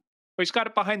it? Well, he's got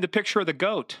it behind the picture of the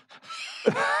goat.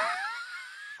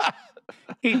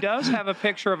 He does have a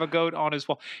picture of a goat on his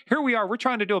wall. Here we are. We're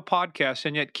trying to do a podcast,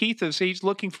 and yet Keith he's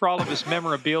looking for all of his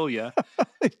memorabilia.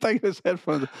 He's taking his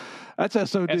headphones. That's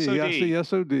SOD. I see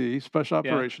SOD, Special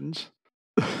Operations.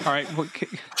 All right.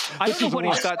 I don't know what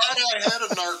he's got. I thought I had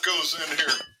a narcos in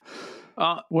here.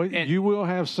 Well, you will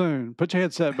have soon. Put your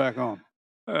headset back on.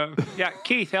 Yeah,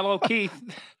 Keith. Hello, Keith.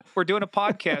 We're doing a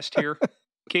podcast here.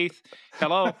 Keith,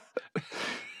 hello.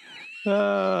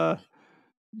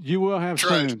 You will have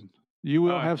soon. You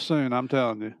will have soon, I'm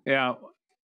telling you. Yeah.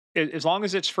 As long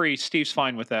as it's free, Steve's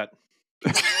fine with that.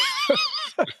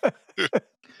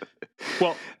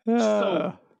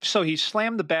 Well, so he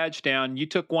slammed the badge down. You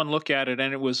took one look at it,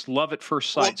 and it was love at first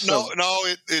sight. Well, no,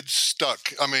 it stuck.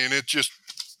 I mean, it just,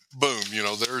 boom,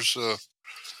 there's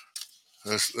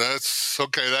that's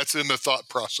okay. That's in the thought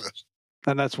process.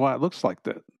 And that's why it looks like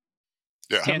that.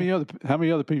 Yeah. How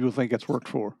many other people think it's worked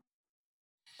for?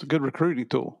 It's a good recruiting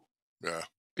tool. Yeah.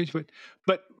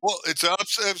 But it's an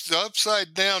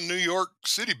upside down New York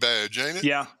City badge, ain't it?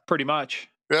 Yeah, pretty much.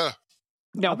 Yeah.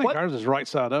 Now, I think ours is right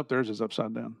side up. Theirs is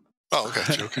upside down. Oh,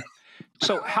 okay. Okay.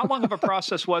 So how long of a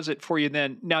process was it for you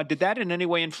then? Now, did that in any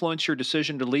way influence your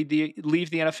decision to leave the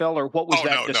NFL, or what was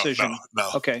that decision? No.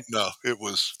 Okay. No, it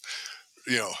was,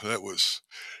 that was,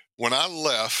 when I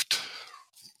left,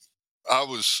 I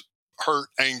was hurt,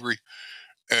 angry,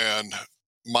 and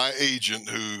my agent,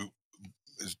 who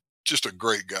is just a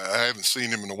great guy, I haven't seen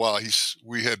him in a while.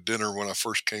 We had dinner when I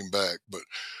first came back, but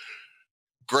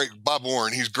great, Bob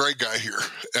Warren, he's a great guy here.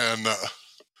 And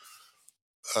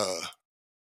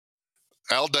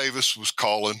Al Davis was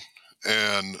calling,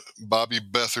 and Bobby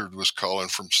Bethard was calling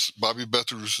Bobby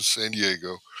Bethard was in San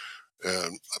Diego,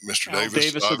 and Mr.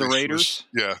 Davis of the Raiders.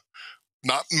 Yeah,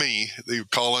 not me. They were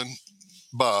calling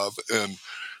Bob, and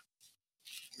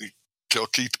he tell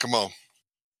Keith to come on.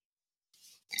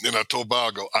 And I told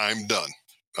Bob, I go, I'm done.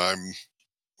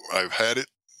 I've had it.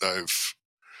 I've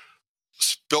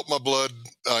spilt my blood.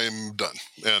 I'm done,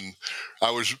 and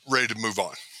I was ready to move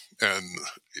on. And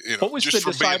what was just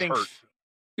the deciding? Being hurt.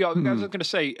 Yeah, I was going to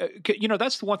say,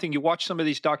 that's the one thing. You watch some of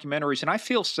these documentaries, and I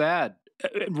feel sad,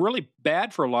 really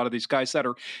bad for a lot of these guys that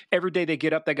are every day they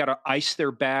get up, they got to ice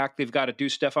their back, they've got to do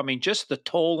stuff. I mean, just the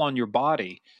toll on your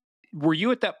body. Were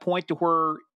you at that point to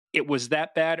where it was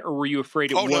that bad, or were you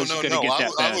afraid it was going to get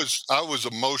that bad? I was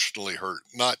emotionally hurt,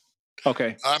 not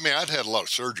Okay. I mean, I'd had a lot of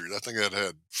surgeries. I think I'd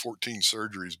had 14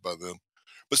 surgeries by then.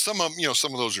 But some of them,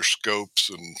 some of those are scopes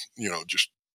and, just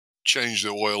change the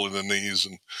oil in the knees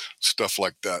and stuff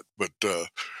like that. But,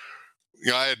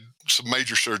 I had some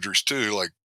major surgeries too.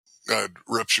 Like I'd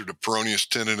ruptured a peroneus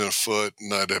tendon in a foot,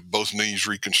 and I'd have both knees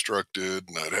reconstructed,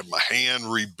 and I'd have my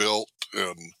hand rebuilt,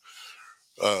 and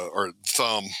or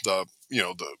thumb, the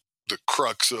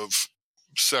crux of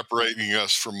separating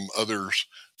us from others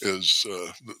is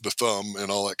the thumb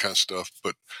and all that kind of stuff.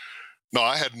 But no,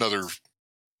 I had another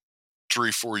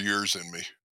 3-4 years in me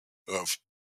of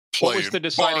playing. What was the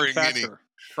deciding factor?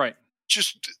 Right.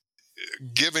 Just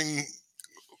giving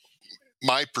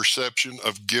my perception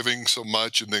of giving so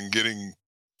much and then getting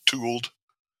tooled,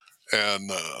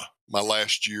 and my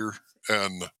last year.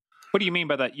 And what do you mean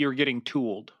by that? You're getting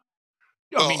tooled?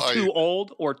 I mean, too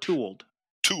old or tooled?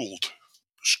 Tooled,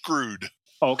 screwed.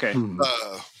 Oh, okay. And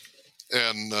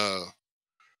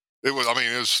it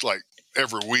was like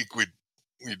every week we'd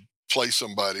play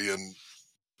somebody, and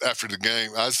after the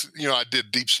game, I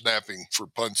did deep snapping for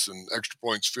punts and extra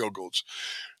points, field goals.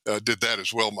 I did that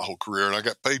as well my whole career, and I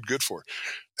got paid good for it.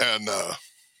 And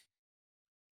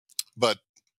but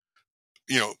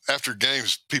after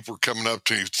games, people were coming up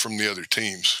to you from the other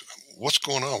teams. What's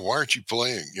going on? Why aren't you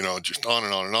playing? Just on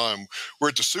and on and on. We're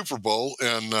at the Super Bowl,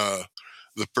 and the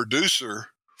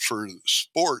producer for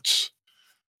sports,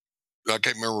 I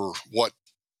can't remember what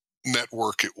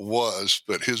network it was,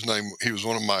 but he was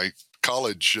one of my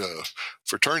college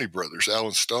fraternity brothers.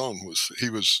 Alan Stone was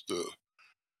the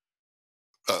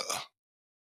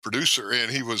producer,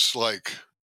 and he was like,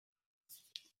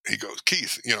 he goes,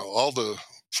 Keith, all the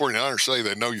 49ers say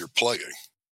they know you're playing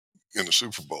in the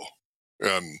Super Bowl.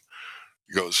 And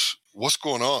he goes, what's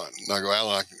going on? And I go,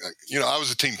 Alan, I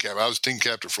was a team captain. I was team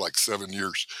captain for like 7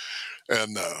 years.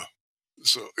 And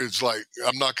so it's like,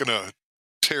 I'm not going to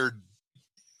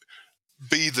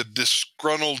be the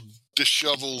disgruntled,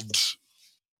 disheveled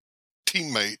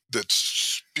teammate that's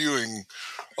spewing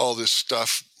all this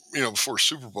stuff, before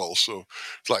Super Bowl. So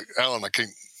it's like, Alan, I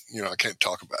can't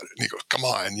talk about it. And he goes, come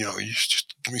on, you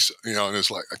just give me some, and it's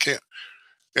like, I can't.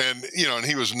 And, and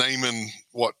he was naming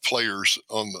what players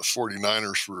on the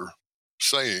 49ers were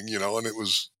saying, and it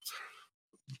was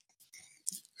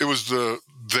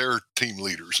their team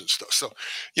leaders and stuff. So,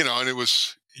 and it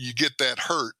was, you get that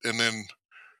hurt, and then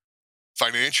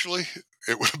financially,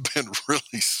 it would have been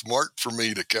really smart for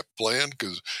me to kept playing,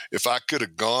 because if I could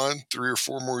have gone 3 or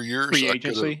 4 more years, free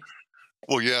agency.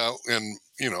 Well, yeah, and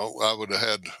I would have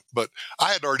had, but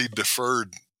I had already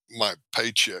deferred my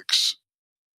paychecks.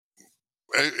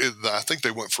 I think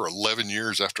they went for 11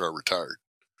 years after I retired.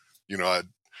 I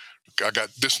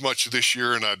got this much this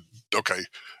year, and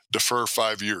defer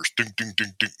 5 years, ding, ding,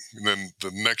 ding, ding. And then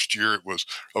the next year it was,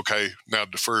 okay, now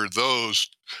defer those,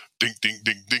 ding, ding,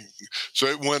 ding, ding. So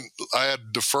I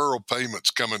had deferral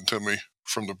payments coming to me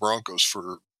from the Broncos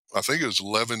for, I think it was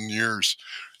 11 years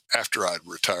after I'd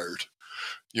retired.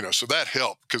 So that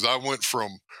helped, because I went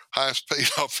from highest paid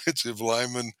offensive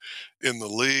lineman in the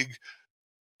league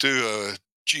to a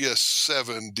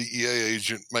GS7 DEA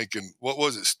agent making, what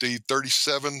was it, Steve?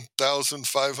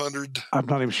 $37,500. I'm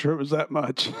not even sure it was that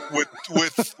much.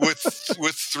 with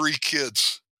 3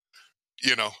 kids,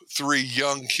 3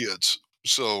 young kids.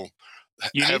 So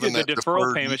you needed the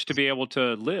deferral payments to be able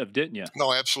to live, didn't you?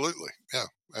 No, absolutely, yeah,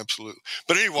 absolutely.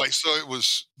 But anyway, so it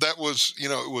was that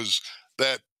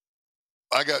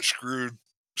I got screwed.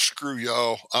 Screw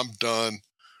y'all, I'm done.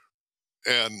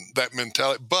 And that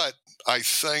mentality. But I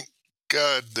thank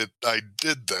God that I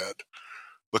did that,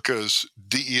 because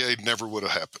DEA never would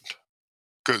have happened.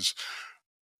 Because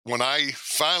when I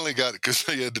finally got it, because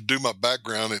they had to do my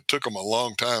background, it took them a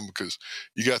long time, because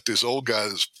you got this old guy,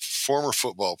 this former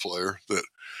football player, that,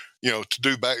 to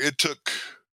do back, it took,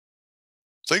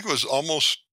 I think it was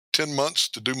almost 10 months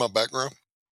to do my background.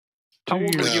 How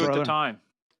old were you at the time?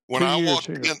 When I walked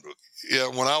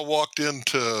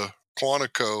into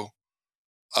Quantico,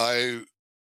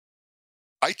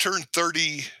 I turned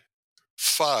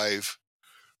 35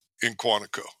 in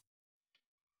Quantico.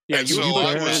 Yeah, and so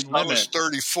I was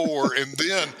 34, and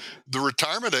then the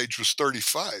retirement age was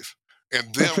 35.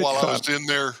 And then while I was in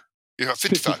there,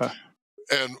 55.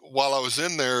 And while I was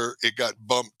in there, it got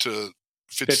bumped to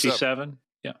 57.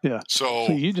 Yeah. So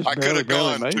I could have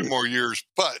gone 2 more years,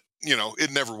 but,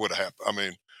 it never would have happened. I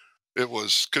mean, it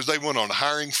was because they went on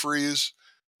hiring freeze.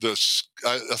 I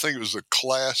think it was the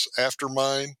class after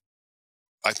mine.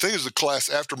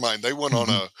 They went on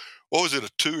a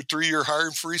 2 or 3 year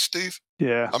hiring freeze, Steve?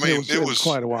 Yeah. I mean, it was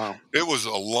quite a while. It was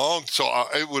a long, so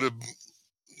it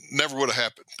never would have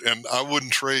happened. And I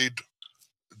wouldn't trade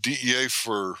DEA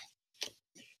for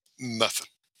Nothing.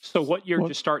 So what year did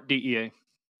you start DEA?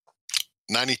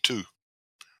 92.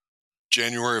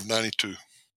 January of 92.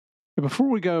 Before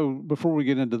we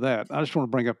get into that, I just want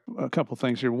to bring up a couple of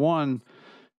things here. One,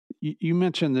 you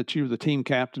mentioned that you were the team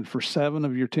captain for 7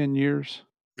 of your 10 years.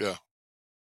 Yeah.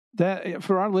 That,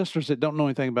 for our listeners that don't know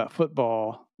anything about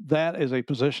football, that is a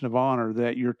position of honor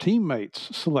that your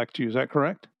teammates select you. Is that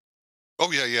correct?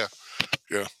 Oh, yeah.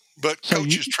 But So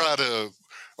coaches try to,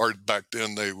 or back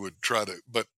then they would try to,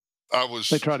 but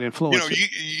they try to influence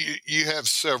you have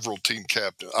several team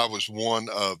captains. I was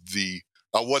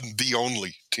I wasn't the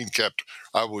only team captain.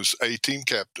 I was a team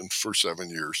captain for 7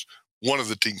 years, one of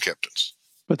the team captains.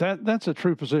 But that's a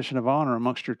true position of honor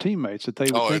amongst your teammates, that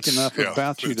they would think enough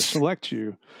about you to select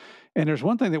you. And there's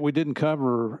one thing that we didn't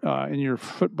cover in your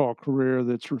football career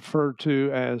that's referred to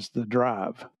as the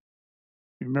drive.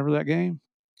 You remember that game?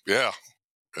 Yeah.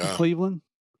 In Cleveland?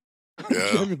 Yeah.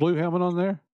 Did you have your blue helmet on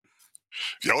there?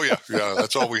 Oh, yeah.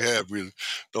 That's all we had. We had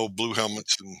the old blue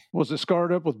helmets. And was it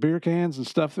scarred up with beer cans and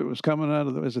stuff that was coming out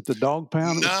of is it the dog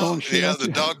pound? No, the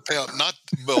dog pound. Not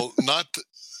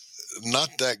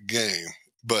that game,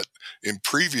 but in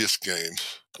previous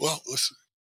games. Well, listen.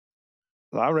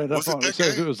 I read up on it. It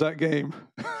says it was that game.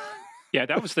 Yeah,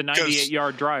 that was the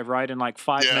 98-yard drive, right? In like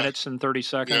 5 minutes and 30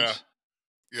 seconds.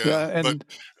 Yeah. And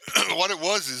but what it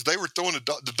was is they were throwing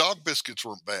the dog biscuits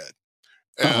weren't bad.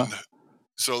 And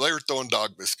so they were throwing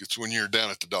dog biscuits when you're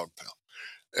down at the dog pound.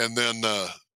 And then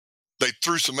they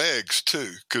threw some eggs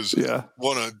too, because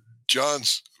one of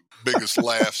John's biggest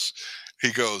laughs,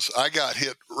 he goes, I got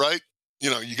hit right,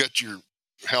 you got your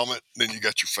helmet, then you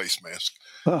got your face mask.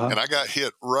 And I got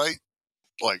hit right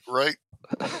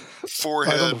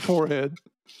forehead. Right on the forehead.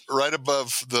 Right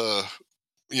above the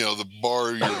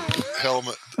bar of your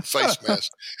helmet, face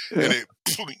mask.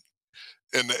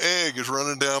 And the egg is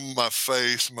running down my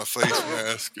face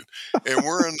mask. And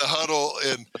we're in the huddle,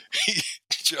 and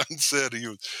John said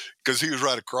because he was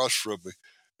right across from me.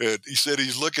 And he said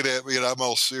he's looking at me, and I'm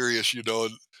all serious, and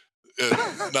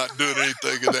not doing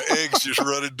anything. And the egg's just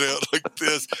running down like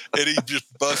this, and he just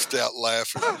bust out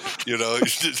laughing.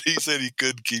 He said he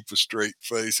couldn't keep a straight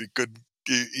face. He couldn't.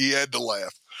 He had to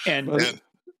laugh. And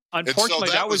unfortunately,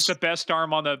 that was the best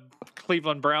arm on the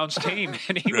Cleveland Browns team,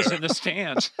 and he was in the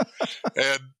stands.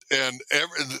 And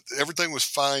everything was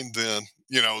fine then.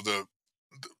 The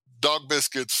dog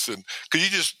biscuits, and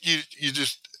because you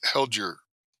just held your,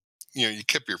 you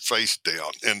kept your face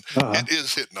down, and it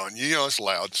is hitting on you. It's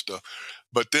loud stuff.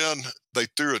 But then they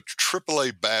threw a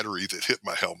AAA battery that hit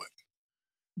my helmet.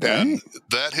 Dang. And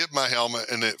that hit my helmet,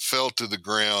 and it fell to the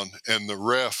ground, and the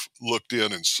ref looked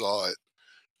in and saw it.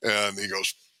 And he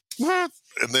goes, what?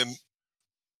 And then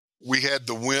we had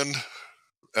the wind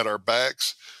at our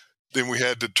backs. Then we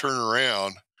had to turn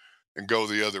around and go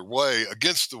the other way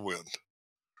against the wind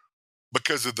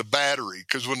because of the battery.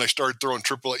 Because when they started throwing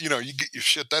AAA, you get your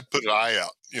shit, that put an eye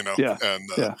out, Yeah. And,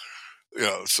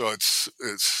 so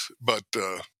but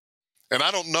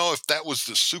I don't know if that was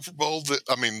the Super Bowl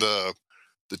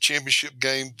the championship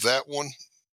game, that one,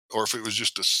 or if it was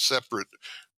just a separate,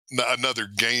 another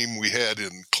game we had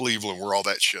in Cleveland where all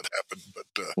that shit happened. But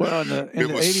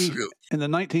in the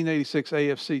 1986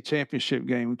 AFC Championship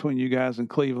game between you guys and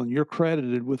Cleveland, you're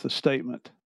credited with a statement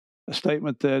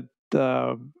that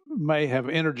may have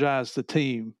energized the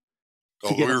team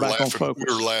to get back on focus.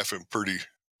 We were laughing pretty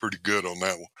good on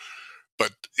that one.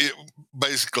 But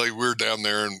basically, we're down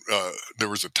there, and there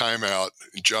was a timeout,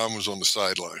 and John was on the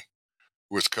sideline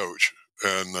with Coach,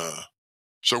 and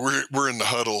so we're in the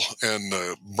huddle, and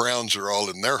the Browns are all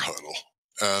in their huddle,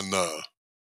 and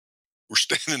we're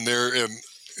standing there, and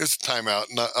it's a timeout,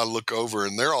 and I look over,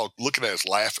 and they're all looking at us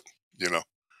laughing,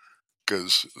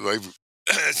 because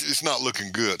it's not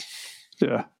looking good.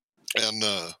 Yeah. And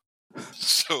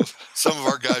so some of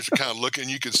our guys are kind of looking.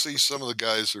 You can see some of the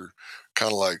guys are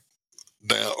kind of like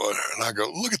down, and I go,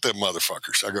 look at them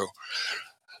motherfuckers. I go,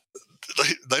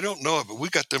 they don't know it, but we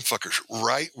got them fuckers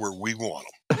right where we want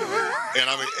them. And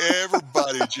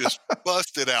everybody just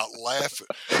busted out laughing.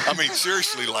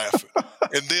 Seriously laughing.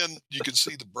 And then you can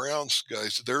see the Browns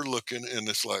guys, they're looking, and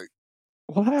it's like,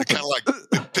 what happened? Kind of like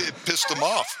it pissed them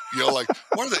off, like,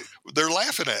 what are they? They're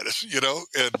laughing at us,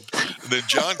 And then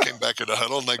John came back in the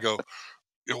huddle, and they go,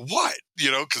 what?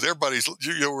 Because everybody's,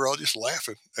 we're all just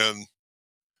laughing, and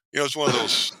it's one of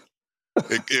those.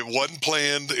 It wasn't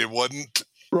planned. It wasn't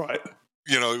right.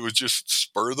 It was just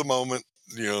spur of the moment.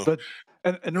 But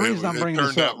and the reason I'm bringing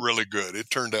this up, it turned out really good. It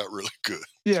turned out really good.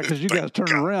 Yeah, because you guys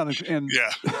turned around and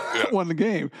won the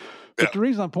game. But the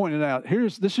reason I'm pointing it out,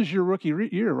 this is your rookie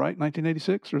year, right?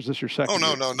 1986, or is this your second?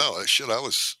 Oh, no. Shit, I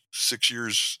was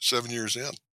 7 years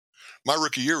in. My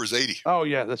rookie year was 80. Oh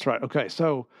yeah, that's right. Okay,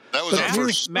 so that was our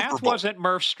first Super math Bowl. wasn't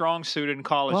Murph's strong suit in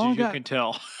college, as you can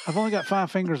tell. I've only got 5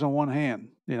 fingers on one hand,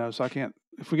 so I can't.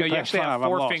 If we get you past actually 5, have 4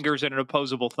 I'm lost. fingers and an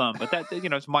opposable thumb, but that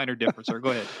it's a minor difference. Or go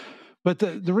ahead. But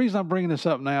the reason I'm bringing this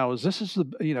up now is this is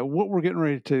what we're getting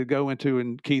ready to go into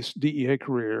in Keith's DEA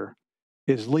career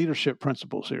is leadership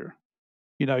principles here.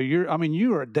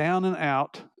 You are down and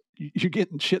out. You're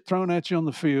getting shit thrown at you on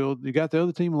the field. You got the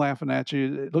other team laughing at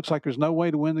you. It looks like there's no way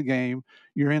to win the game.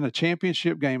 You're in a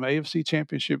championship game, AFC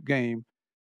championship game,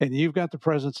 and you've got the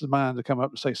presence of mind to come up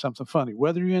and say something funny,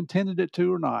 whether you intended it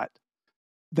to or not.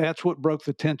 That's what broke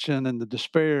the tension and the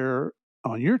despair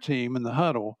on your team in the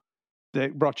huddle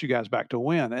that brought you guys back to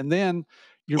win. And then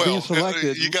you're being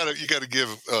selected. You got to give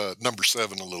number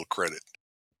 7 a little credit.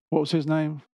 What was his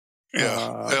name?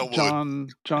 Yeah,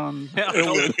 Elwood. John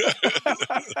Elwood.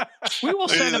 We will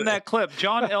send him that clip.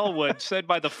 John Elwood, said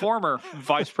by the former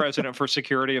vice president for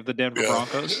security of the Denver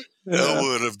Broncos.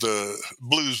 Elwood of the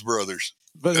Blues Brothers.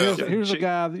 But here's a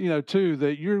guy, too,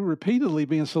 that you're repeatedly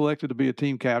being selected to be a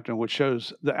team captain, which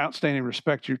shows the outstanding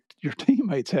respect your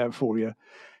teammates have for you.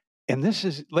 And this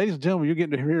is, ladies and gentlemen, you're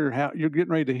getting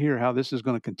ready to hear how this is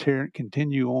going to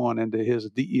continue on into his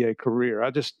DEA career.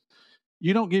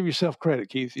 You don't give yourself credit,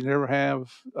 Keith. You never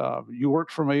have. You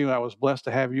worked for me. I was blessed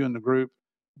to have you in the group,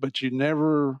 but you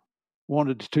never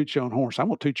wanted to toot your own horn. So I'm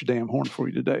going to toot your damn horn for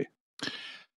you today.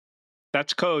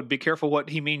 That's code. Be careful what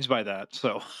he means by that.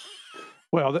 So,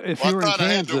 well, if you were in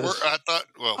Kansas,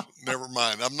 well, never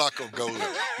mind. I'm not going to go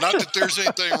there. Not that there's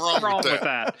anything wrong with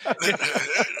that.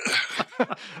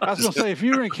 I was going to say, if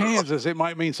you were in Kansas, it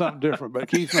might mean something different, but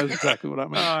Keith knows exactly what I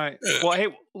mean. All right. Well, hey,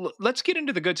 let's get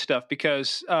into the good stuff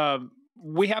because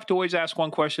we have to always ask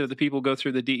one question of the people who go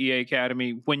through the DEA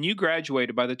Academy. When you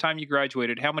graduated, by the time you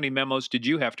graduated, how many memos did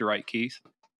you have to write, Keith?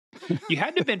 You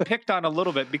had to have been picked on a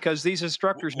little bit because these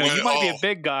instructors know you might be a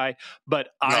big guy, but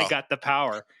I got the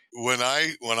power. When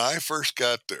I first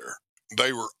got there,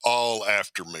 they were all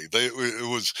after me.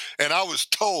 And I was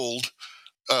told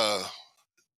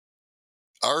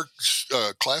our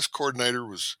class coordinator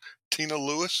was Tina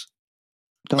Lewis.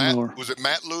 Was it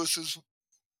Matt Lewis's?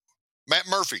 Matt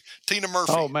Murphy. Tina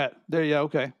Murphy. Oh, Matt. There you go.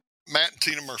 Okay. Matt and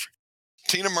Tina Murphy.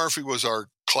 Tina Murphy was our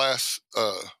class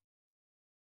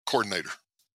coordinator.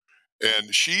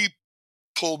 And she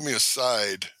pulled me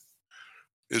aside.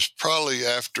 It's probably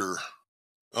after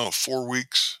 4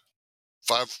 weeks,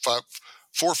 4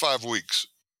 or 5 weeks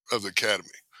of the academy.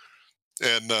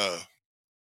 And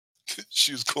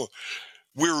she was going,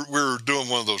 we were doing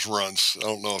one of those runs. I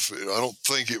don't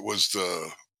think it was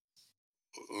the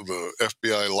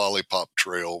FBI lollipop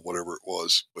trail, whatever it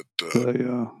was, but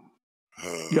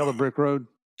Yellow Brick Road.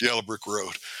 Yellow Brick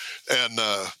Road. And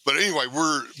but anyway,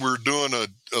 we're doing a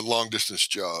long distance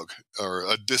jog or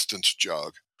a distance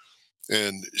jog.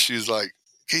 And she's like,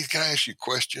 "Keith, can I ask you a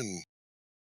question?"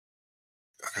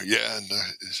 I go, "Yeah." And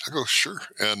I go, "Sure."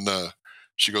 And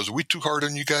she goes, "Are we too hard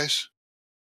on you guys?"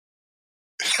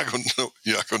 I go, "No."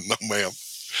 Yeah, I go, "No, ma'am.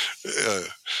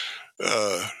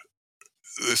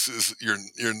 This is you're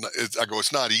not." I go,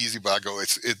 "It's not easy," but I go,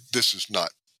 this is not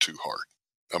too hard.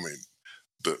 I mean,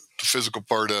 the physical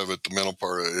part of it, the mental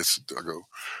part of it.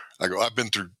 I go, "I've been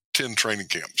through 10 training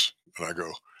camps," and I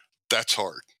go, "That's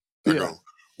hard." I go,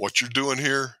 "What you're doing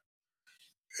here,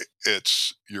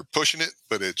 you're pushing it,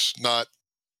 but it's not.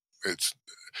 It's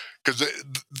because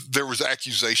there was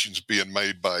accusations being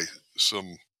made by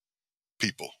some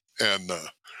people, and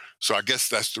so I guess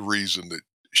that's the reason that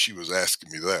she was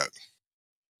asking me that,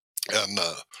 and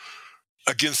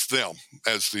against them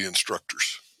as the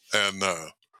instructors, and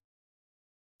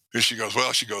she goes,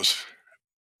 "Well," she goes,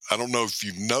 "I don't know if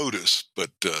you've noticed,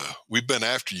 but we've been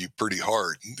after you pretty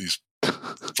hard these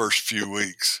first few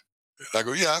weeks." And I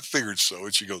go, "Yeah, I figured so."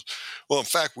 And she goes, "Well, in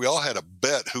fact, we all had a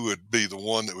bet who would be the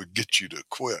one that would get you to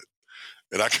quit."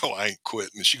 And I go, "I ain't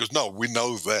quitting." And she goes, "No, we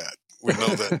know that. We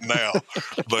know that now."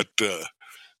 But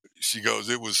she goes,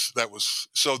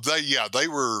 so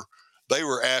they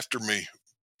were after me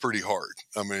pretty hard.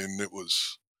 I mean,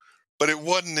 but it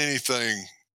wasn't anything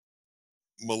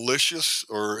malicious,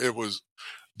 or it was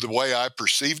the way I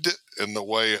perceived it and the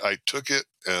way I took it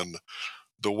and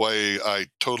the way I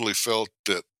totally felt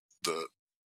that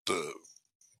the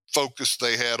focus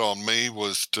they had on me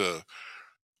was to,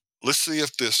 let's see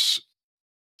if this,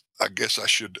 I guess I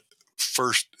should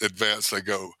first advance. They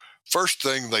go, first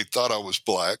thing, they thought I was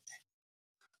black,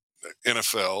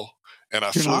 NFL, and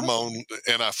I flew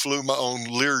my own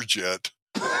Learjet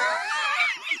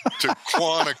to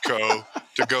Quantico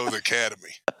to go to the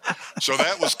academy. So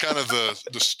that was kind of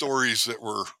the stories that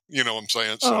were, you know what I'm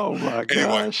saying? So, oh my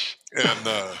gosh. And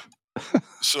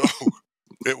so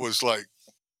It was like,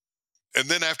 and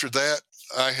then after that,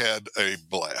 I had a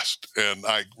blast, and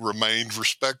I remained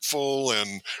respectful,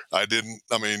 and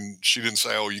she didn't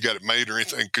say, "Oh, you got it made" or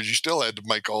anything, because you still had to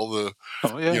make all the,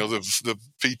 the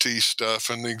PT stuff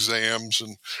and the exams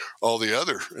and all the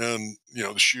other, and,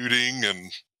 the shooting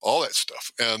and all that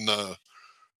stuff. And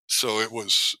so it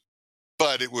was,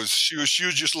 but it was, she was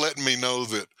just letting me know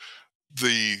that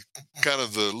the kind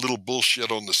of the little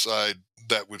bullshit on the side,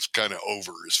 that was kind of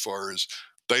over, as far as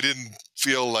they didn't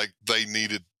feel like they knew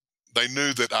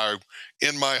that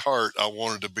in my heart, I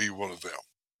wanted to be one of them.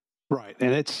 Right.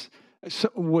 And so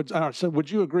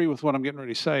would you agree with what I'm getting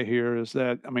ready to say here, is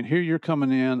that, here you're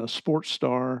coming in a sports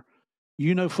star,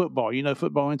 football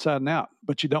inside and out,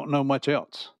 but you don't know much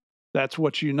else. That's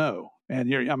what you know. And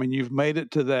you've made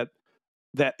it to that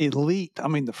elite, the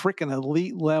freaking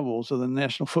elite levels of the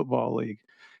National Football League.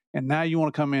 And now you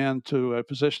want to come into a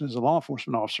position as a law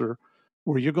enforcement officer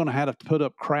where you're going to have to put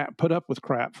up with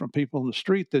crap from people in the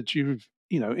street that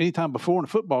anytime before in a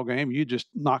football game, you just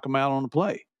knock them out on the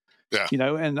play. Yeah.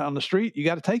 And on the street, you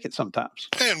got to take it sometimes.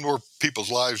 And where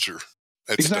people's lives are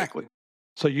at exactly. stake.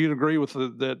 So you'd agree with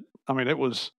that.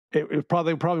 It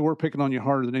probably were picking on you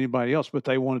harder than anybody else, but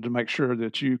they wanted to make sure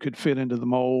that you could fit into the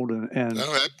mold. And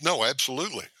no,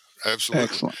 absolutely. Absolutely.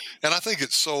 Excellent. And I think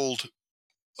it sold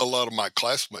a lot of my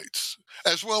classmates,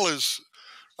 as well as,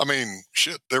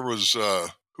 there was,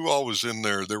 who all was in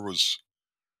there? There was,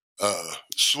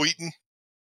 Sweeten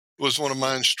was one of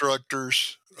my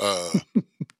instructors.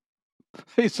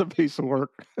 He's a piece of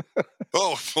work.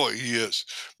 Oh boy, he is.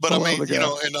 But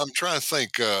and I'm trying to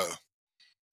think,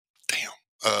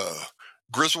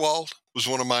 Griswold was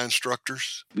one of my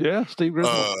instructors. Yeah, Steve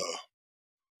Griswold.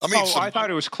 I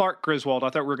thought it was Clark Griswold. I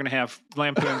thought we were going to have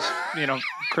Lampoon's,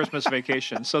 Christmas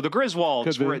Vacation. So the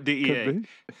Griswolds were at DEA.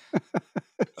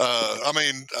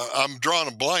 I'm drawing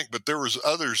a blank, but there was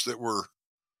others that were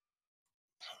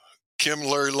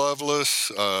Larry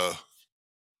Lovelace.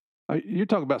 You're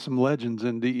talking about some legends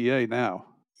in DEA now.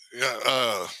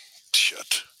 Yeah.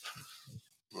 Shit.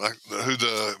 Like who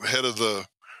the head of the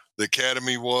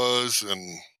academy was, and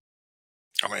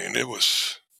it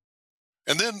was.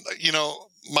 And then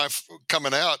my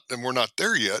coming out, and we're not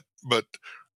there yet, but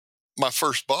my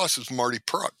first boss is Marty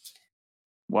Pruck.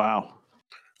 Wow.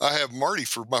 I have Marty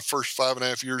for my first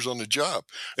 5.5 years on the job.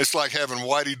 It's like having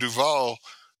Whitey Duvall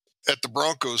at the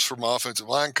Broncos for my offensive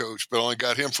line coach, but only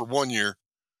got him for 1 year.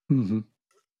 Mm-hmm.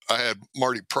 I had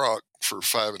Marty Pruck for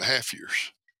 5.5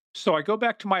 years. So I go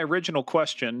back to my original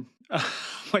question,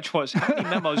 which was, how many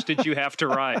memos did you have to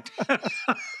write?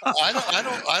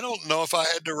 I don't know if I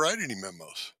had to write any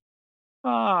memos.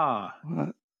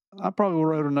 I probably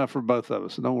wrote enough for both of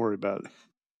us, so don't worry about it.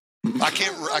 I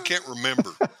can't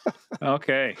remember.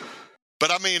 Okay.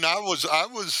 But I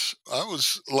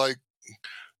was like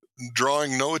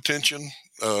drawing no attention.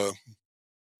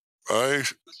 Hey,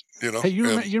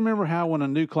 you remember how when a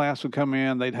new class would come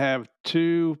in, they'd have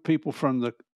two people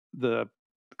from the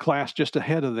class just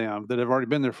ahead of them that have already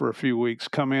been there for a few weeks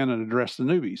come in and address the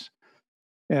newbies.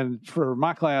 And for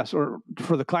my class, or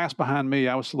for the class behind me,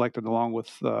 I was selected along with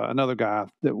another guy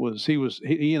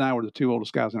he and I were the two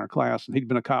oldest guys in our class, and he'd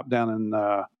been a cop down in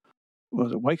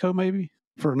was it Waco maybe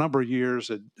for a number of years.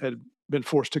 Had been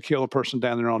forced to kill a person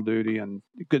down there on duty, and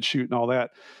good shoot and all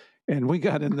that. And we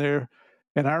got in there,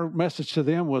 and our message to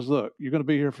them was, look, you're going to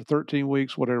be here for 13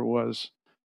 weeks, whatever it was.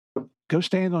 Go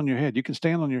stand on your head. You can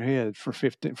stand on your head for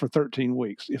 13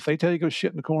 weeks. If they tell you go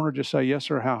shit in the corner, just say, yes,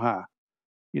 sir, how high?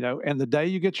 And the day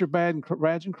you get your badge and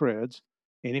creds,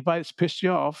 anybody that's pissed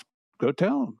you off, go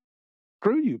tell them,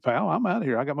 screw you, pal. I'm out of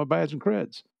here. I got my badge and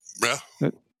creds. Yeah.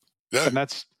 And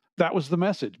that was the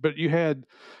message. But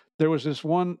there was this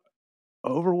one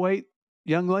overweight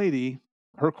young lady.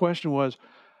 Her question was,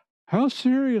 how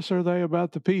serious are they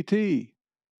about the PT?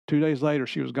 2 days later,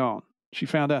 she was gone. She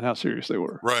found out how serious they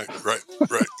were. Right.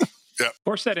 Yeah. Of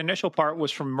course, that initial part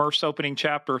was from Murph's opening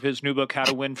chapter of his new book, How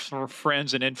to Win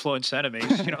Friends and Influence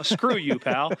Enemies. Screw you,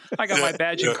 pal. I got my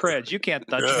badge and creds. You can't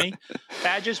touch me.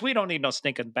 Badges, we don't need no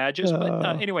stinking badges.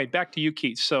 But anyway, back to you,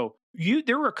 Keith. So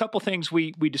there were a couple things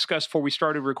we discussed before we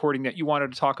started recording that you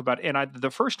wanted to talk about. And the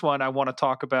first one I want to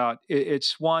talk about,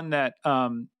 it's one that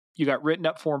you got written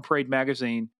up for in Parade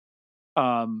Magazine.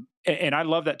 And I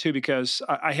love that too, because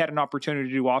I had an opportunity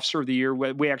to do Officer of the Year.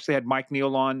 We actually had Mike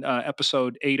Neal on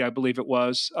episode 8, I believe it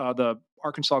was, the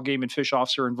Arkansas Game and Fish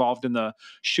officer involved in the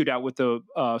shootout with the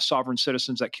sovereign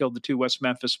citizens that killed the 2 West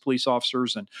Memphis police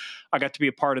officers. And I got to be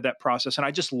a part of that process. And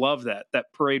I just love that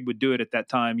Parade would do it at that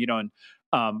time, and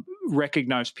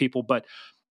recognize people. But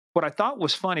what I thought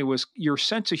was funny was your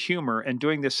sense of humor and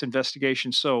doing this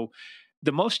investigation. So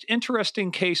the most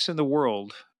interesting case in the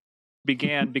world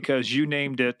began because you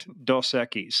named it Dos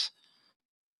Equis.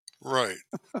 Right.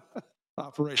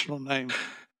 Operational name.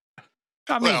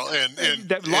 I mean, Well,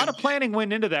 a lot of planning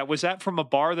went into that. Was that from a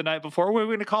bar the night before? What are we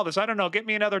going to call this? I don't know. Get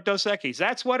me another Dos Equis.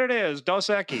 That's what it is, Dos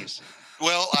Equis.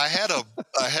 Well, I had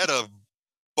a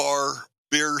bar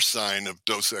beer sign of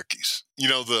Dos Equis. You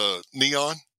know, the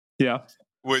neon? Yeah.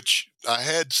 Which I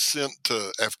had sent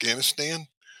to Afghanistan,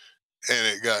 and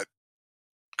it got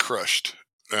crushed.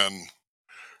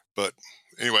 But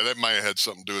anyway, that might have had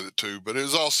something to do with it too. But it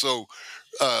was also,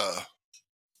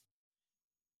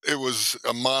 it was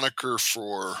a moniker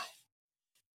for,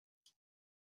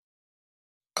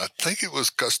 I think it was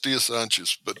Castilla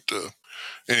Sanchez. But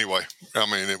anyway, I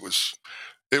mean, it was.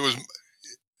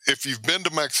 If you've been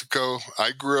to Mexico,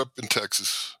 I grew up in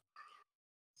Texas.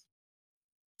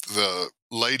 The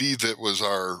lady that was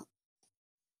I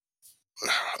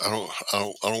don't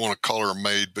want to call her a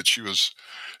maid, but she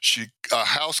a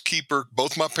housekeeper.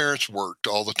 Both my parents worked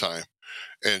all the time,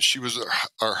 and she was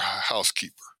our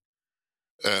housekeeper,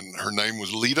 and her name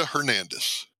was Lita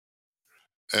Hernandez,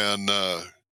 and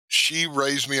she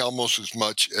raised me almost as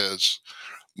much as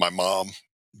my mom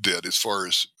did, as far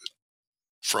as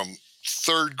from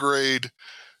third grade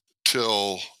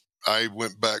till I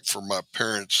went back for my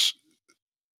parents'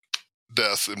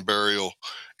 death and burial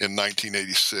in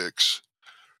 1986.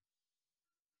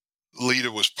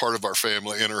 Lita was part of our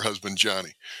family, and her husband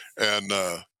Johnny, and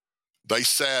they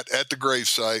sat at the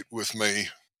gravesite with me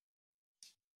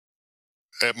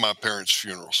at my parents'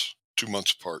 funerals 2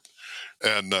 months apart.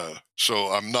 And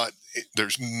so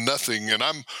there's nothing, and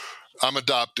I'm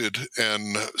adopted,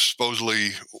 and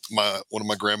supposedly one of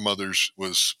my grandmothers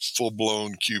was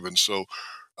full-blown Cuban, so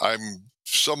I'm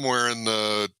somewhere in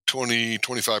the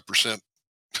 25%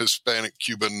 Hispanic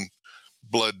Cuban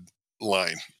blood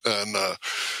line. And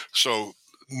so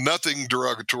nothing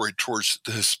derogatory towards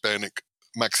the Hispanic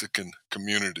Mexican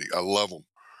community. I love them,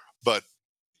 but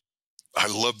I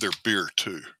love their beer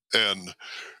too. And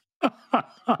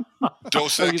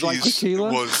Dos Equis like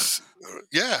tequila? was,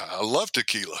 I love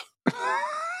tequila.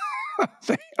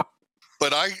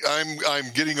 But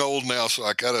I'm getting old now, so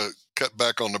I gotta cut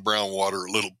back on the brown water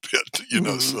a little bit, you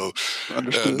know. So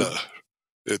Understood. And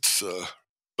it's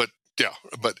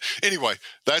but anyway,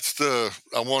 I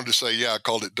wanted to say, I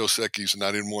called it Dos Equis, and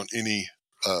I didn't want any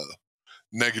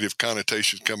negative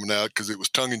connotations coming out, because it was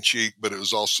tongue in cheek, but it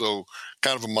was also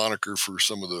kind of a moniker for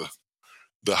some of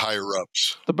the higher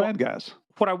ups, the bad guys.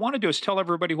 What I want to do is tell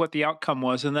everybody what the outcome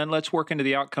was, and then let's work into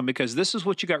the outcome, because this is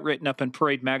what you got written up in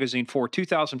Parade Magazine for.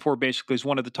 2004 basically is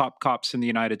one of the top cops in the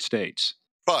United States.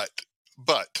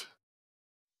 But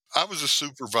I was a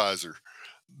supervisor.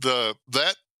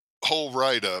 That whole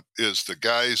write-up is the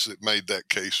guys that made that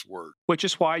case work. Which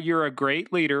is why you're a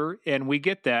great leader, and we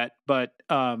get that. But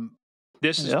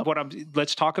this is what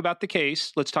let's talk about the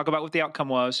case. Let's talk about what the outcome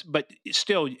was. But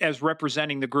still, as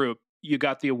representing the group, you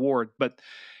got the award. But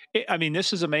I mean,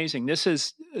 this is amazing. This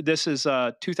is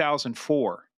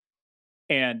 2004.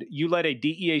 And you led a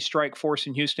DEA strike force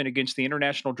in Houston against the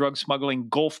international drug smuggling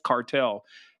Gulf cartel,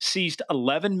 seized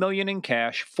 $11 million in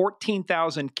cash,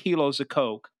 14,000 kilos of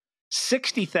coke,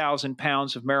 60,000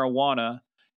 pounds of marijuana,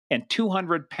 and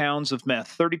 200 pounds of meth.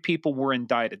 30 people were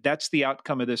indicted. That's the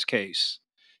outcome of this case.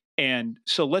 And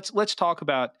so let's talk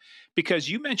about, because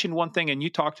you mentioned one thing, and you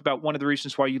talked about one of the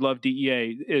reasons why you love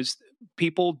DEA is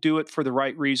people do it for the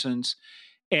right reasons.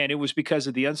 And it was because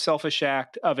of the unselfish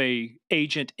act of a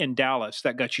agent in Dallas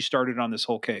that got you started on this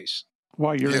whole case.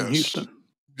 While you're in Houston.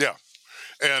 Yeah.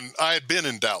 And I had been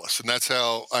in Dallas, and that's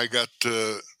how I got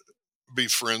to be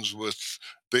friends with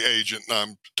the agent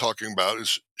I'm talking about,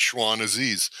 is Schwan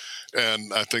Aziz.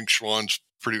 And I think Schwan's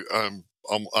pretty,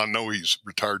 I know he's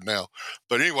retired now.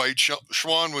 But anyway,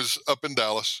 Schwan was up in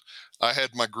Dallas. I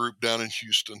had my group down in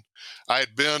Houston. I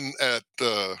had been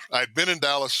in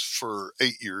Dallas for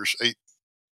 8 years,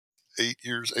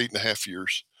 8.5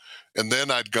 years. And then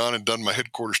I'd gone and done my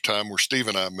headquarters time where Steve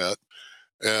and I met.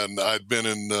 And I'd been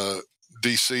in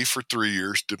D.C. for 3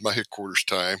 years, did my headquarters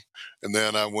time. And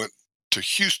then I went to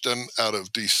Houston out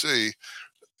of D.C.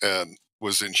 and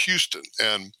was in Houston.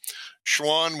 And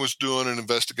Schwan was doing an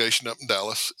investigation up in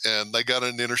Dallas, and they got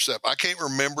an intercept. I can't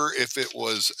remember if it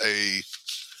was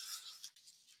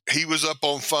he was up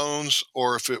on phones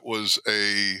or if it was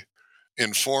a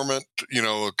informant,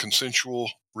 a consensual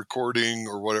recording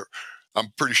or whatever.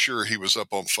 I'm pretty sure he was up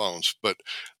on phones, but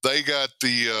they got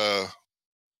the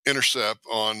intercept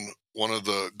on one of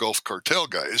the Gulf cartel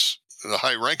guys, a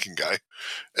high-ranking guy,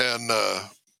 and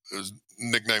his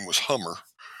nickname was Hummer,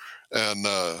 and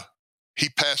he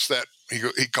passed that.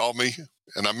 He called me,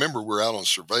 and I remember we're out on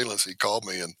surveillance. He called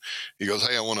me, and he goes,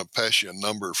 "Hey, I want to pass you a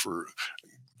number for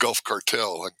Gulf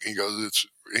Cartel." He goes, "It's,"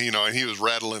 and he was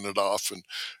rattling it off, and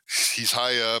he's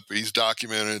high up, he's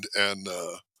documented, and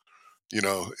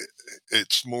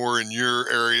it's more in your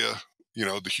area,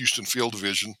 the Houston Field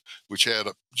Division, which had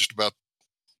just about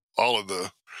all of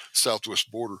the southwest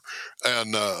border,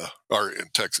 and or in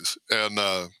Texas, and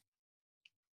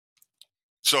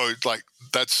so it's like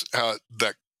that's how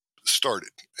that started,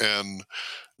 and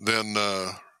then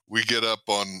we get up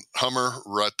on Hummer,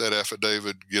 write that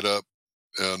affidavit, get up,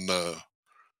 and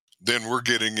then we're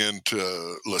getting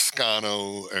into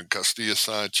Lascano and Castilla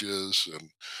Sanchez and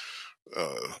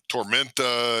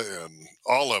Tormenta and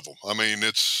all of them. I mean,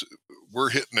 we're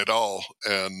hitting it all,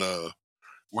 and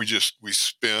we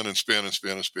spin and spin and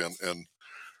spin and spin, and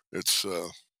it's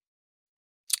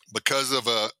because of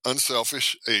a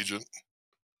unselfish agent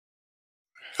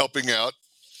helping out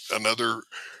another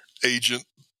agent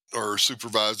or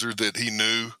supervisor that he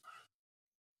knew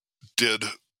did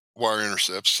wire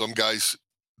intercepts. Some guys,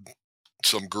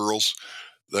 some girls,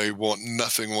 they want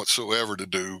nothing whatsoever to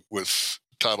do with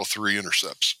Title III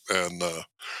intercepts. And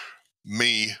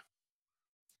me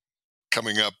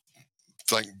coming up,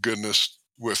 thank goodness,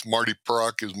 with Marty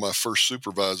Prock as my first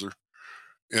supervisor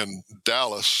in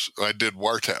Dallas, I did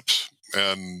wiretaps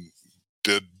and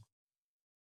did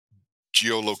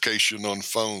geolocation on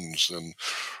phones and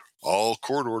all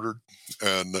court ordered,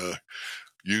 and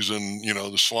using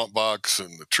the swamp box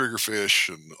and the triggerfish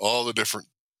and all the different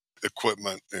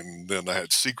equipment. And then I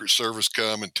had Secret Service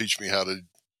come and teach me how to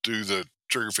do the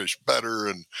triggerfish better,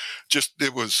 and just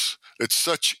it's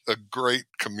such a great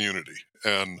community.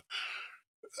 And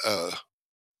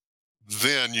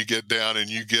then you get down and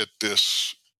you get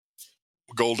this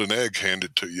golden egg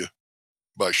handed to you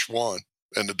by Schwann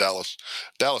and the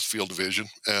Dallas Field Division.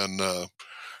 And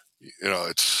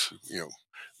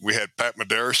we had Pat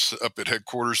Medeiros up at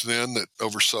headquarters then that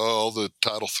oversaw all the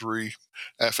Title III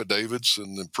affidavits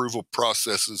and approval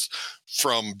processes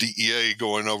from DEA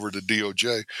going over to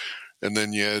DOJ. And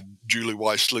then you had Julie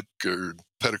Weisslich, or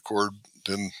Petticord,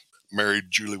 then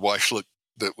married Julie Weisslich,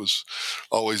 that was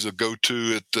always a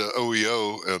go-to at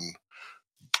OEO. And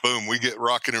boom, we get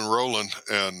rocking and rolling.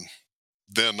 And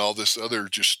then all this other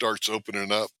just starts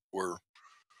opening up, where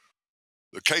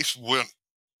the case went.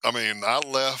 I mean, I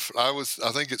left. I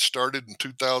think it started in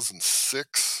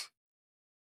 2006,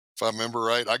 if I remember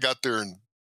right. I got there in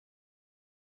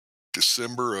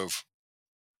December of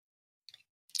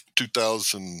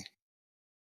 2000.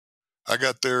 I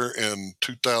got there in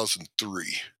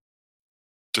 2003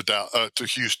 to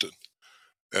Houston.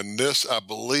 And this, I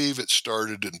believe it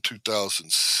started in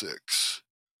 2006.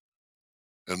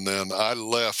 And then I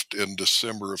left in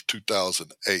December of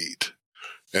 2008.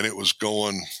 And it was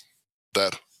going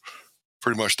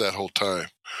pretty much that whole time.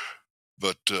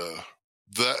 But the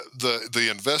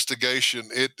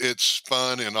investigation, it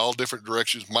spun in all different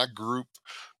directions. My group,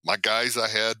 my guys I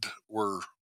had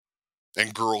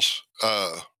and girls,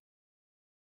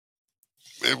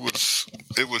 it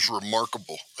was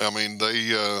remarkable. I mean,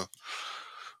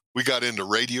 we got into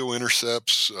radio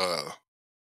intercepts.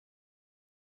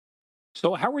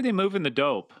 So how were they moving the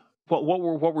dope?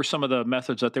 What were some of the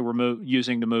methods that they were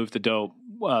using to move the dope?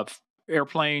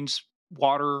 Airplanes,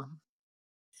 water?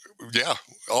 Yeah,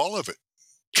 all of it.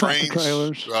 Tractor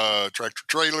Trains, trailers. tractor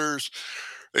trailers.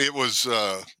 It was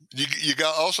you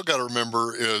also got to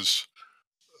remember is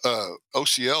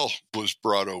OCL was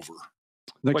brought over.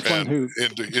 Explain who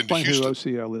into explain who Houston.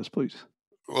 OCL is, please.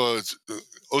 Well, it's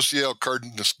OCL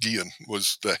Cardenas Guillen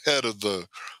was the head of the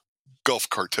Gulf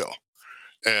Cartel,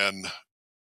 and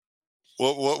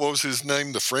what was his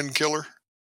name? The friend killer.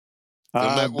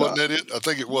 Wasn't that it? I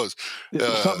think it was. It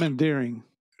was something endearing.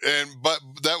 But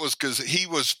that was because he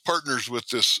was partners with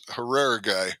this Herrera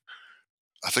guy.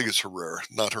 I think it's Herrera,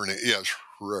 not her name. Yeah, it's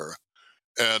Herrera.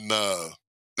 And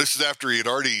this is after he had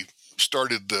already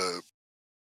started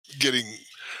getting,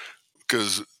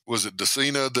 because was it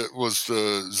Decina that was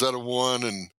the Zeta 1?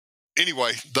 And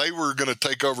anyway, they were going to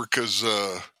take over because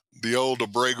the old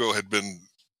Abrego had been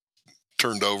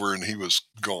turned over and he was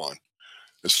gone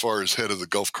as far as head of the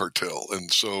Gulf Cartel.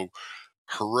 And so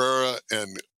Herrera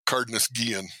and Cardenas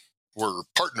Guillen were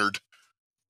partnered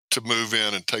to move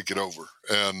in and take it over.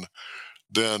 And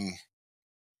then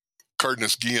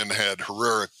Cardenas Guillen had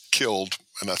Herrera killed,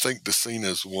 and I think Decina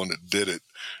is the one that did it.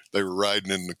 They were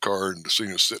riding in the car, and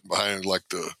Decina was sitting behind like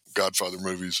the Godfather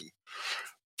movies, and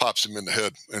pops him in the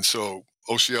head. And so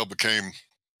OCL became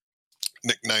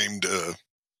nicknamed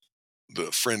the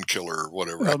friend killer or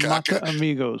whatever. Mata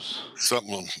Amigos.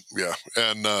 Something, yeah.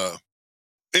 And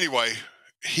anyway,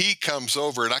 he comes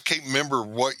over, and I can't remember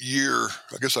what year.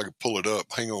 I guess I could pull it up.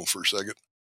 Hang on for a second,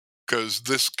 because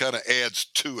this kind of adds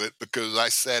to it, because I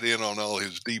sat in on all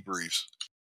his debriefs.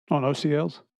 On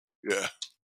OCLs? Yeah.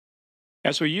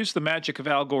 As we use the magic of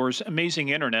Al Gore's amazing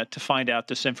internet to find out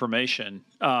this information.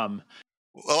 Well,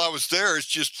 I was there. It's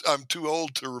just I'm too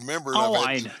old to remember. Oh,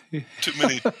 I've had too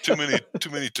many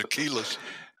tequilas.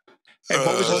 And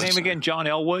what was his name again? John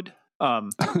Elwood.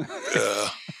 Yeah.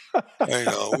 Hang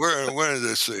on. Where did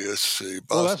this see? Let's see.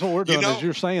 Boss. Well, that's what we're doing. As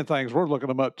you're saying things, we're looking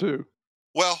them up too.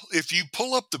 Well, if you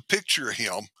pull up the picture of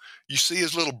him, you see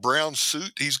his little brown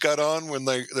suit he's got on when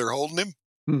they're holding him.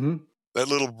 Mm-hmm. That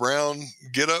little brown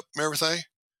get up and everything.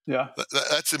 Yeah.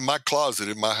 That's in my closet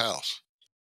in my house.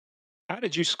 How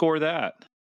did you score that?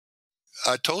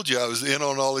 I told you I was in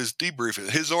on all his debriefing.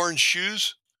 His orange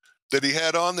shoes that he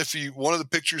had on, one of the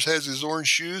pictures has his orange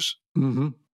shoes. Mm-hmm.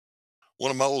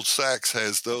 One of my old Saks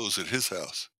has those at his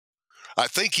house. I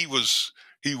think he was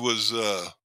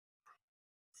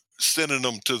sending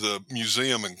them to the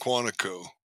museum in Quantico.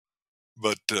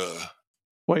 But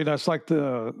wait, that's like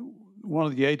one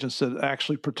of the agents that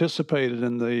actually participated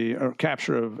in the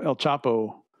capture of El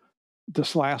Chapo,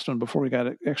 this last one before he got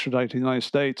extradited to the United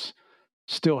States,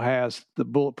 still has the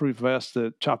bulletproof vest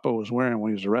that Chapo was wearing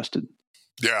when he was arrested.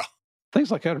 Yeah. Things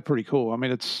like that are pretty cool. I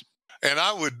mean, and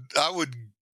I would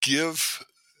give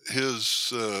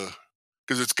his,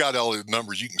 because it's got all the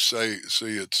numbers. You can see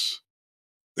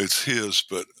it's his,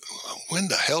 but when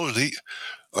the hell did he,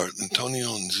 or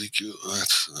Antonio and Ezekiel,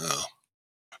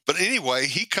 but anyway,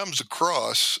 he comes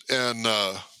across, and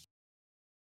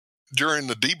during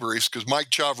the debriefs, because Mike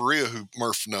Chavarria, who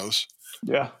Murph knows,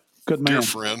 yeah, good man, dear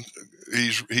friend,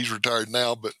 he's retired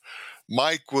now, but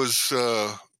Mike was,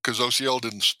 because OCL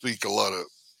didn't speak a lot of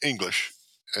English,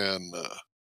 and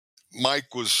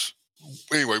Mike was,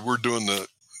 anyway, we're doing the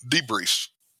debriefs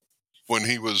when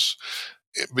he was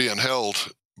being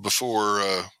held before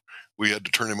we had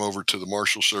to turn him over to the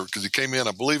Marshal Service, because he came in,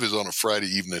 I believe it was on a Friday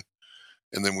evening,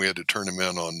 and then we had to turn him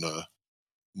in on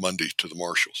Monday to the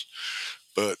Marshals.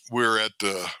 But we're at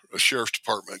the sheriff's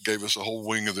department, gave us a whole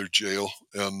wing of their jail,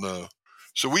 and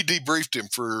so we debriefed him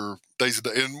for days a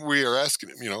day, and we are asking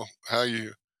him, are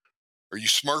you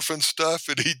smurfing stuff?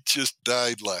 And he just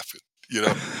died laughing. He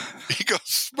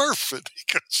goes, smurfing.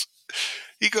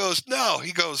 He goes, no.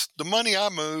 He goes, the money I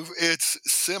move, it's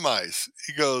semis.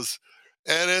 He goes,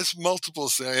 and it's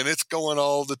multiple, and it's going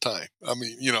all the time. I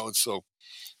mean, and so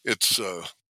it's.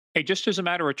 Hey, just as a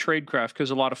matter of tradecraft,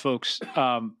 because a lot of folks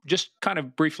just kind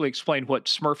of briefly explain what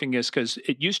smurfing is, because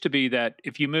it used to be that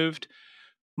if you moved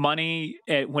money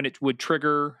when it would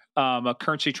trigger a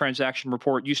currency transaction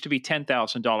report, used to be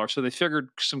 $10,000. So they figured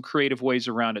some creative ways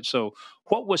around it. So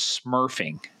what was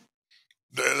smurfing?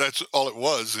 That's all it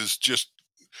was, is just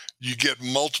you get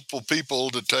multiple people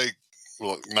to take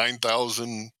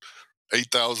 9,000,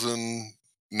 8,000,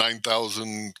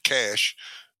 9,000 cash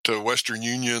to Western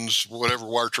Union's whatever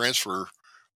wire transfer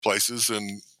places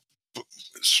and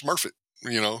smurf it,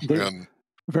 and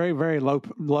very, very low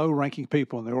ranking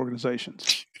people in the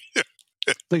organizations.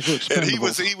 These were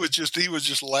expendables. And he was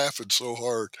just laughing so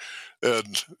hard.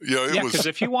 And because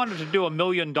if you wanted to do $1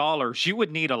 million, you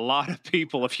would need a lot of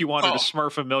people if you wanted to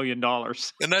smurf $1 million.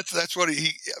 And that's what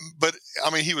but I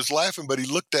mean, he was laughing, but he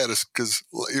looked at us because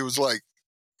it was like,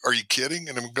 are you kidding?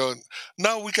 And I'm going,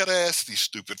 no, we got to ask these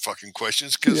stupid fucking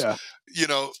questions because,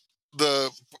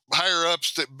 the higher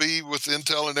ups that be with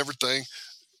Intel and everything,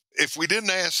 if we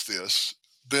didn't ask this,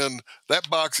 then that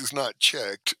box is not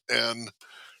checked. And,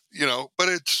 but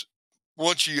it's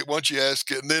once you ask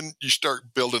it, and then you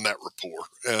start building that rapport,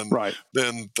 and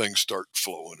then things start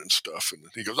flowing and stuff. And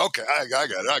he goes, okay, I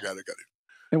got it.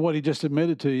 And what he just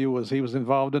admitted to you was he was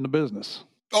involved in the business.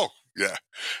 Oh, yeah.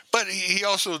 But he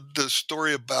also, the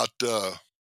story about,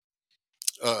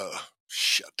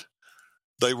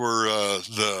 they were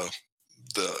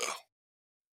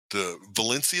the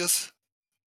Valencias,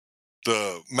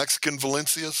 the Mexican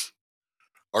Valencias,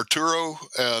 Arturo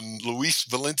and Luis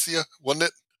Valencia, wasn't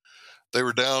it? They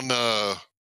were down.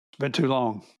 Been too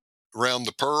long. Around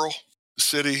the Pearl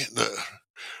City.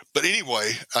 But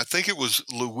anyway, I think it was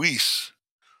Luis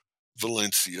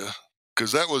Valencia,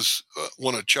 because that was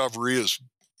one of Chavarria's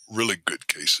really good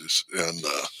cases. And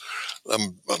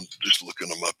I'm just looking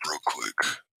them up real quick.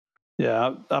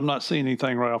 Yeah, I'm not seeing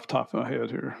anything right off the top of my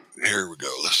head here. Here we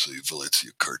go. Let's see.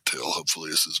 Valencia Cartel. Hopefully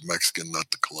this is Mexican,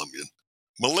 not the Colombian.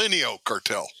 Milenio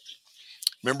Cartel.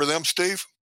 Remember them, Steve?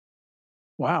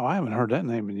 Wow, I haven't heard that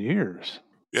name in years.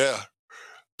 Yeah.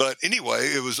 But anyway,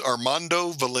 it was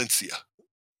Armando Valencia.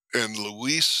 And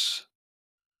Luis,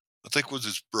 I think, was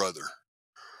his brother.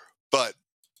 But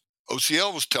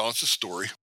OCL was telling us a story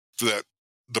that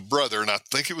the brother, and I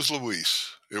think it was Luis.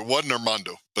 It wasn't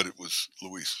Armando, but it was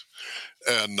Luis.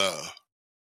 And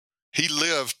he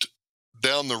lived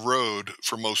down the road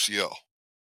from OCL.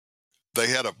 They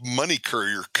had a money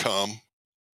courier come,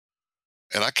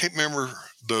 and I can't remember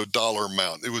the dollar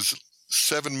amount. It was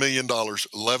 $7 million,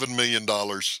 $11 million.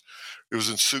 It was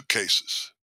in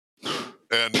suitcases.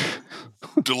 And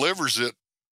delivers it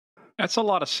That's a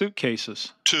lot of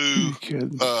suitcases. to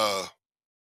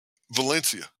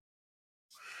Valencia.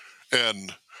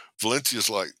 And Valencia's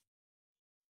like,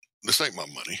 this ain't my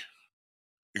money.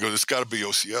 He goes, it's got to be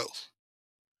OCL's.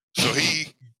 So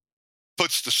he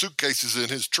puts the suitcases in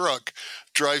his truck,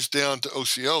 drives down to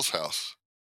OCL's house,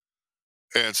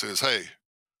 and says, hey,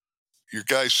 your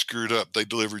guys screwed up. They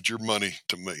delivered your money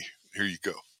to me. Here you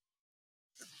go.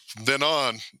 From then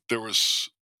on, there was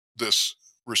this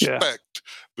respect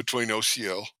between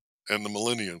OCL and the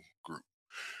Millennium Group.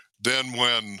 Then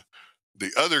when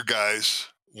the other guys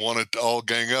wanted to all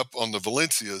gang up on the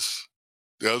Valencias,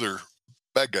 the other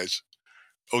bad guys,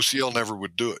 OCL never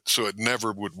would do it. So it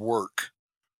never would work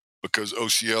because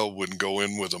OCL wouldn't go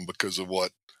in with them because of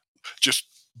what? Just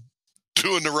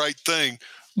doing the right thing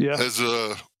as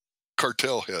a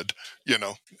cartel head,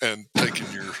 and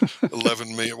taking your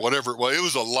 11 million, whatever. Well, it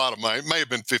was a lot of money. It may have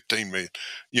been 15 million,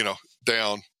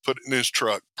 down, put it in his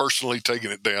truck, personally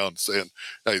taking it down, saying,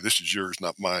 hey, this is yours,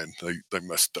 not mine. They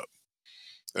messed up.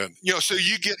 And, so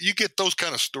you get those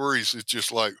kind of stories. It's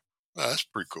just like, that's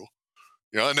pretty cool.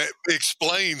 And it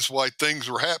explains why things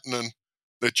were happening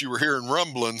that you were hearing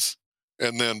rumblings,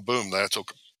 and then boom, that's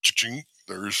okay. Cha-ching,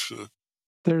 There's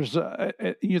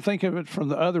you think of it from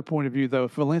the other point of view, though.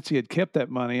 If Valencia had kept that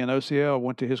money and OCL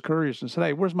went to his couriers and said,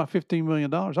 hey, where's my $15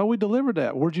 million? Oh, we delivered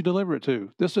that. Where'd you deliver it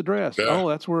to? This address. Yeah. Oh,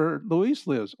 that's where Luis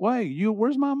lives. Wait,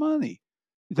 where's my money?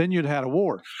 Then you'd had a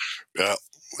war. Yeah.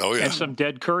 Oh, yeah. And some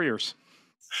dead couriers.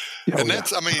 And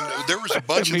that's, there was a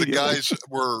bunch of the guys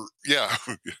were,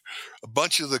 a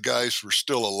bunch of the guys were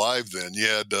still alive then. You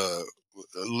had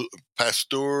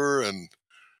Pastor and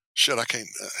shit,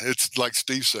 it's like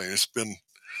Steve's saying, it's been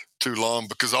too long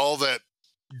because all that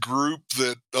group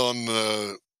that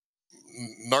on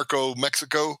Narco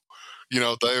Mexico,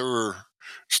 they were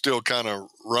still kind of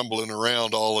rumbling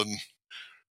around all in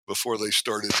before they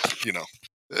started,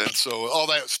 and so all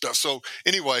that stuff. So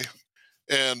anyway,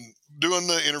 and doing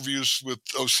the interviews with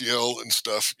OCL and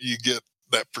stuff, you get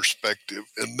that perspective.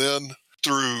 And then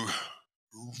through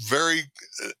very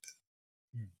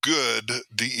good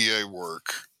DEA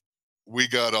work, we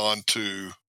got onto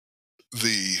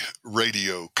the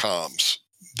radio comms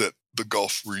that the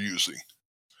Gulf were using.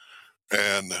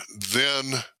 And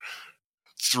then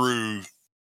through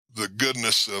the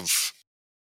goodness of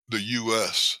the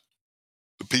U.S.,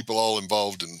 the people all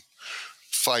involved in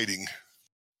fighting,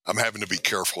 I'm having to be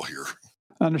careful here.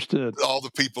 Understood. All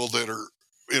the people that are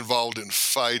involved in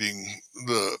fighting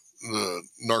the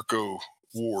narco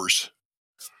wars,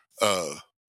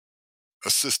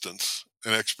 assistance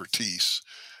and expertise.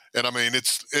 And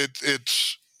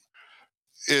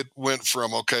it went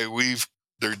from, okay,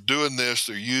 they're doing this,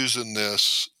 they're using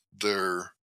this,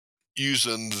 they're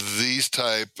using these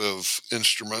type of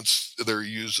instruments, they're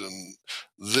using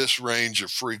this range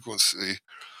of frequency.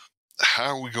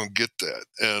 How are we going to get that?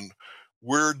 And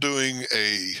we're doing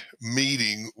a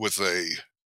meeting with a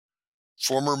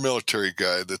former military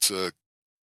guy that's a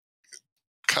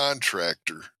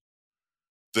contractor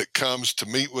that comes to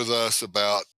meet with us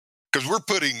about, because we're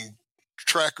putting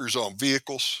trackers on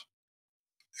vehicles,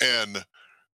 and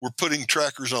we're putting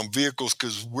trackers on vehicles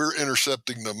because we're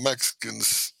intercepting the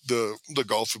Mexicans, the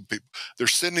Gulf people. They're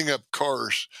sending up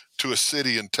cars to a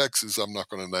city in Texas, I'm not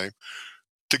going to name,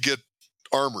 to get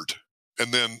armored.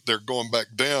 And then they're going back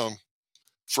down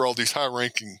for all these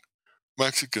high-ranking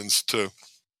Mexicans to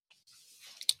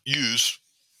use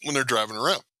when they're driving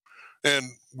around.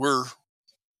 And we're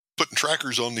putting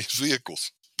trackers on these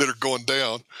vehicles that are going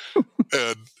down.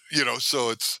 And,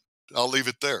 so I'll leave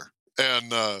it there.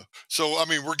 And so,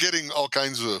 we're getting all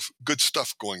kinds of good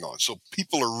stuff going on. So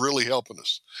people are really helping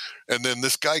us. And then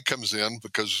this guy comes in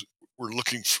because we're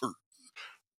looking for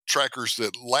trackers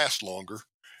that last longer.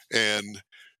 And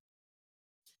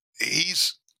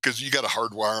because you got to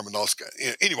hardwire them and all this.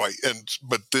 Anyway,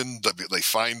 but then they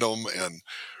find them. And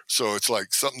so it's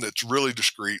like something that's really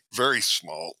discreet, very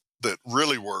small, that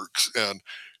really works. And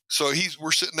so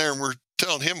we're sitting there and we're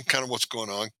telling him kind of what's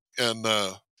going on. And,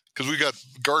 because we got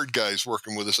guard guys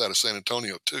working with us out of San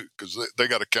Antonio too, because they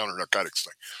got a counter narcotics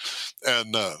thing.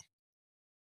 And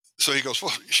so he goes,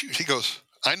 well, shoot, he goes,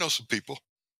 I know some people.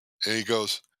 And he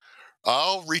goes,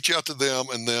 I'll reach out to them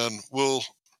and then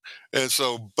And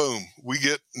so, boom, we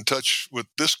get in touch with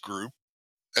this group,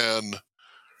 and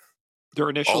Their all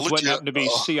initials wouldn't legit. happen to be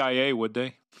CIA, would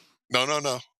they?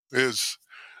 No. It's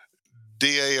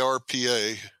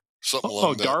DARPA, something Oh,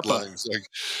 along that DARPA. lines.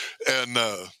 And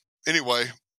anyway,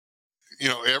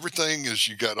 everything is,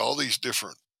 you got all these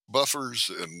different buffers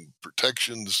and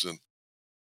protections,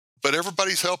 but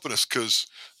everybody's helping us because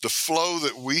the flow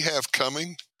that we have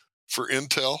coming for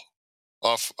intel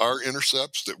off our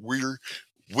intercepts, that we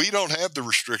don't have the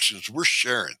restrictions. We're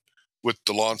sharing with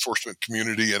the law enforcement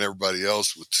community and everybody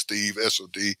else, with Steve,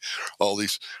 SOD, all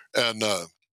these. And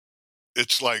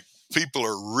it's like people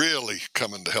are really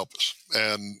coming to help us.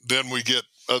 And then we get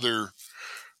other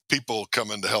people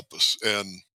coming to help us. And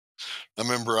I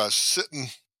remember I was sitting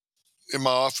in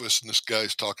my office, and this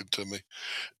guy's talking to me,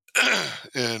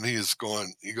 and he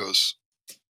goes,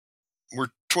 we're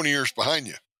 20 years behind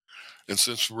you. And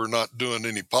since we're not doing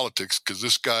any politics, because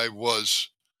this guy was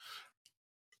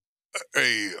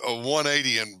a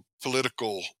 180 in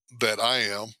political that I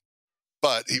am,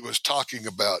 but he was talking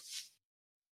about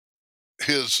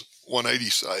his 180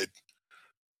 side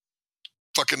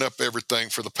fucking up everything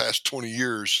for the past 20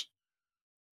 years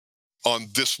on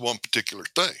this one particular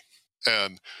thing.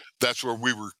 And that's where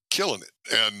we were killing it.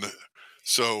 And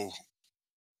so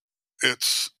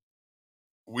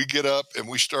we get up and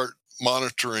we start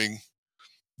monitoring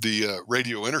the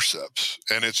radio intercepts,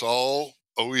 and it's all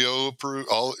OEO approved.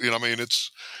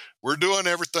 We're doing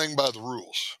everything by the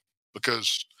rules,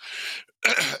 because,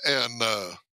 and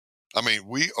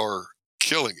we are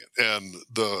killing it. And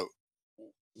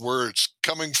where it's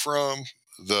coming from,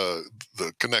 the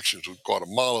connections with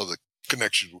Guatemala, the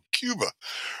connections with Cuba,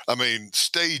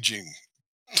 staging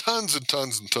tons and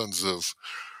tons and tons of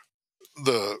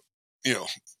the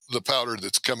powder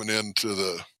that's coming into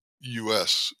the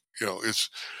U.S.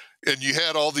 And you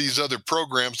had all these other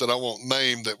programs that I won't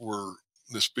name that were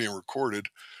this being recorded,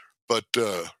 but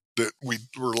that we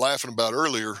were laughing about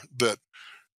earlier, that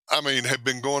had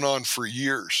been going on for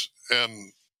years.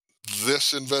 And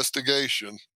this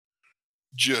investigation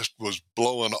just was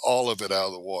blowing all of it out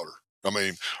of the water.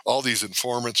 All these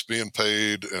informants being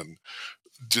paid, and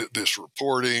this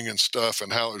reporting and stuff,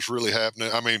 and how it was really happening.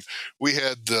 We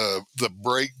had the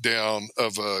breakdown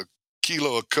of a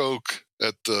kilo of coke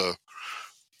at the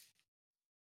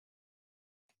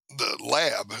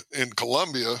lab in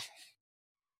Colombia,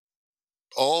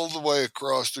 all the way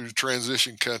across through the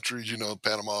transition countries,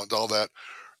 Panama and all that,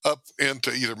 up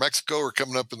into either Mexico or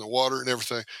coming up in the water and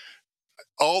everything,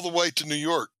 all the way to New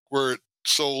York, where it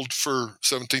sold for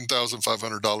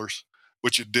 $17,500,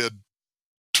 which it did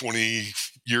 20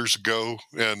 years ago.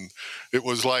 And it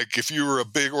was like, if you were a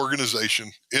big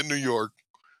organization in New York,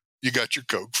 you got your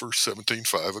coke for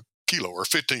 $17.5 a kilo, or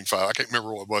 $15.5. I can't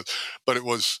remember what it was, but it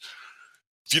was,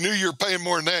 if you knew you were paying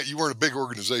more than that, you weren't a big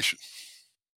organization.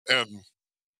 And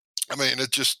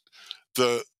it just,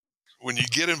 when you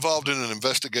get involved in an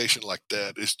investigation like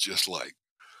that, it's just like,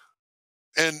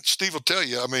 and Steve will tell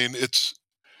you,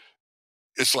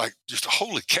 it's like, just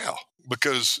holy cow,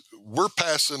 because we're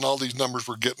passing all these numbers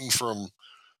we're getting from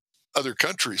other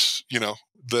countries,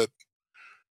 that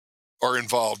are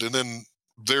involved. And then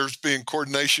there's being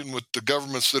coordination with the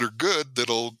governments that are good,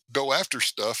 that'll go after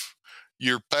stuff.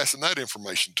 You're passing that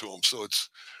information to them. So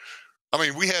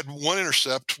we had one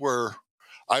intercept where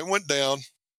I went down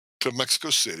to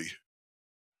Mexico City,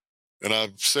 and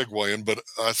I'm segueing, but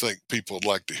I think people would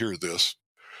like to hear this.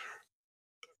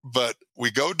 But we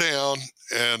go down,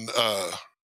 and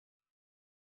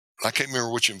I can't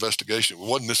remember which investigation. It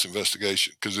wasn't this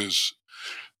investigation, because it was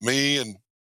me, and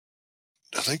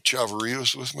I think Chavarria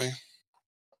was with me.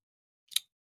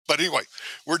 But anyway,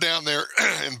 we're down there,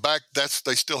 and back,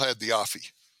 they still had the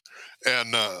AFI,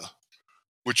 and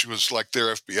which was like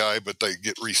their FBI, but they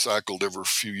get recycled every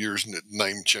few years, and it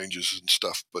name changes and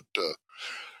stuff. But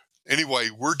anyway,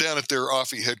 we're down at their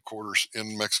AFI headquarters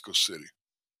in Mexico City,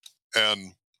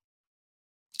 and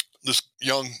this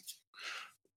young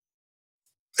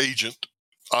agent,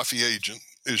 AFI agent,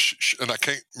 and I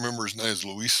can't remember his name, is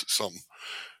Luis something.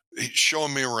 He's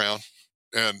showing me around,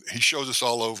 and he shows us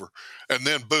all over. And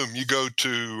then, boom, you go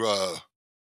to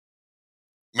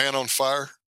Man on Fire.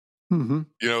 Mm-hmm.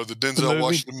 The Denzel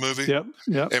Washington movie.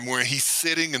 Yep. And where he's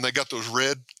sitting, and they got those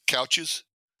red couches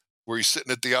where he's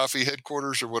sitting at the AFI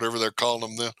headquarters, or whatever they're calling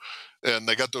them then. And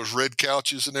they got those red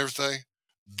couches and everything.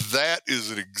 That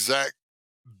is I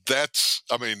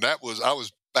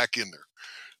was back in there.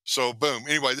 So boom.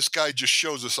 Anyway, this guy just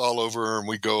shows us all over, and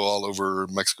we go all over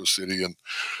Mexico City, and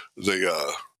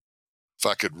if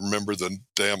I could remember the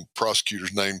damn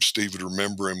prosecutor's name, Steve would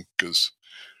remember him, because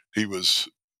he was,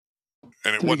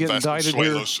 and it wasn't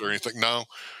Vasconcelos or anything. No,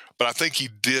 but I think he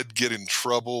did get in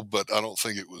trouble, but I don't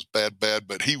think it was bad.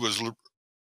 But he was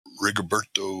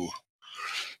Rigoberto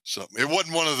something. It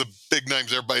wasn't one of the big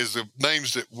names. Everybody's the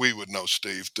names that we would know,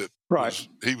 Steve,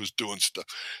 he was doing stuff.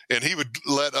 And he would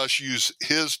let us use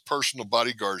his personal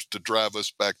bodyguards to drive us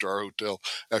back to our hotel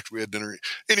after we had dinner.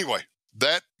 Anyway,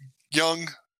 that young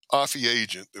Offie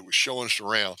agent that was showing us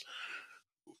around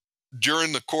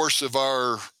during the course of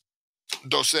our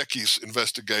Dos Equis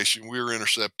investigation, we were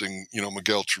intercepting,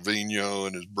 Miguel Trevino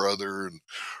and his brother and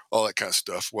all that kind of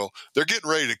stuff. Well, they're getting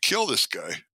ready to kill this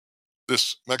guy,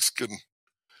 this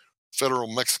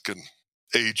federal Mexican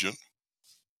agent.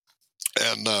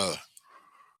 And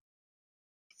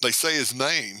they say his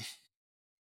name.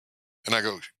 And I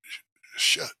go,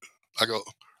 shit. I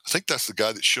think that's the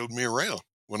guy that showed me around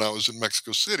when I was in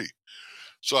Mexico City.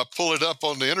 So I pull it up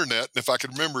on the internet, and if I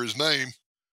can remember his name,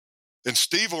 and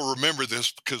Steve will remember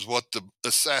this because what the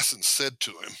assassin said to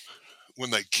him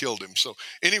when they killed him. So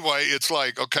anyway, it's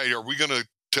like, okay, are we going to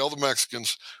tell the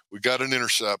Mexicans we got an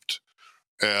intercept?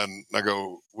 And I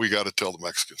go, we got to tell the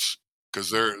Mexicans because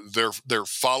they're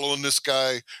following this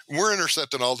guy. We're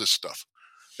intercepting all this stuff,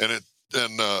 and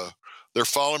they're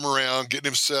following him around, getting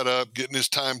him set up, getting his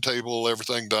timetable,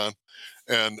 everything done.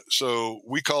 And so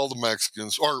we call the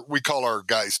Mexicans, or we call our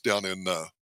guys down in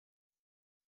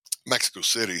Mexico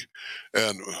City,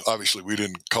 and obviously we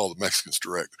didn't call the Mexicans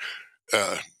direct,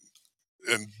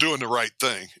 and doing the right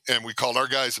thing. And we called our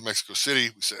guys in Mexico City.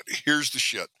 We said, here's the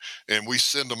shit. And we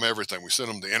send them everything. We send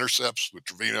them the intercepts with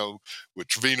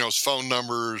Trevino's phone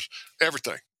numbers,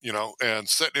 everything, and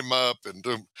setting him up and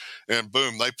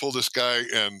boom, they pull this guy.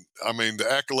 And I mean, the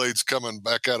accolades coming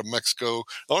back out of Mexico.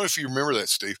 I don't know if you remember that,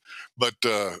 Steve, but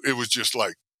it was just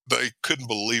like, they couldn't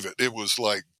believe it. It was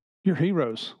like, you're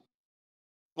heroes.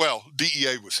 Well,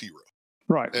 DEA was hero.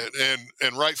 Right.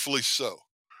 And rightfully so.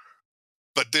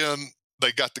 But then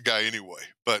they got the guy anyway.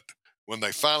 But when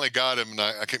they finally got him, and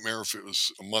I can't remember if it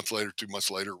was a month later, 2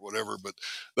 months later, whatever, but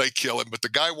they kill him. But the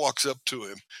guy walks up to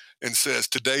him and says,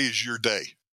 today is your day.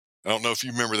 I don't know if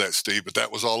you remember that, Steve, but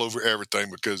that was all over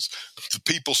everything because the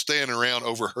people standing around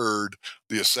overheard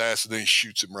the assassin, and he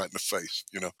shoots him right in the face,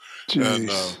 Jeez.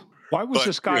 And, why was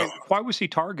this guy, why was he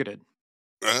targeted?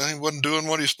 He wasn't doing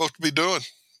what he's supposed to be doing.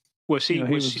 Was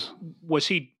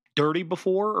he dirty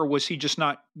before, or was he just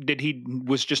not?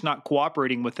 Was just not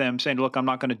cooperating with them, saying, "Look, I'm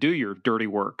not going to do your dirty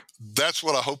work." That's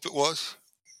what I hope it was.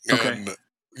 Okay. And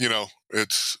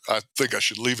I think I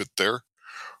should leave it there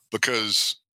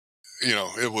because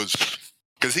it was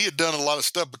because he had done a lot of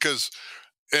stuff.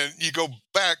 And you go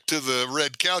back to the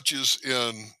red couches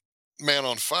in Man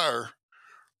on Fire,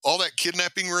 all that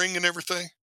kidnapping ring and everything,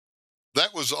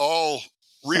 that was all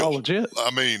real. All legit.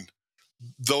 I mean,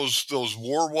 those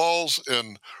war walls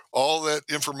and all that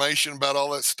information about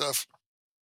all that stuff,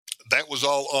 that was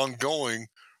all ongoing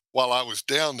while I was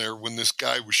down there when this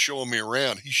guy was showing me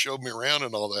around. He showed me around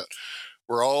and all that,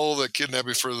 where all the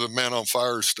kidnapping for the Man on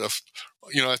Fire stuff,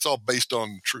 it's all based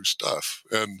on true stuff.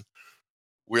 And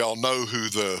we all know who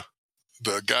the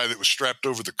guy that was strapped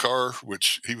over the car,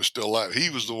 which he was still alive, he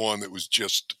was the one that was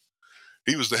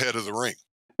he was the head of the ring.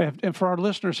 And for our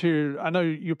listeners here, I know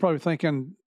you're probably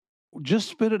thinking, just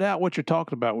spit it out what you're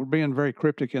talking about. We're being very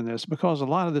cryptic in this because a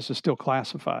lot of this is still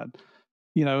classified.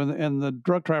 And the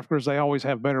drug traffickers, they always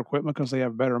have better equipment because they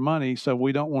have better money. So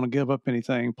we don't want to give up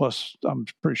anything. Plus, I'm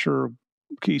pretty sure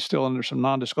Keith's still under some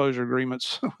non-disclosure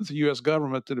agreements with the U.S.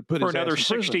 government that have put for his another ass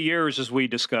in 60 prison. years, as we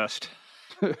discussed.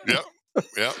 Yeah.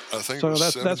 I think so.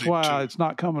 That's why 72. it's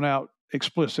not coming out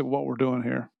explicit what we're doing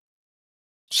here.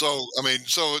 So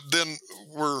then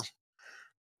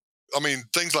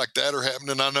things like that are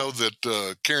happening. I know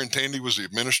that Karen Tandy was the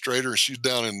administrator, and she's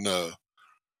down in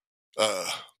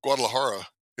Guadalajara,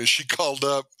 and she called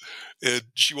up and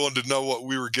she wanted to know what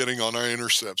we were getting on our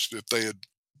intercepts, if they had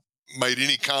made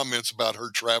any comments about her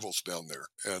travels down there.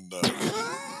 And,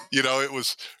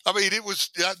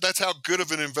 that's how good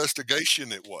of an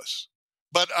investigation it was.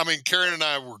 But, Karen and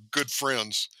I were good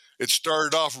friends. It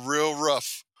started off real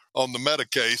rough on the Meta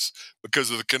case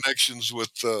because of the connections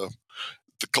with the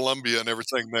Columbia and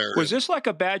everything there. Was this like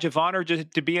a badge of honor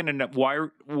just to be in an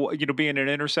be in an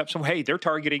interception? Hey, they're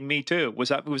targeting me too. Was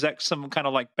that some kind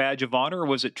of like badge of honor, or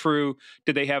was it true?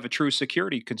 Did they have a true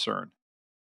security concern?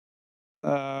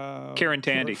 Karen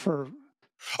Tandy.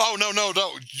 Oh,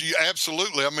 no.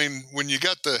 Absolutely. When you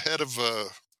got the head of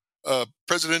a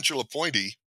presidential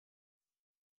appointee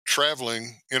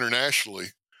traveling internationally,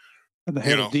 and the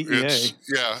head of DEA.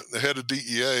 The head of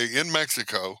DEA in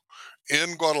Mexico,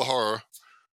 in Guadalajara.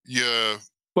 Yeah.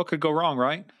 What could go wrong,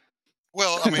 right?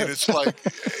 Well, it's like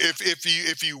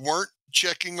if you weren't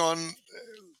checking on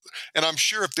and I'm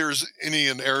sure if there's any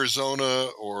in Arizona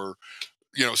or,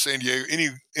 San Diego, any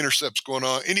intercepts going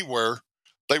on anywhere,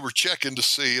 they were checking to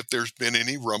see if there's been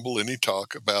any rumble, any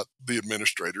talk about the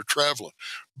administrator traveling.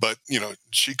 But,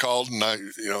 she called and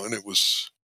and it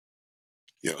was,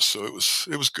 so it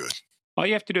was good. All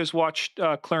you have to do is watch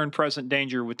Clear and Present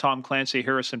Danger with Tom Clancy,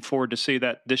 Harrison Ford, to see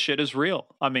that this shit is real.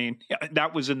 I mean,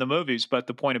 that was in the movies, but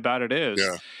the point about it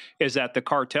is that the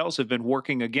cartels have been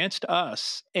working against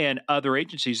us and other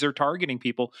agencies. They're targeting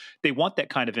people. They want that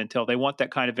kind of intel. They want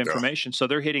that kind of information. So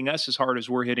they're hitting us as hard as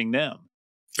we're hitting them.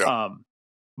 Yeah.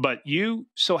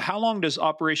 So how long does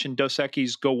Operation Dos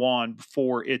Equis go on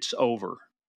before it's over?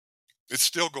 It's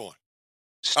still going.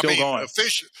 Going.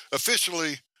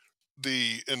 Officially,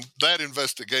 that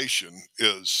investigation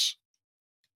is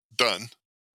done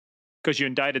because you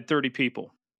indicted 30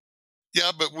 people.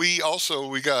 Yeah, but we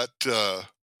got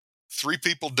 3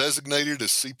 people designated as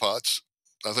CPOTs.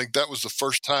 I think that was the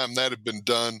first time that had been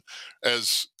done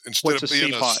as instead of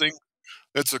being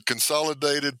it's a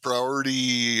consolidated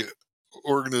priority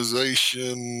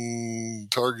organization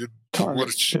target.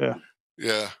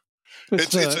 Yeah.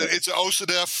 It's an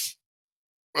OCDF,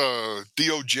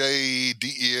 DOJ,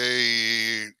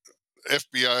 DEA,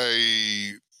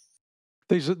 FBI.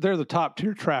 They're the top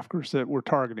tier traffickers that we're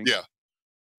targeting. Yeah.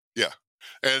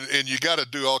 And you got to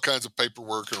do all kinds of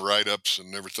paperwork and write-ups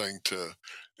and everything to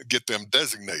get them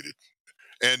designated.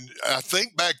 And I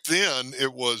think back then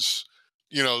it was,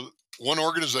 one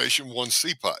organization, one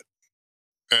CPOT.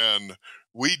 And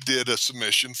we did a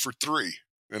submission for 3.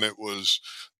 And it was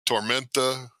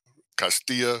Tormenta,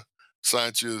 Castilla,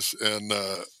 Sanchez, and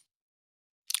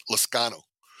Lascano.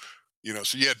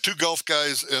 So you had 2 Gulf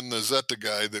guys and the Zeta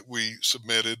guy that we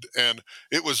submitted. And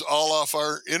it was all off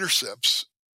our intercepts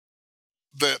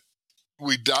that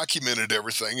we documented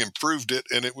everything and proved it,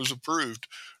 and it was approved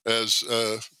as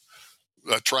a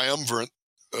triumvirate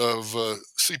of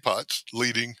CPOTs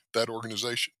leading that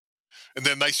organization. And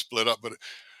then they split up.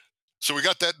 So we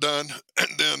got that done, and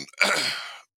then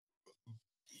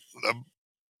a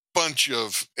bunch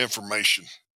of information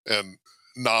and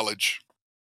knowledge.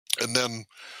 And then,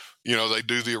 they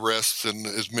do the arrests and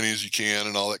as many as you can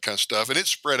and all that kind of stuff. And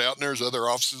it's spread out, and there's other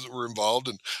offices that were involved,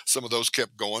 and some of those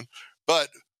kept going. But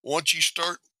once you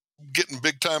start getting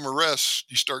big-time arrests,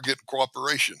 you start getting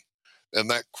cooperation. And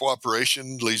that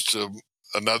cooperation leads to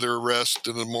another arrest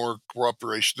and then more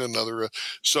cooperation and another.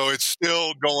 So it's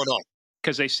still going on.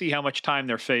 Because they see how much time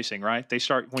they're facing, right?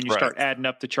 Start adding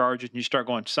up the charges, and you start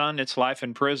going, son, it's life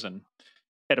in prison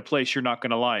at a place you're not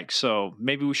going to like. So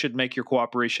maybe we should make your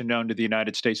cooperation known to the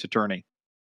United States Attorney.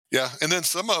 Yeah, and then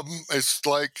some of them, it's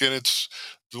like, and it's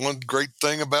the one great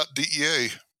thing about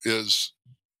DEA is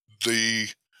the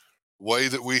way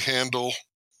that we handle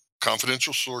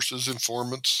confidential sources,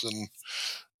 informants, and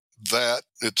that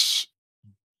it's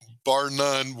bar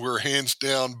none, we're hands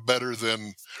down better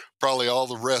than probably all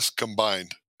the rest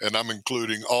combined. And I'm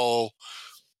including all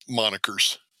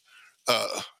monikers.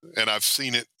 And I've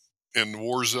seen it in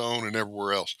Warzone and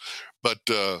everywhere else. But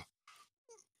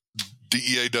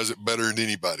DEA does it better than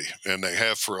anybody, and they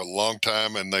have for a long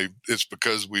time. And it's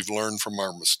because we've learned from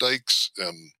our mistakes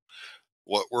and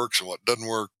what works and what doesn't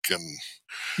work.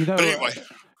 And but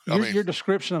anyway, your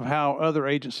description of how other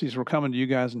agencies were coming to you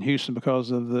guys in Houston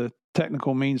because of the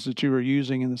technical means that you were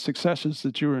using and the successes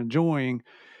that you were enjoying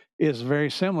is very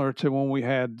similar to when we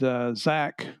had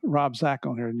Rob Zach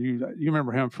on here. And you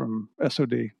remember him from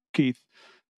SOD, Keith.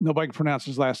 Nobody can pronounce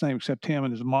his last name except him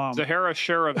and his mom. Zahara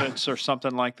Sharovitz or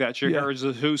something like that. Zahara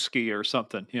Zahuski or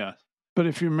something, yeah. But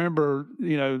if you remember,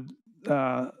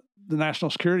 the National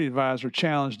Security Advisor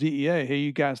challenged DEA, hey,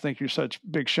 you guys think you're such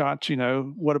big shots,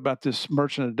 what about this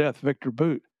merchant of death, Victor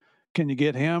Boot? Can you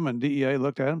get him? And DEA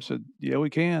looked at him and said, yeah,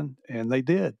 we can. And they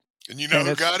did. And you know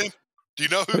who got him? Do you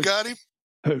know who got him?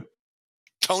 Who?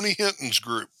 Tony Hinton's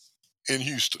group in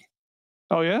Houston.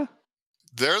 Oh, yeah?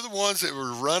 They're the ones that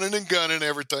were running and gunning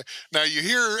everything. Now, you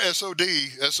hear SOD,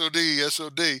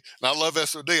 and I love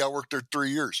SOD. I worked there 3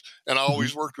 years, and I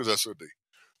always worked with SOD.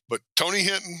 But Tony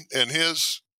Hinton and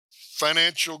his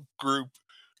financial group,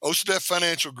 OCDF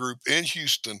Financial Group in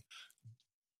Houston,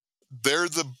 they're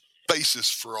the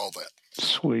basis for all that.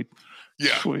 Sweet.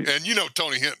 Yeah. Sweet. And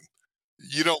Tony Hinton.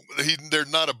 They're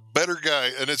not a better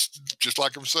guy. And it's just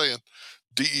like I'm saying,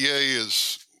 DEA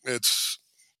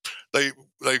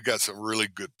they've got some really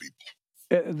good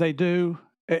people. They do.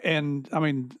 And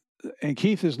and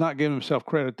Keith is not giving himself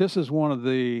credit. This is one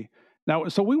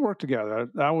of so we worked together.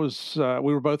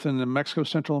 We were both in the Mexico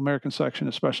Central American section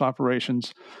of Special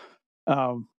Operations.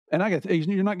 And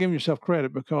you're not giving yourself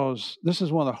credit because this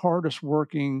is one of the hardest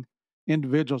working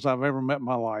individuals I've ever met in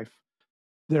my life.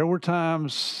 there were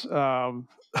times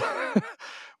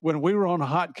when we were on a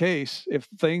hot case, if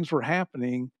things were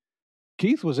happening,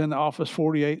 Keith was in the office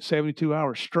 48, 72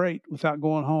 hours straight without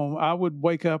going home. I would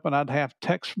wake up and I'd have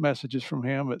text messages from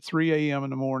him at 3 a.m. in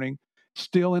the morning,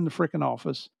 still in the freaking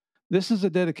office. This is a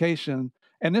dedication,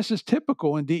 and this is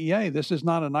typical in DEA. This is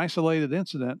not an isolated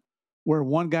incident where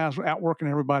one guy's outworking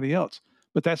everybody else,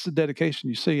 but that's the dedication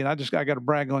you see. And I got to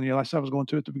brag on you, like I was going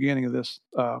to at the beginning of this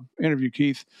interview,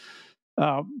 Keith.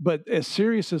 But as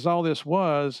serious as all this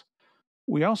was,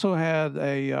 we also had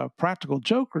a practical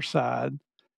joker side,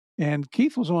 and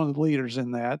Keith was one of the leaders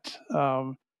in that.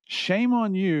 Shame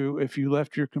on you if you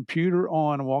left your computer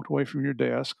on and walked away from your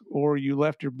desk, or you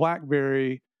left your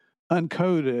BlackBerry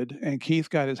uncoded and Keith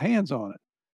got his hands on it.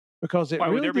 Because Why,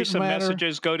 would there be some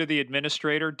messages go to the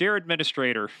administrator? Dear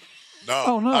administrator. No.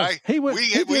 Oh, no. He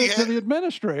did it to the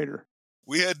administrator.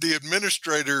 We had the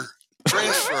administrator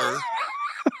transfer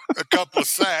a couple of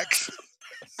sacks.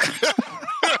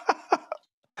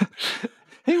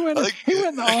 He went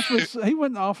in the office. He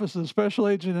went in the office of the special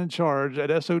agent in charge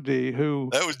at SOD. Who?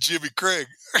 That was Jimmy Craig.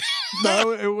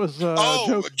 No, it was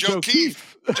Joe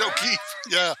Keefe. Joe Keefe.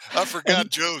 Yeah, I forgot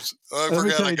Joe's. I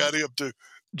forgot I got him too.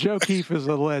 Joe Keefe is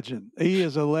a legend. He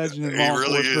is a legend in law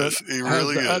enforcement. He really is. He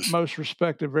really is. Utmost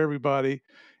respect of everybody.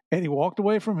 And he walked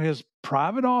away from his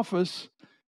private office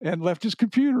and left his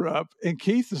computer up. And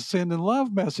Keith is sending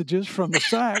love messages from the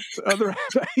SAC to other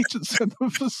agents in the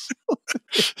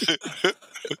facility.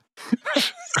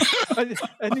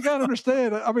 And you got to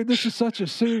understand, I mean, this is such a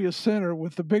serious center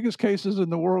with the biggest cases in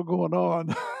the world going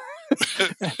on.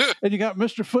 And you got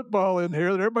Mr. Football in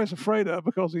here that everybody's afraid of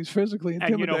because he's physically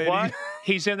intimidating. And you know what?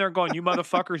 He's in there going, "You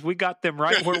motherfuckers, we got them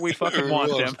right where we fucking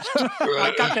want them.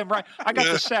 I got them right. I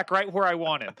got the sack right where I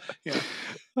want him." Yeah.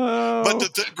 But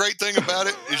the great thing about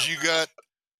it is you got,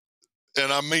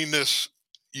 and I mean this,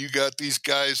 you got these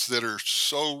guys that are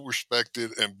so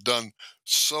respected and done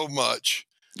so much.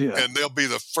 Yeah. And they'll be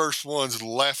the first ones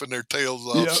laughing their tails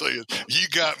off saying, "You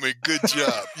got me, good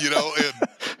job," you know, and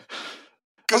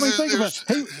I mean, think about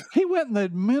it. He went in the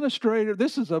administrator.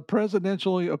 This is a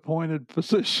presidentially appointed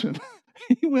position.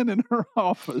 He went in her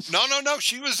office. No.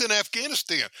 She was in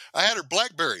Afghanistan. I had her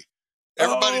BlackBerry.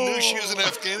 Everybody knew she was in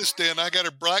Afghanistan. I got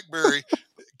her BlackBerry.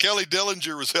 Kelly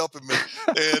Dillinger was helping me,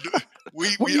 and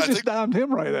I think dimed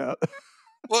him right out.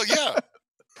 Well, yeah,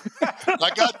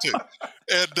 I got to,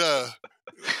 and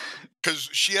because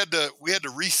we had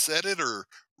to reset it or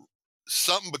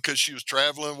something because she was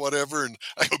traveling, whatever. And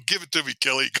I go, "Give it to me,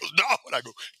 Kelly." He goes, "No." And I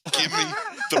go, "Give me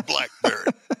the BlackBerry."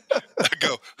 I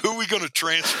go, "Who are we going to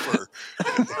transfer?"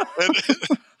 And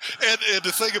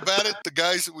the thing about it, the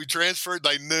guys that we transferred,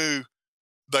 they knew.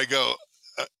 They go,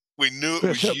 "We knew it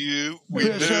was you. We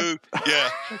knew." Yeah.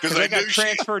 Because they got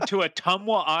transferred to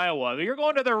Ottumwa, Iowa. You're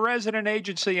going to the resident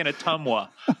agency in Ottumwa.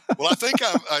 Well, I think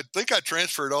I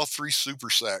transferred all 3 super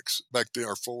sacks back then,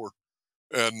 or 4.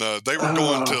 And they were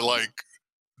going to like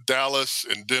Dallas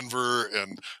and Denver,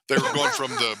 and they were going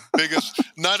from the biggest.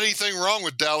 Not anything wrong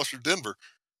with Dallas or Denver,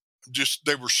 just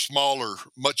they were smaller,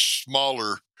 much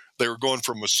smaller. They were going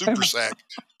from a super sack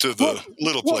to the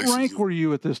little places. What rank were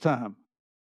you at this time?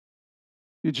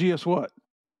 You GS what?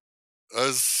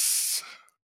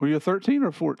 Were you a 13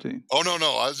 or 14? Oh no,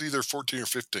 I was either 14 or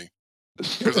 15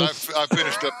 because I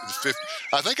finished up with 15.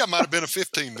 I think I might have been a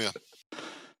 15 then.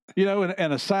 You know,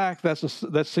 and a SAC,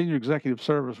 that's senior executive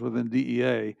service within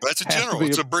DEA. That's a general.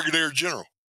 It's a brigadier general.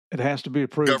 It has to be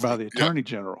approved by the attorney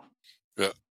general.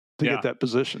 Yeah. To get that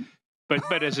position.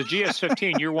 But as a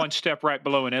GS-15, you're one step right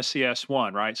below an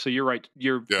SCS-1, right? So you're right.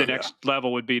 The next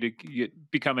level would be to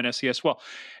become an SCS. Well,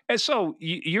 and so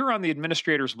you're on the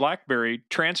administrator's BlackBerry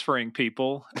transferring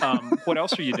people. What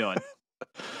else are you doing?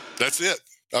 That's it.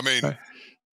 I mean,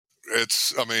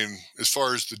 as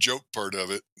far as the joke part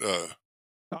of it.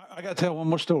 I got to tell one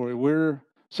more story. We're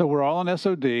all on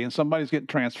SOD, and somebody's getting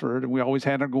transferred, and we always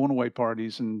had our going away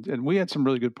parties, and we had some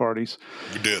really good parties.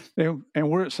 We did. And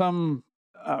we're at some.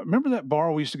 Remember that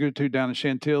bar we used to go to down in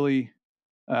Chantilly?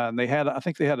 And I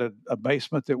think they had a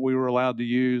basement that we were allowed to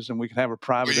use, and we could have a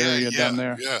private area down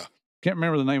there. Yeah. Can't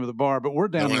remember the name of the bar, but we're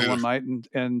down there one night,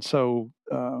 and so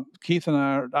Keith and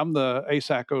I'm the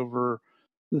ASAC over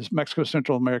this Mexico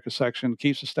Central America section.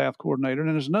 Keith's a staff coordinator, and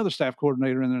then there's another staff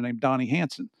coordinator in there named Donnie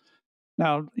Hansen.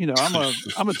 Now, you know,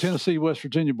 I'm a Tennessee, West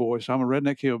Virginia boy, so I'm a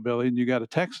redneck hillbilly, and you got a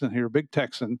Texan here, a big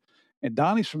Texan, and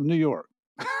Donnie's from New York.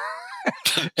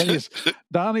 And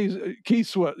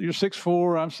Keith's what? You're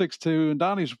 6'4", I'm 6'2", and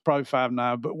Donnie's probably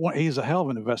 5'9", but he's a hell of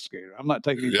an investigator. I'm not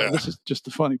taking anything. This is just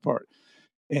the funny part.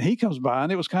 And he comes by,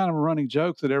 and it was kind of a running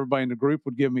joke that everybody in the group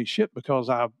would give me shit because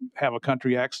I have a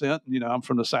country accent. You know, I'm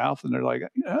from the South, and they're like,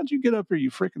 how'd you get up here, you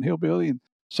freaking hillbilly? And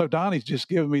so Donnie's just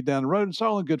giving me down the road. It's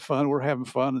all in good fun. We're having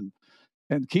fun.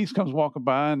 And Keith comes walking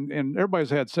by, and everybody's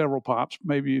had several pops,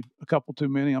 maybe a couple too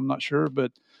many, I'm not sure.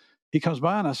 But he comes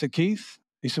by, and I said, Keith,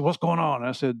 he said, what's going on? And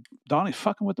I said, Donnie's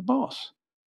fucking with the boss.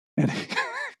 And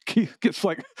Keith gets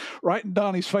like right in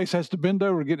Donnie's face, has to bend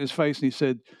over, get in his face, and he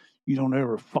said, you don't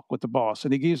ever fuck with the boss.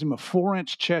 And he gives him a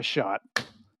 4-inch chest shot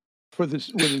with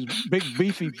his big,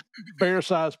 beefy,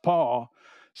 bear-sized paw,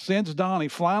 sends Donnie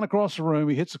flying across the room.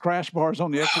 He hits the crash bars on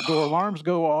the exit door. Alarms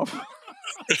go off.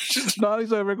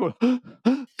 Donnie's over there going,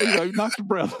 he knocked the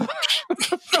breath. I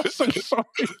felt so sorry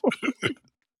for him.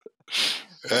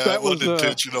 That wasn't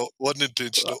intentional. Wasn't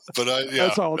intentional, but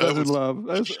that's all done in love.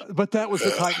 But that was the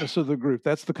tightness of the group.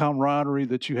 That's the camaraderie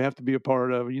that you have to be a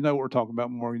part of. You know what we're talking about,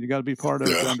 Morgan. You got to be part of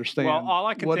it to understand all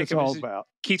I can what think it's of all is about.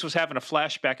 Keith was having a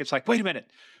flashback. It's like, wait a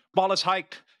minute, ball is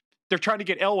hiked. They're trying to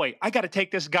get Elway. I got to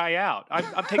take this guy out.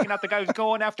 I'm taking out the guy who's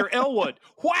going after Elwood.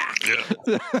 Whack!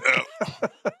 Yeah.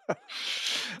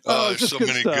 There's so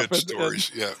many good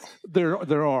stories. Yeah,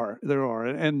 there are,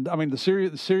 and I mean the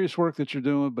serious work that you're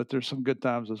doing, but there's some good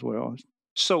times as well.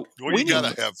 So we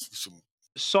got to have some.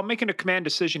 So I'm making a command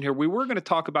decision here. We were going to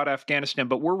talk about Afghanistan,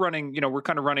 but we're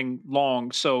kind of running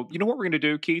long. So you know what we're going to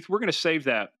do, Keith? We're going to save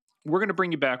that. We're going to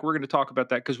bring you back. We're going to talk about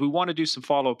that because we want to do some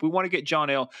follow-up. We want to get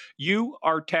John L. You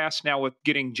are tasked now with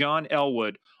getting John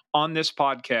Elwood on this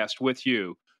podcast with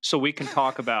you so we can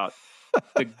talk about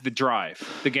the drive,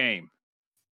 the game.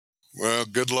 Well,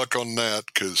 good luck on that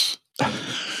because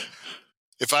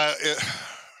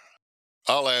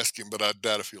I'll ask him, but I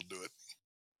doubt if he'll do it.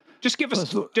 Just give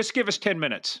us 10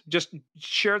 minutes. Just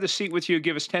share the seat with you.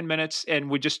 Give us 10 minutes,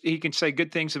 and he can say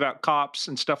good things about cops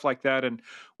and stuff like that, and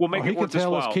we'll make it worth his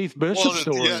while. He can tell us Keith Bishop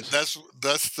stories. Yeah,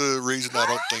 that's the reason I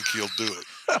don't think he'll do it.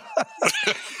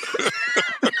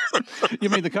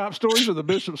 You mean the cop stories or the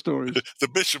Bishop stories? The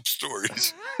Bishop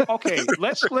stories. Okay,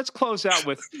 let's close out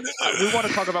with. We want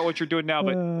to talk about what you're doing now,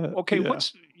 but okay,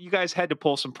 you guys had to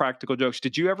pull some practical jokes.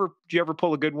 Did you ever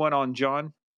pull a good one on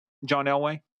John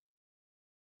Elway?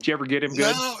 Did you ever get him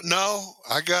good? No.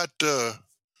 I got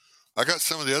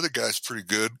some of the other guys pretty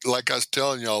good. Like I was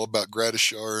telling y'all about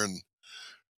Gratishar and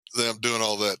them doing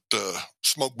all that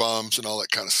smoke bombs and all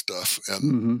that kind of stuff.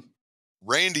 And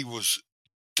Randy was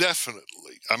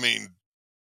definitely, I mean,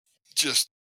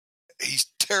 he's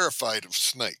terrified of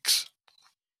snakes.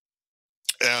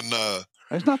 And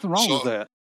there's nothing wrong with that.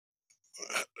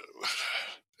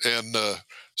 And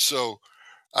so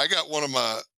I got one of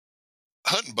my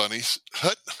hunting bunnies.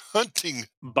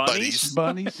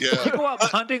 Yeah. You go out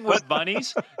hunting with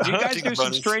bunnies? You guys do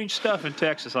some strange stuff in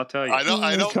Texas, I'll tell you. I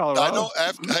don't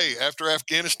after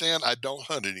Afghanistan, I don't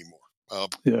hunt anymore.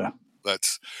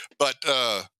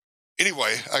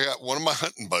 Anyway, I got one of my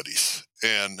hunting buddies,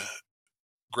 and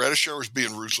Gratishar was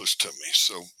being ruthless to me.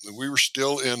 So we were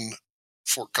still in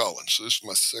Fort Collins. So this is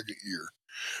my second year.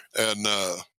 And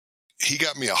he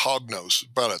got me a hognose,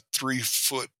 about a 3.5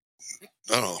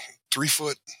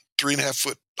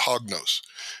 foot hognose.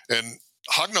 And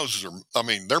hognoses are,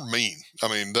 they're mean.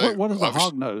 What is a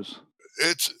hognose?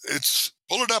 It's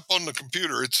pull it up on the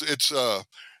computer. It's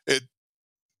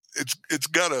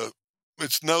got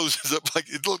its nose is up like,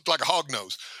 it looked like a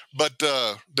hognose, but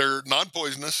they're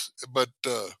non-poisonous, but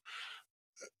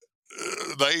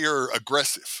they are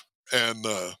aggressive. And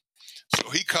so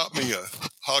he caught me a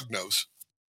hognose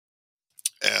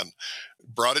and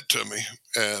brought it to me,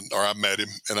 or I met him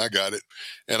and I got it,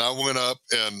 and I went up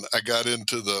and I got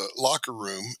into the locker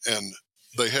room, and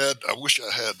I wish I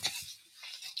had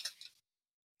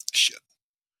shit.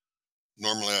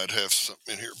 Normally I'd have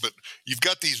something in here, but you've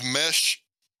got these mesh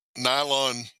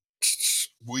nylon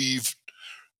weave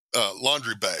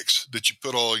laundry bags that you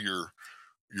put all your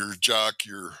jock,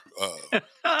 your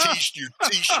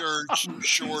t-shirts,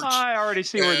 shorts. I already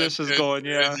see where this is going.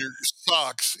 Yeah, and your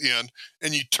socks in,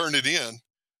 and you turn it in,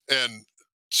 and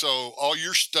so all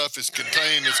your stuff is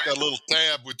contained. It's got a little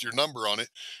tab with your number on it,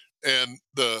 and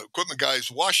the equipment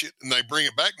guys wash it and they bring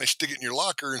it back and they stick it in your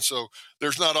locker, and so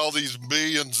there's not all these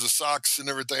millions of socks and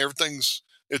everything.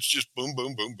 It's just boom,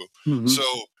 boom, boom, boom. Mm-hmm. So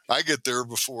I get there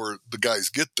before the guys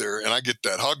get there, and I get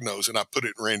that hognose and I put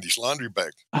it in Randy's laundry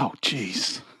bag. Oh,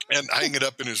 geez. And hang it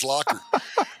up in his locker.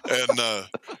 And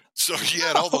so he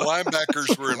had all the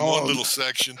linebackers were in one little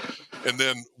section, and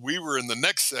then we were in the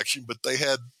next section, but they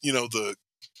had, the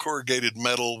corrugated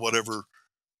metal, whatever,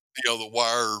 the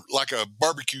wire, like a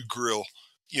barbecue grill,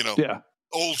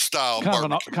 old style kind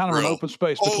of an open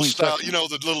space old between style, sections.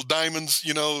 The little diamonds,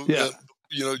 you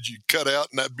cut out,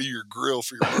 and that'd be your grill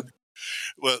for your barbecue.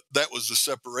 Well, that was the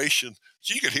separation.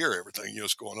 So you could hear everything,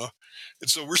 what's going on. And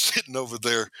so we're sitting over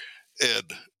there,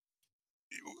 and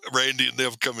Randy and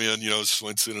them come in,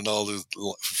 Swinson and all the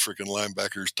freaking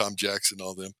linebackers, Tom Jackson,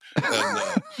 all them.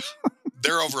 And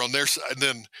they're over on their side. And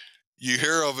then you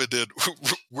hear of it, and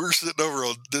we're sitting over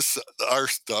on this, our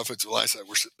stuff. It's the last side.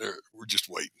 We're sitting there. We're just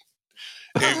waiting.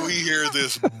 And we hear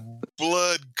this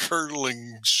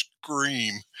blood-curdling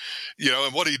scream,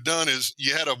 and what he'd done is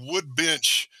you had a wood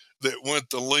bench that went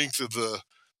the length of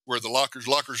where the lockers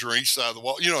are on each side of the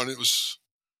wall, and it was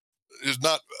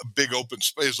not a big open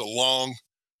space. It was a long,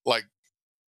 like,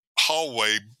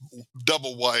 hallway,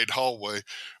 double wide hallway,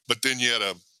 but then you had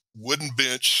a wooden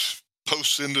bench,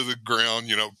 posts into the ground,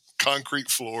 concrete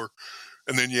floor,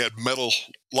 and then you had metal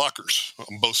lockers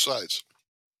on both sides.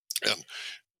 And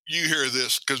you hear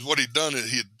this because what he'd done is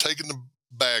he had taken the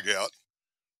bag out,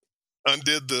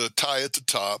 undid the tie at the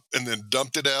top, and then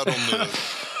dumped it out on the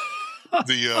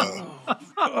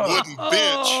wooden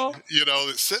bench,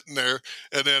 that's sitting there,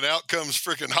 and then out comes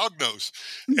freaking Hognose,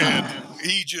 and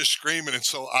he just screaming, and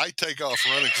so I take off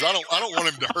running because I don't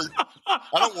want him to hurt.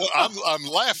 I'm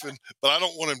laughing, but I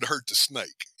don't want him to hurt the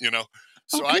snake,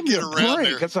 So I get around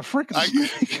there. It's a freaking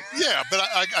snake. Yeah, but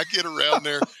I get around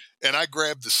there. And I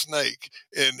grab the snake,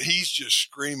 and he's just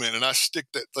screaming, and I stick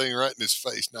that thing right in his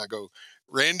face. And I go,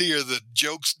 Randy, are the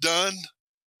jokes done?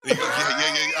 And he goes,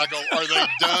 yeah. I go, are they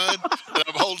done? And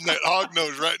I'm holding that hog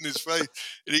nose right in his face.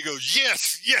 And he goes,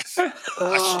 yes.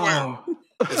 I swear.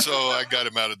 And so I got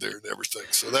him out of there and everything.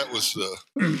 So that was...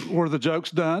 Were the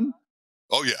jokes done?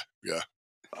 Oh, yeah.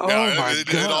 Oh, my God.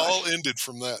 It all ended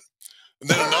from that. And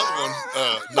then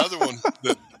another one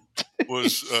that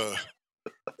was...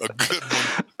 a good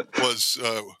one was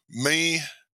me.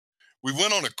 We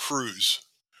went on a cruise,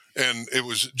 and it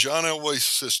was John Elway's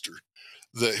sister,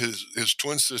 his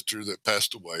twin sister that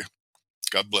passed away.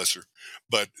 God bless her.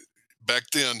 But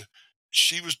back then,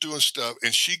 she was doing stuff,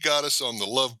 and she got us on the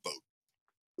Love Boat.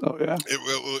 Oh, yeah.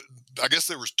 I guess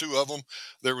there was two of them.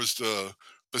 There was the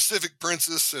Pacific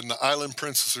Princess and the Island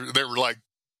Princess. They were like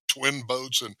twin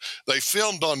boats, and they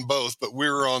filmed on both, but we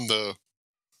were on the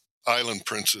Island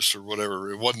Princess or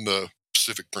whatever. It wasn't the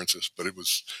Pacific Princess, but it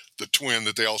was the twin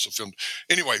that they also filmed.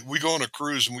 Anyway, we go on a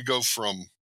cruise, and we go from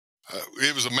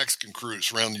it was a Mexican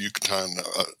cruise around the Yucatan.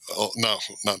 No,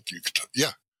 not Yucatan.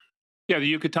 Yeah, the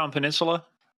Yucatan Peninsula.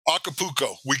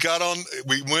 Acapulco. We get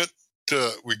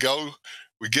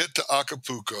to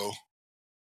Acapulco.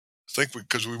 I think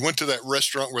because we went to that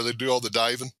restaurant where they do all the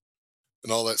diving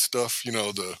and all that stuff.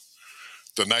 The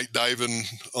night diving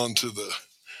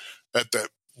at that.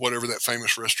 Whatever that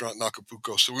famous restaurant in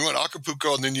Acapulco. So we went to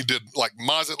Acapulco, and then you did like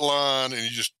Mazatlan, and you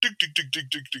just tick,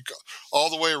 all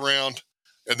the way around.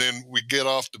 And then we get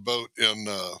off the boat in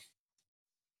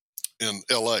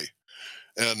LA.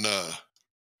 And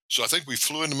so I think we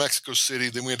flew into Mexico City.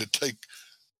 Then we had to take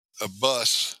a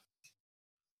bus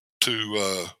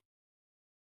to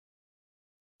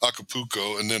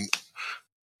Acapulco, and then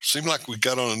seemed like we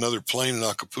got on another plane in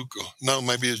Acapulco. No,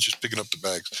 maybe it's just picking up the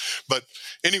bags. But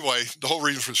anyway, the whole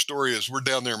reason for the story is we're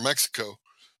down there in Mexico,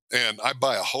 and I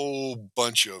buy a whole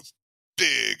bunch of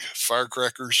big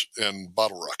firecrackers and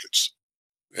bottle rockets.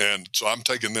 And so I'm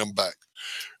taking them back.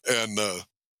 And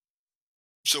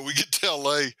so we get to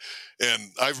LA,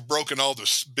 and I've broken all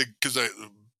this because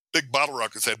big bottle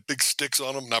rockets had big sticks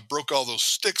on them, and I broke all those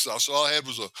sticks off. So all I had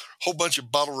was a whole bunch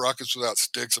of bottle rockets without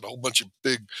sticks and a whole bunch of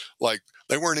big,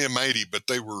 they weren't M80, but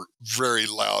they were very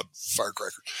loud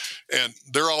firecrackers. And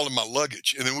they're all in my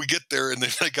luggage. And then we get there, and then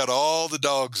they got all the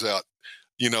dogs out,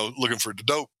 looking for the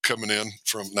dope coming in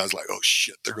from, and I was like, oh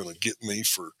shit, they're going to get me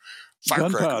for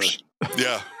firecrackers.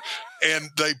 Yeah. And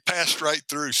they passed right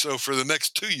through. So for the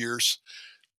next 2 years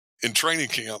in training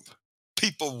camp,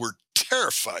 people were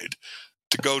terrified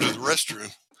to go to the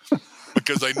restroom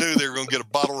because they knew they were going to get a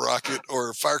bottle rocket or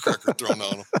a firecracker thrown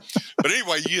on them. But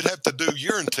anyway, you'd have to do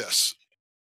urine tests.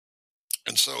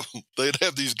 And so they'd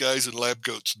have these guys in lab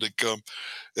coats, and they'd come.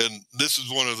 And this is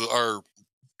one of our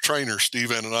trainers, Steve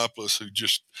Ananopoulos, who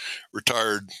just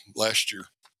retired last year,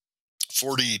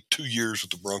 42 years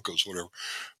with the Broncos, whatever.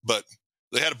 But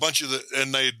they had a bunch of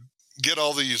and they'd get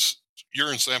all these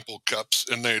urine sample cups,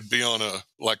 and they'd be on a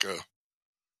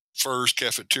Furs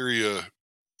cafeteria,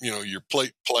 your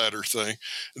plate platter thing.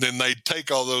 And then they'd take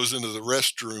all those into the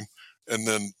restroom, and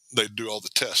then they'd do all the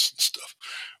tests and stuff.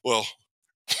 Well,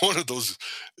 one of those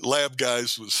lab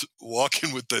guys was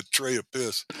walking with that tray of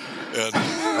piss, and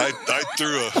I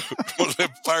threw one of them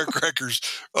firecrackers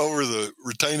over the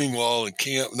retaining wall in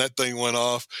camp, and that thing went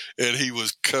off, and he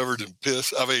was covered in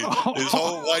piss. I mean, his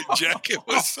whole white jacket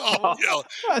was all yellow.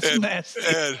 That's nasty.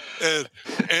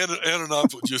 And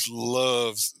Ananopo just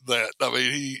loves that. I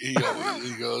mean, he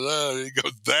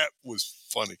goes, that was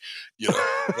funny, you know.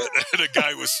 And the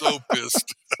guy was so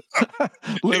pissed.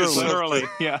 Literally,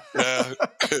 yeah.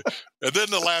 And then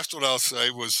the last one I'll say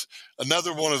was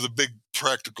another one of the big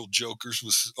practical jokers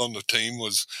was on the team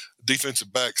was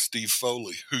defensive back Steve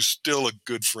Foley, who's still a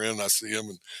good friend. I see him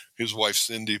and his wife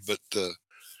Cindy. But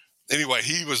anyway,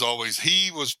 he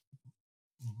was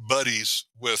buddies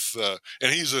with,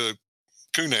 and he's a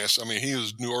Kunas. I mean, he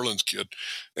was a New Orleans kid,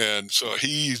 and so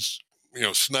he's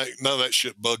snake. None of that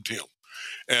shit bugged him,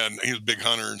 and he was a big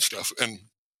hunter and stuff. And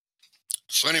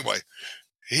so anyway,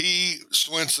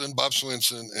 Bob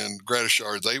Swinson, and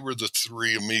Gratishar, they were the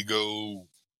three amigo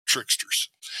tricksters,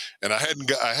 and I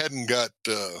hadn't got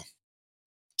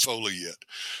Foley yet.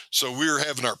 So we were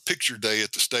having our picture day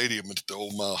at the stadium at the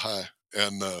old Mile High,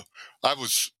 and I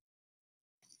was,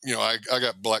 I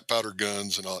got black powder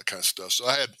guns and all that kind of stuff. So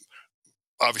I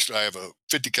have a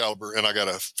 50 caliber and I got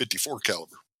a 54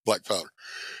 caliber black powder,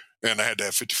 and I had to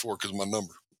have 54 because of my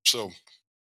number. So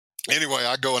anyway,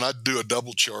 I go and I do a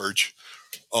double charge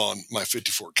on my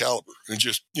 54 caliber and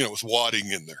just, with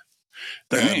wadding in there.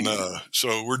 Dang. And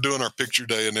so we're doing our picture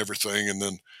day and everything. And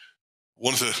then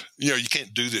one of the, you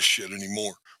can't do this shit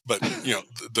anymore, but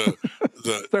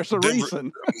there's a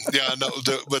reason. Yeah, I know.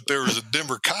 But there was a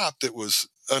Denver cop that was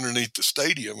underneath the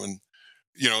stadium and,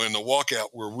 in the walkout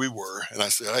where we were. And I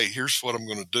said, hey, here's what I'm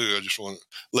going to do. I just want to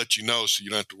let you know so you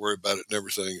don't have to worry about it and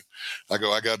everything. I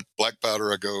go, I got black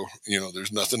powder. I go,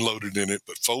 there's nothing loaded in it,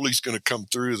 but Foley's going to come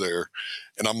through there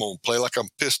and I'm going to play like I'm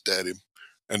pissed at him.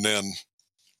 And then,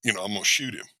 I'm going to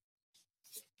shoot him.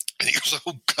 And he goes,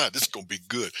 oh, God, this is going to be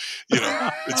good.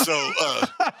 And so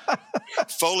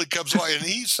Foley comes by and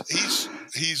he's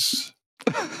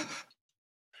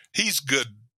good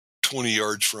 20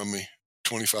 yards from me.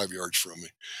 25 yards from me.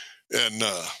 And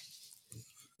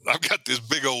I've got this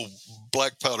big old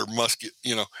black powder musket,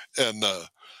 and I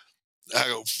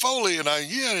go, Foley, and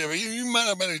you might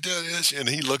have better do this. And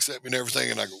he looks at me and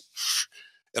everything, and I go,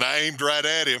 and I aimed right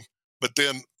at him. But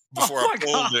then before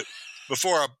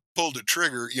I pulled the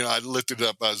trigger, I lifted it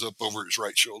up. I was up over his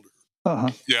right shoulder.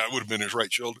 Uh-huh. Yeah, it would have been his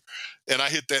right shoulder. And I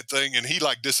hit that thing, and he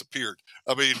disappeared.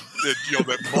 I mean,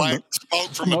 that black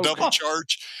smoke from a double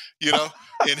charge,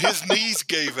 and his knees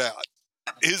gave out.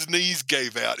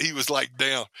 He was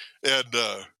down. And,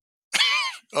 I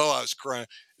was crying.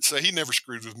 So he never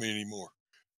screwed with me anymore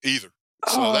either.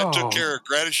 So that took care of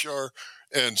Gratishar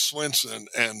and Swinson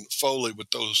and Foley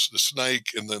with the snake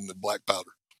and then the black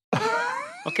powder.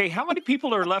 Okay, how many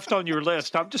people are left on your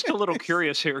list? I'm just a little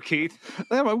curious here, Keith.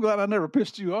 I'm glad I never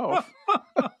pissed you off.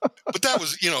 But that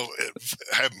was,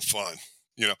 having fun,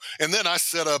 And then I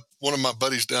set up one of my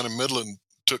buddies down in Midland,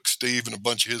 took Steve and a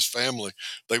bunch of his family.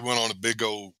 They went on a big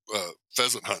old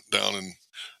pheasant hunt down in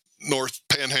North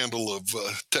Panhandle of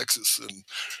Texas, and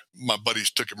my buddies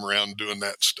took him around doing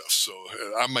that stuff. So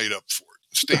I made up for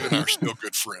it. Steve and I are still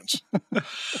good friends.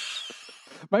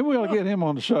 Maybe we ought to get him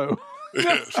on the show.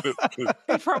 He's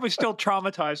probably still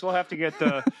traumatized. We'll have to get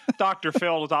Dr.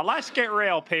 Phil to talk. Let's get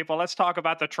real, people. Let's talk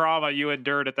about the trauma you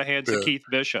endured at the hands of Keith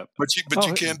Bishop. But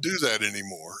you can't do that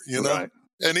anymore, Right.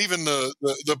 And even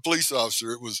the police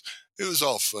officer, it was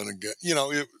all fun and good.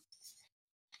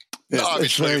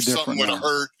 Obviously, if something would have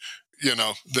hurt,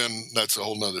 then that's a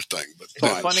whole nother thing. But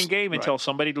it's fun and game until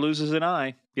somebody loses an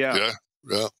eye. Yeah.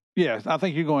 Yeah. I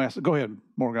think you're going to ask. Go ahead,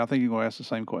 Morgan. I think you're going to ask the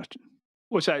same question.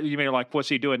 What's that? You mean what's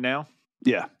he doing now?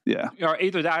 Yeah. Or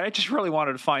either that. I just really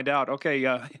wanted to find out. Okay,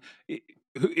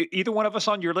 either one of us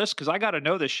on your list? Because I got to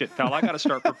know this shit, pal. I got to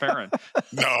start preparing.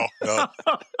 No.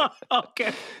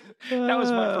 Okay, that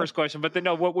was my first question. But then,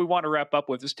 what we want to wrap up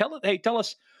with is tell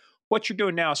us what you're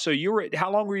doing now. So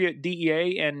how long were you at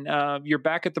DEA, and you're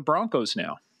back at the Broncos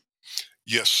now?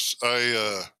 Yes,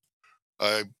 I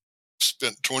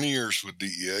spent 20 years with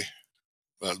DEA.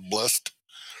 I was blessed.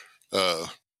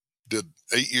 Did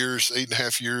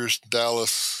 8.5 years,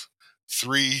 Dallas,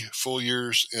 3 full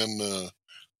years in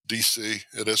DC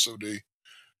at SOD,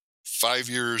 5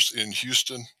 years in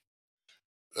Houston,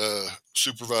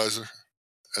 supervisor,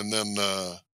 and then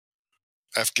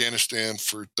Afghanistan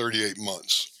for 38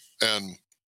 months. And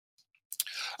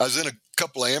I was in a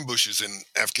couple of ambushes in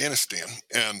Afghanistan,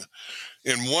 and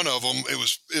in one of them, it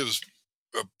was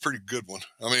a pretty good one.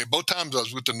 I mean, both times I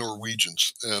was with the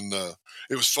Norwegians, and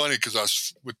it was funny because I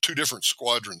was with 2 different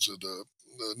squadrons of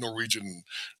the Norwegian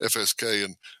FSK,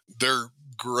 and they're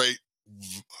great,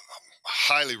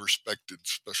 highly respected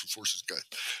special forces guys.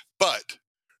 But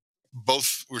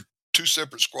both were two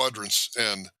separate squadrons,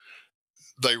 and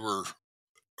they were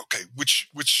okay. Which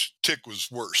tick was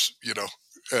worse?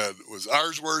 Was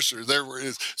ours worse or their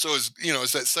worse? So it's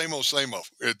that same old.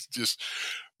 It's just,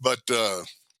 but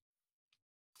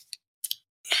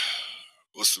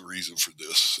what's the reason for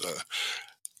this?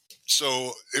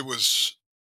 So it was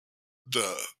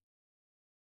the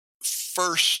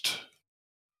first.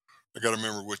 I got to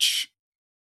remember which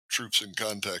troops in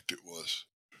contact it was.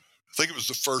 I think it was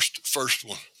the first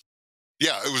one.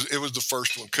 Yeah, it was the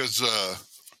first one because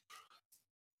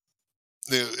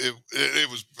it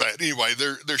was bad. Anyway,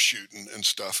 they're shooting and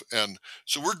stuff, and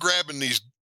so we're grabbing these.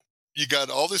 You got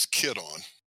all this kit on,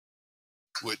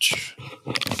 which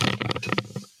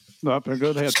up there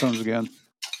go the headphones again.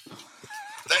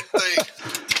 That thing,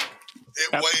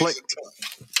 it weighs a ton.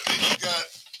 And then you got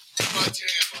much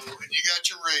ammo, and you got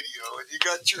your radio, and you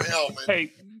got your helmet.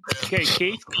 Hey, okay,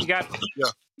 Keith, you got.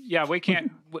 Yeah, we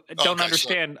can't. Don't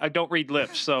understand. I don't read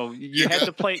lips, so you had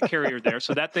the plate carrier there.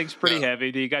 So that thing's pretty heavy.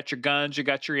 You got your guns, you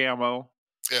got your ammo.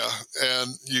 Yeah,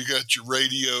 and you got your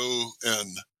radio,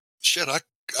 and shit, I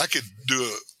could do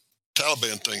a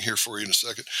Taliban thing here for you in a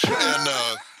second. And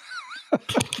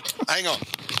hang on.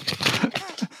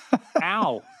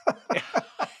 Ow.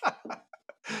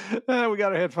 We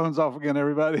got our headphones off again,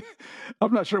 everybody.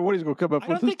 I'm not sure what he's going to come up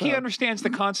with. I don't think he understands the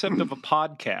concept of a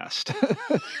podcast.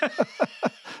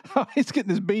 He's getting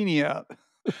his beanie out.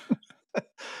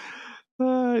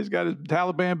 He's got his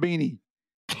Taliban beanie.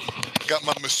 Got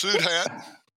my Masood hat.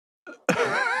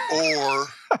 Or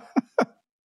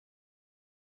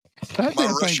my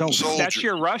Russian soldier. That's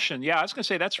your Russian. Yeah, I was going to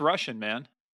say that's Russian, man.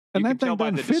 And that thing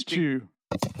doesn't fit you.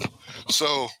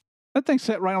 So that thing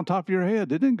sat right on top of your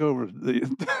head. It didn't go over the.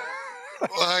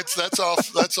 Well, that's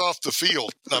off the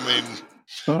field. I mean,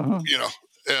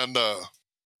 and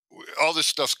all this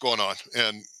stuff's going on.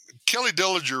 And Kelly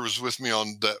Dillinger was with me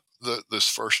on this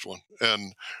first one.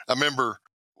 And I remember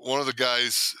one of the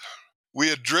guys. We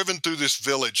had driven through this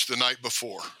village the night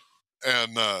before,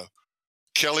 and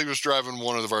Kelly was driving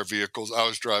one of our vehicles. I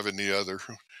was driving the other,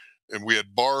 and we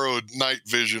had borrowed night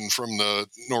vision from the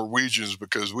Norwegians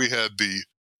because we had the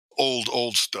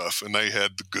old stuff and they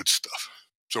had the good stuff.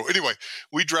 So anyway,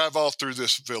 we drive all through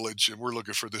this village and we're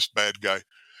looking for this bad guy,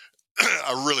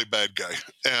 a really bad guy.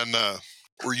 And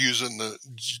we're using the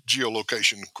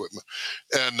geolocation equipment,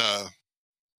 and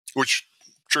which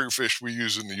triggerfish we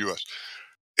use in the U.S.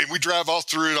 And we drive all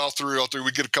through it.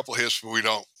 We get a couple of hits, but we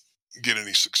don't get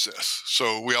any success.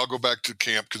 So we all go back to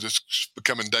camp because it's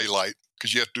becoming daylight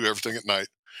because you have to do everything at night.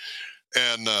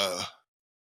 And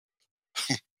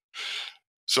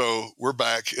so we're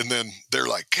back, and then they're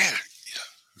like,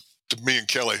 to me and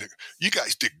Kelly, you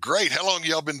guys did great. How long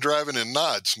y'all been driving in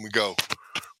Nods? And we go,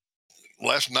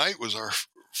 last night was our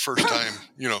first time,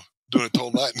 doing it the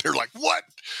whole night. And they're like, what?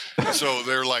 So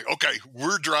they're like, okay,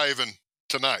 we're driving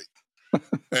tonight.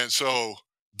 And so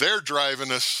they're driving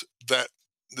us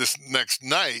this next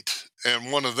night,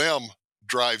 and one of them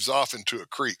drives off into a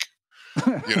creek,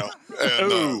 and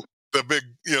the big,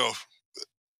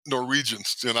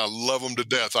 Norwegians, and I love them to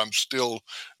death. I'm still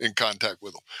in contact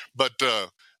with them, but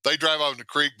they drive off in the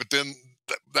creek. But then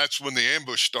that's when the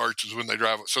ambush starts, is when they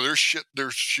drive. So they're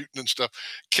shooting and stuff.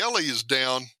 Kelly is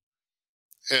down,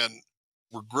 and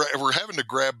we're having to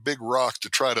grab big rocks to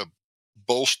try to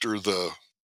bolster the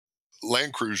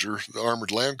Land Cruiser, the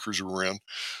armored Land Cruiser around,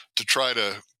 to try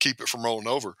to keep it from rolling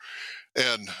over.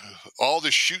 And all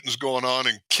this shooting's going on,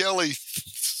 and Kelly,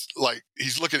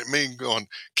 he's looking at me and going,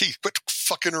 Keith, quit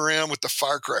fucking around with the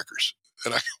firecrackers.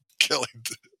 And I go, Kelly,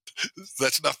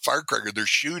 that's not firecracker, they're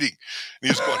shooting. And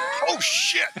he's going, oh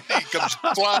shit. He comes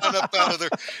flying up out of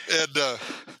there. And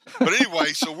but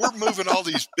anyway, so we're moving all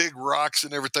these big rocks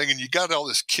and everything, and you got all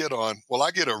this kit on. Well,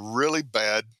 I get a really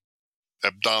bad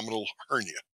abdominal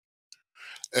hernia.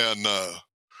 And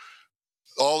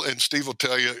and Steve will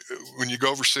tell you, when you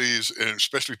go overseas, and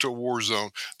especially to a war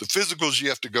zone, the physicals you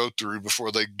have to go through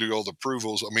before they do all the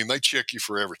approvals, I mean, they check you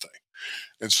for everything.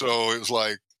 And so it was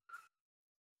like,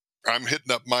 I'm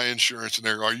hitting up my insurance, and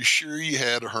they're, are you sure you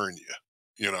had a hernia?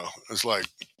 It's like,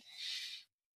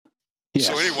 yes.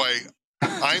 So anyway,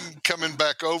 I'm coming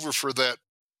back over for that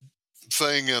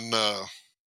thing, and well,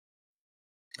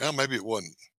 maybe it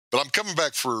wasn't, but I'm coming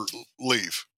back for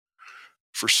leave.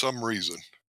 For some reason,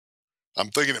 I'm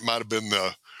thinking it might have been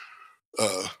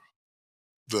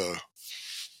the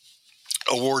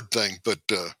award thing. But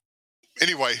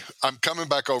anyway, I'm coming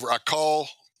back over. I call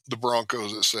the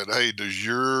Broncos and said, hey, does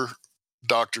your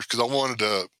doctor, because I wanted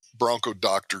to Bronco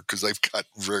doctor, because they've got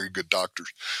very good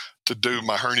doctors, to do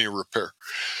my hernia repair.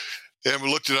 And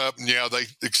we looked it up, and yeah, they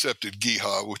accepted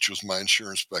GEHA, which was my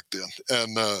insurance back then.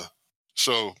 And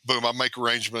so, boom, I make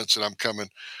arrangements, and I'm coming.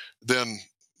 Then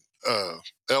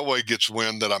Elway gets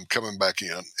wind that I'm coming back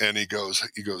in, and he goes,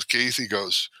 Keith, he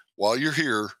goes, while you're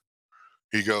here,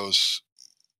 he goes,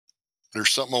 there's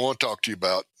something I want to talk to you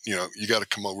about. You know, you got to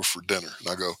come over for dinner. And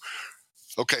I go,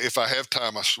 okay, if I have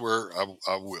time, I swear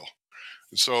I will.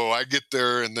 And so I get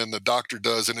there, and then the doctor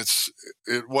does, and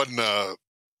it wasn't a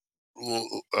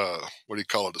what do you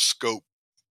call it, a scope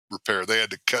repair. They had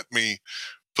to cut me,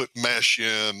 put mesh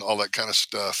in, all that kind of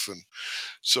stuff. And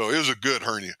so it was a good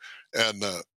hernia. And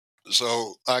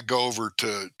so I go over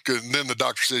and then the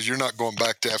doctor says, you're not going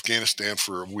back to Afghanistan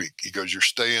for a week. He goes, you're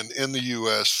staying in the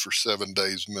U.S. for 7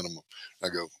 days minimum. I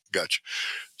go, gotcha.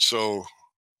 So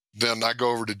then I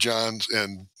go over to John's,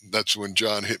 and that's when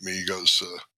John hit me. He goes,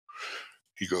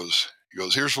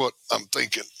 here's what I'm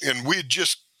thinking. And we had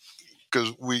just,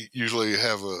 because we usually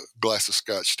have a glass of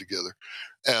scotch together.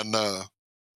 And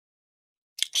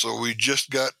so we just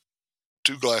got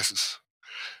 2 glasses.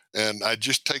 And I'd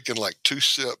just taken like 2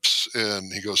 sips.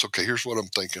 And he goes, okay, here's what I'm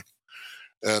thinking.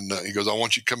 And he goes, I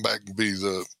want you to come back and be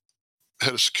the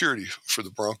head of security for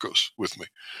the Broncos with me.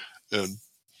 And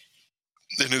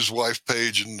then his wife,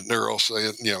 Paige, and they're all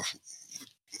saying, you know,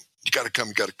 you got to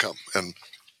come. And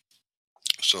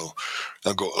so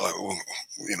I go, well,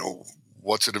 you know,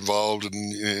 what's it involved? And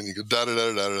he goes,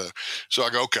 da-da-da-da-da. So I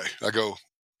go, okay. I go,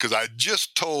 because I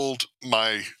just told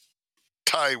my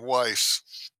Thai wife's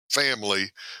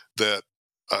family that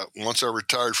once I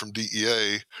retired from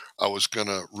DEA, I was going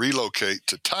to relocate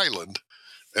to Thailand.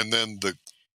 And then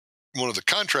one of the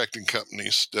contracting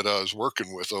companies that I was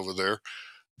working with over there,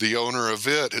 the owner of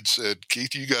it had said,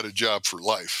 Keith, you got a job for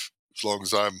life as long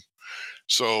as I'm.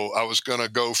 So I was going to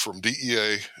go from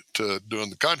DEA to doing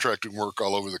the contracting work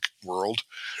all over the world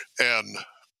and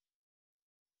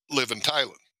live in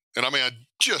Thailand. And I mean, I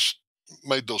just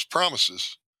made those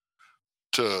promises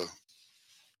to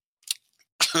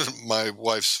my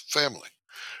wife's family.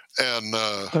 And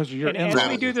as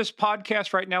we do this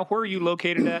podcast right now, where are you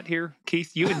located at here,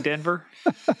 Keith? You in Denver?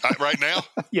 Right now?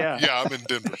 Yeah. Yeah, I'm in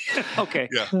Denver. Okay.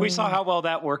 Yeah. We saw how well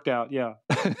that worked out. Yeah.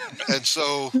 And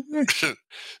so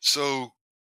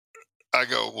I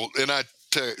go, well, and I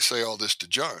say all this to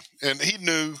John. And he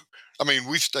knew, I mean,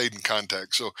 we've stayed in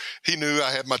contact. So he knew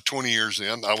I had my 20 years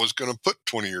in. I was going to put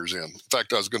 20 years in. In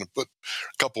fact, I was going to put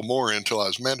a couple more in until I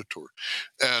was mandatory.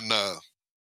 And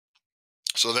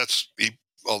so that's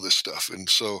all this stuff. And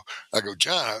so I go,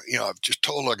 John, you know, I've just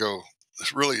told, I go,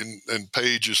 it's really, and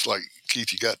Paige is like,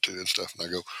 Keith, you got to, and stuff. And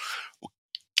I go, well,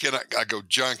 I go,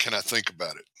 John, can I think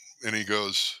about it? And he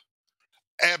goes,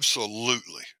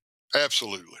 absolutely.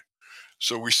 Absolutely.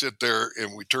 So we sit there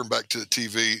and we turn back to the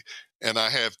TV, and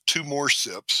I have 2 more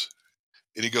sips.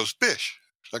 And he goes, Bish.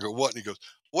 I go, what? And he goes,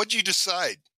 what'd you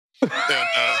decide? And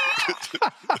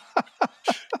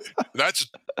that's,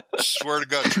 swear to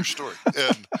God, true story.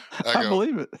 And I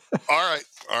believe it. All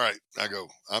right. I go,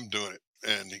 I'm doing it.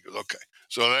 And he goes, okay.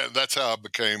 So that's how I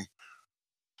became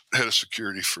head of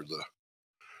security for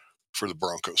the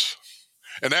Broncos.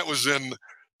 And that was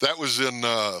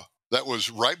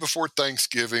right before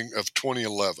Thanksgiving of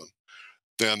 2011.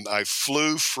 Then I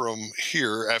flew from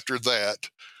here after that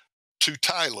to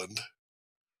Thailand,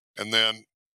 and then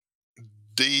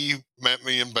Dee met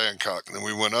me in Bangkok. And then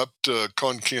we went up to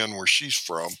Khon Kaen, where she's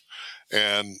from,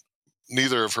 and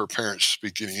neither of her parents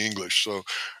speak any English. So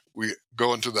we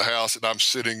go into the house, and I'm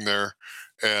sitting there,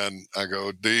 and I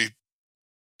go, Dee,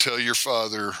 tell your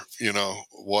father, you know,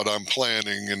 what I'm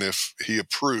planning and if he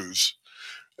approves.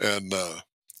 And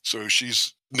so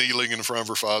she's kneeling in front of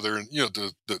her father, and, you know,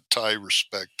 the Thai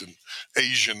respect and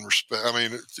Asian respect. I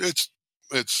mean, it's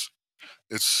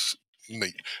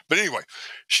neat. But anyway,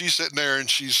 she's sitting there, and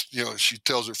she's, you know, she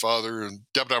tells her father, and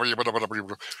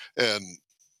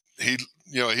he,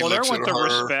 you know, he looks at her. Well, there went the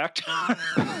respect.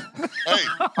 Hey,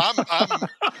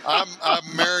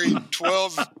 I'm married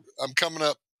 12. I'm coming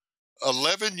up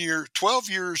 12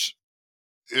 years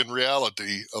in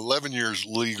reality, 11 years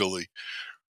legally,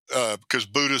 because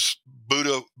Buddhist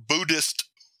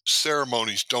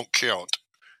ceremonies don't count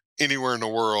anywhere in the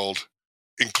world,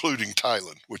 including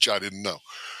Thailand, which I didn't know.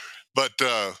 But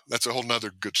that's a whole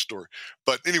nother good story.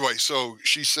 But anyway, so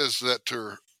she says that to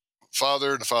her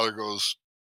father, and the father goes,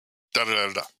 da da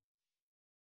da da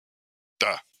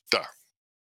da da.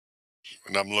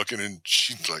 And I'm looking, and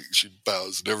she's like, she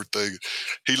bows and everything.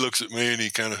 He looks at me, and he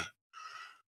kind of,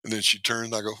 and then she turns,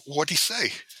 and I go, what'd he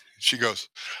say? She goes,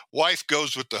 wife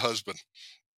goes with the husband.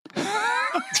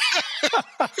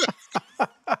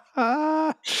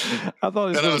 thought he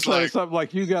was And I going to was say like, something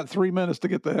like, "You got 3 minutes to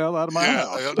get the hell out of my yeah,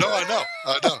 house." no,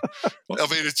 I know. I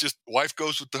mean, it's just wife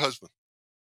goes with the husband.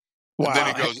 Wow. And then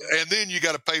he goes, and then you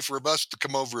got to pay for a bus to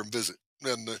come over and visit.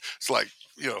 And it's like,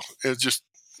 it's just,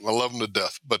 I love him to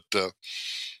death. But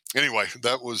anyway,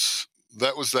 that was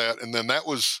that. And then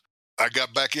I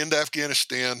got back into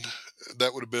Afghanistan.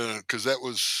 That would have been, because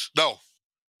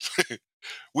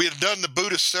we had done the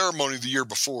Buddhist ceremony the year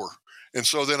before. And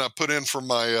so then I put in for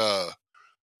my,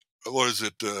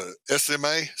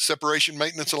 SMA, separation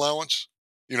maintenance allowance,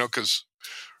 because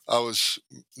I was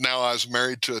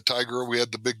married to a Thai girl. We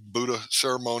had the big Buddha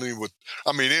ceremony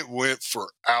it went for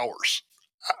hours,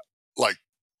 like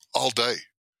all day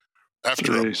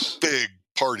after Jeez. a big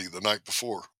party the night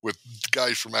before with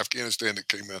guys from Afghanistan that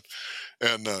came in.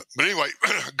 And, but anyway,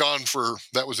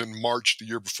 that was in March the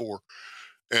year before,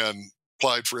 and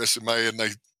applied for SMA, and they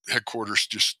headquarters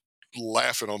just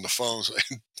laughing on the phone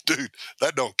saying, dude,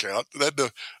 that don't count.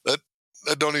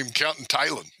 That don't even count in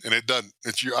Thailand. And it doesn't.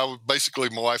 Basically,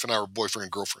 my wife and I were boyfriend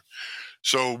and girlfriend.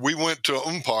 So we went to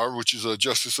Umpar, which is a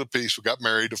justice of peace. We got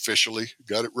married officially,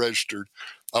 got it registered.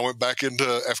 I went back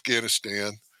into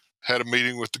Afghanistan, had a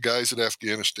meeting with the guys at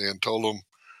Afghanistan, told them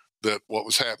that what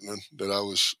was happening, that I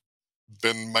was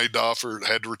been made the offer,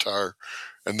 had to retire.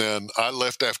 And then I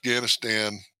left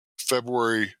Afghanistan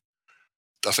February,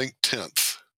 I think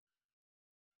 10th.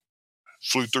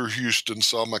 Flew through Houston,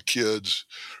 saw my kids,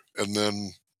 and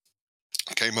then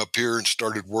came up here and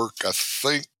started work. I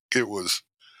think it was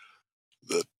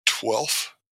the 12th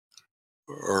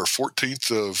or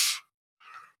 14th of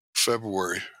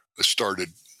February. I started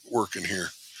working here.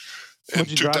 Would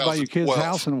you drive by your kid's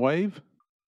house and wave?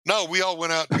 No, we all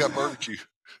went out and got barbecue.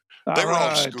 They were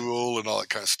all in school and all that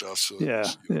kind of stuff. So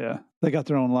yeah. They got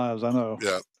their own lives, I know.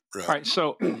 Yeah. Right. All right.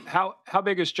 So how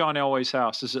big is John Elway's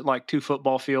house? Is it like 2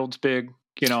 football fields big?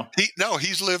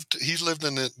 He's lived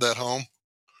in that home.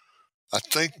 I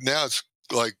think now it's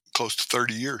like close to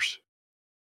 30 years.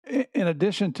 In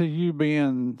addition to you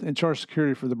being in charge of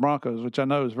security for the Broncos, which I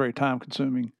know is very time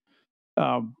consuming,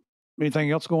 anything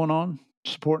else going on?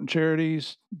 Supporting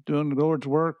charities, doing the Lord's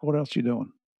work? What else are you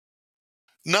doing?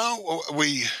 No,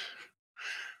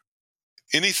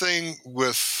 anything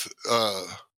with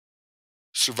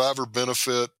survivor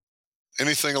benefit,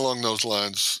 anything along those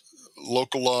lines,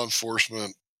 local law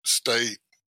enforcement, state,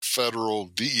 federal,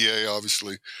 DEA,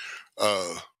 obviously,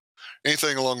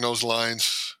 anything along those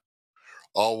lines.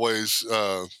 Always,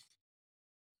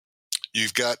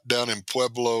 you've got down in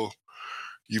Pueblo,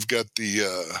 you've got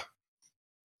the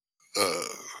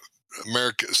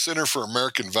Center for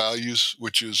American Values,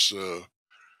 which is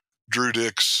Drew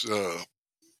Dick's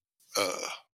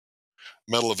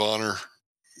Medal of Honor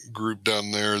group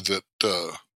down there that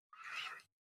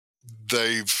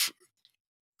they've,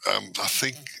 I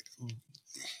think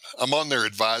I'm on their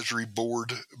advisory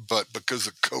board, but because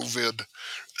of COVID,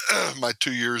 my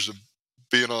 2 years of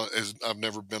being on, I've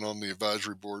never been on the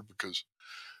advisory board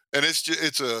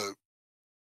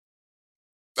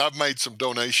I've made some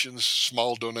donations,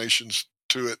 small donations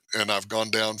to it, and I've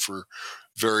gone down for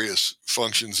various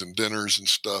functions and dinners and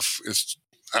stuff. It's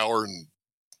an hour and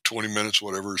 20 minutes,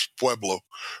 whatever. It's Pueblo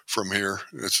from here.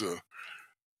 It's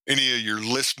any of your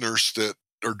listeners that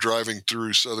are driving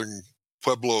through southern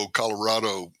Pueblo,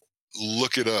 Colorado,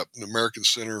 look it up. The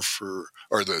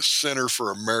Center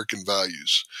for American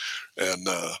Values. And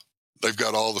they've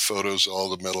got all the photos, all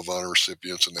the Medal of Honor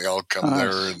recipients, and they all come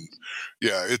there. And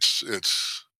yeah, it's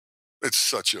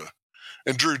such a,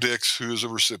 and Drew Dix, who is a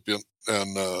recipient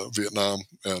in Vietnam,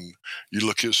 and you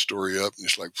look his story up and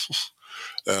it's like,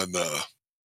 and,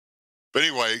 but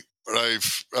anyway,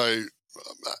 I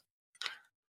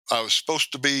was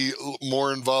supposed to be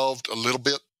more involved a little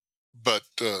bit, but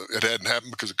it hadn't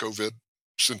happened because of COVID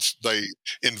since they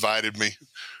invited me,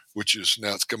 which is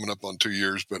now it's coming up on 2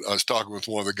 years. But I was talking with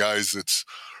one of the guys that's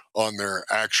on their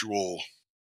actual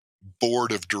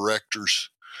board of directors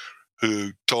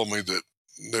who told me that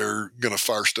they're going to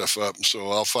fire stuff up. And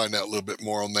so I'll find out a little bit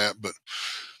more on that. But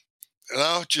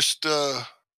just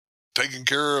taking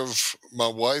care of my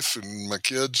wife and my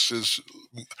kids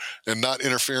and not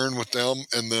interfering with them.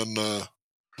 And then,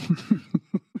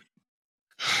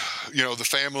 the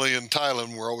family in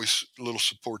Thailand, we're always a little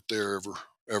support there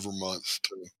every month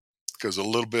too, because a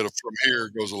little bit from here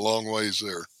goes a long ways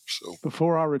there. So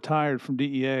before I retired from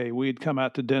DEA, we'd come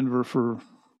out to Denver for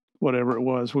whatever it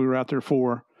was we were out there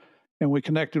for, and we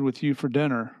connected with you for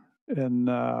dinner. And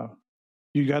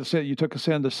you took us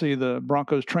in to see the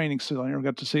Broncos training center. We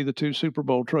got to see the 2 Super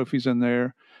Bowl trophies in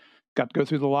there. Got to go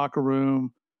through the locker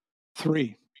room.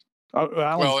 3. I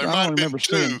don't remember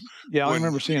seeing. Yeah, I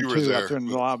remember seeing 2 out there in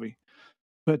the lobby.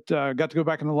 But got to go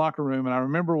back in the locker room, and I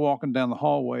remember walking down the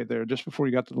hallway there just before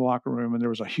you got to the locker room, and there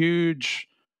was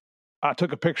I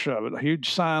took a picture of it, a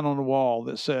huge sign on the wall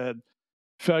that said,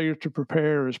 "Failure to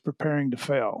prepare is preparing to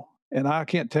fail." And I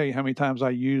can't tell you how many times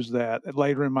I used that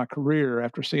later in my career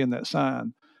after seeing that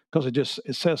sign, because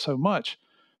it says so much.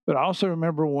 But I also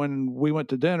remember when we went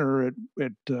to dinner it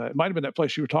might have been that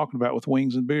place you were talking about with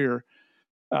wings and beer.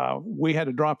 We had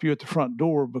to drop you at the front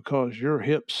door because your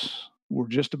hips were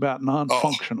just about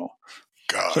non-functional.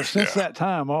 Gosh, So since that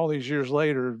time, all these years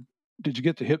later, did you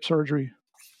get the hip surgery?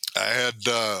 I had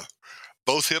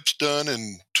both hips done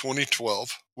in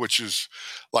 2012, which is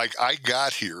like I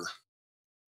got here,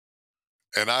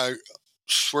 and I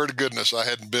swear to goodness I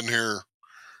hadn't been here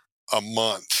a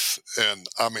month, and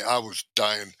I mean I was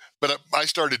dying, but I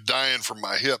started dying from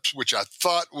my hips, which I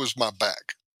thought was my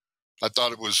back. I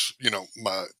thought it was,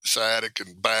 my sciatic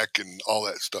and back and all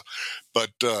that stuff.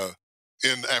 But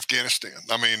in Afghanistan,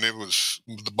 I mean, it was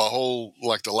my whole,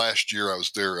 like the last year I was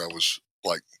there, I was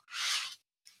like,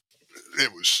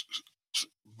 it was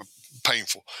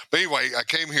painful. But anyway, I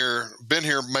came here, been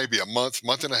here maybe a month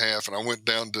and a half, and I went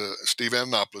down to Steve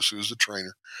Antonopoulos, who was the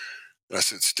trainer. And I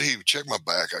said, "Steve, check my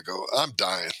back." I go, "I'm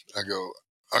dying." I go,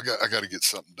 I got to get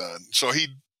something done. So he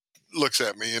looks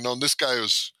at me, and this guy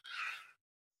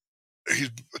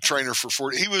he's a trainer for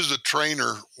 40. He was a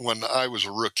trainer when I was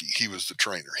a rookie. He was the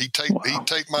trainer. He'd take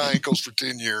my ankles for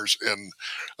 10 years. And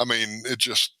I mean,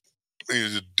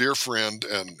 he's a dear friend,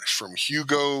 and he's from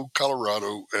Hugo,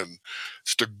 Colorado, and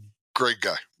just a great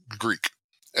guy, Greek.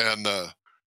 And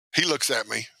he looks at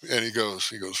me and he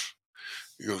goes,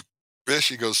 "Bish,"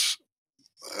 he goes,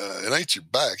 "It ain't your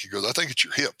back." He goes, "I think it's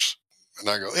your hips." And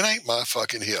I go, "It ain't my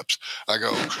fucking hips." I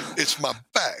go, "It's my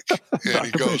back." And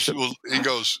he goes,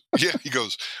 "Yeah." He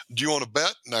goes, "Do you want to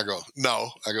bet?" And I go,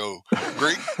 "No." I go,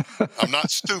 "Greek, I'm not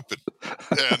stupid."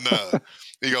 And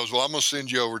he goes, "Well, I'm going to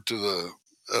send you over to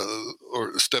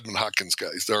the Stedman Hopkins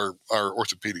guys. They're our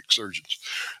orthopedic surgeons,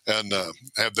 and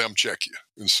have them check you."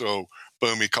 And so,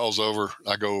 boom, he calls over.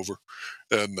 I go over,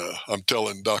 and I'm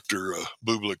telling Dr.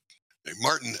 Bublik, "Hey,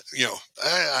 Martin,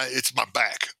 it's my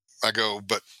back." I go,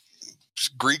 "But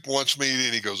Greek wants me,"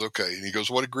 and he goes, "Okay." And he goes,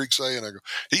 "What did Greek say?" And I go,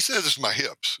 "He says it's my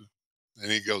hips."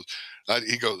 And he goes,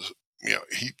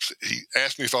 he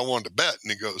asked me if I wanted to bet,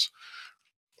 and he goes,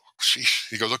 "Sheesh."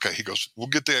 He goes, "Okay." He goes, "We'll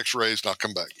get the x-rays and I'll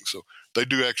come back." And so they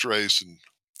do x-rays, and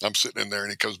I'm sitting in there, and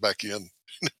he comes back in.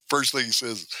 First thing he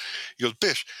says, he goes,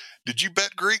 "Bish, did you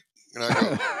bet Greek?" And I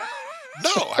go,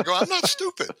 "No." I go, "I'm not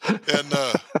stupid." And,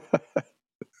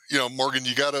 Morgan,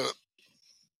 you got to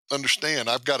understand,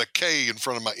 I've got a K in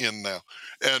front of my N now.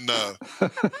 And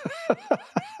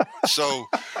so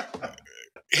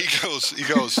he goes,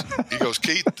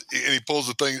 "Keith," and he pulls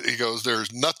the thing. He goes,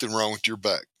 "There's nothing wrong with your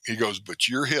back." He goes, "But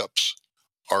your hips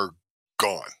are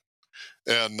gone."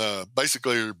 And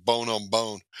basically bone on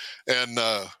bone. And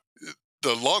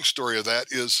the long story of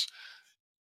that is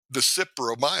the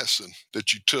cipromycin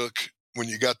that you took when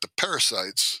you got the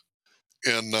parasites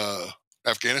in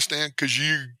Afghanistan, because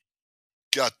you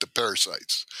got the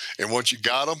parasites. And once you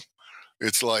got them,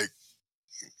 it's like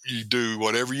you do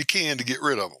whatever you can to get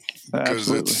rid of them, because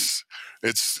Absolutely.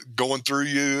 it's going through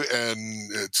you,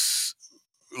 and it's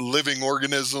living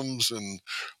organisms and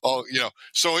all,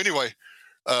 So anyway,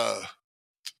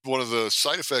 one of the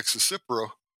side effects of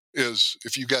Cipro is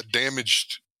if you got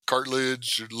damaged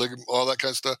cartilage or ligament, all that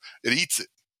kind of stuff, it eats it.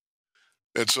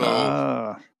 And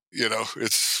so,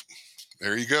 it's,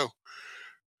 there you go.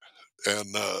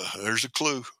 And there's a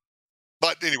clue.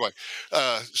 But anyway,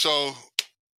 so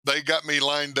they got me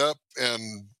lined up,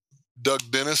 and Doug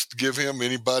Dennis, to give him,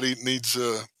 anybody needs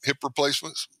hip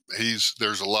replacements.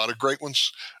 There's a lot of great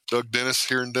ones. Doug Dennis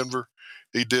here in Denver,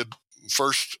 he did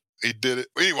it.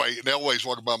 Anyway, they always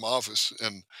walk by my office,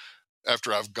 and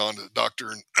after I've gone to the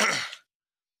doctor and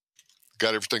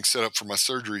got everything set up for my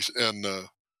surgeries, and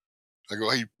I go,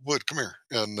 "Hey, Wood, come here."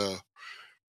 And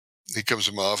he comes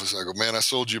to my office, and I go, "Man, I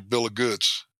sold you a bill of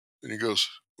goods." And he goes,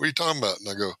 "What are you talking about?" And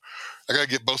I go, "I got to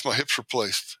get both my hips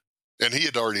replaced." And he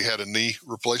had already had a knee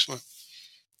replacement.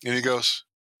 And he goes,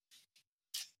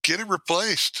 "Get it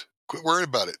replaced. Quit worrying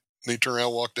about it." And he turned around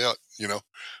and walked out,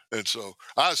 And so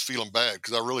I was feeling bad,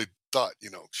 because I really thought,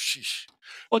 sheesh.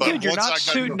 Well, But dude, you're once not I got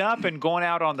suiting up and going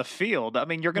out on the field. I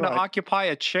mean, you're going to Right. occupy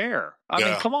a chair. I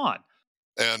mean, come on.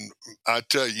 And I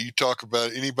tell you, you talk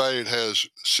about anybody that has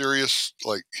serious,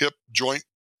 like, hip, joint,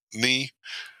 knee,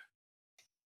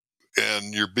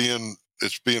 and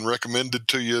it's being recommended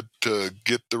to you to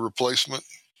get the replacement,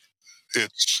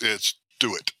 it's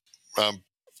do it.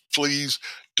 Please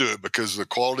do it, because the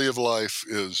quality of life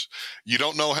is, you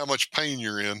don't know how much pain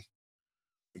you're in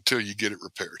until you get it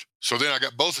repaired. So then I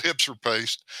got both hips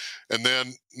replaced, and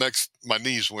then next my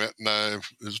knees went, and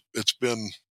it's been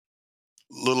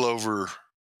a little over,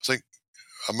 I think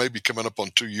I may be coming up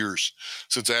on 2 years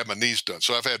since I had my knees done.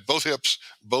 So I've had both hips,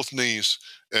 both knees,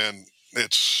 and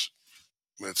it's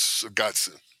a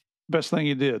godsend. Best thing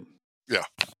you did. Yeah.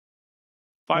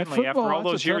 Finally, after all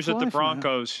Football, those years at the life, man.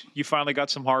 Broncos, you finally got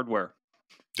some hardware.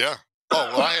 Yeah. Oh,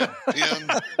 well, I had 10.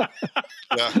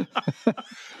 Yeah.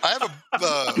 I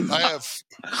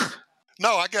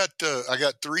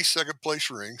got 3 second place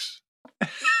rings.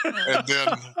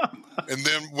 And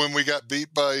then when we got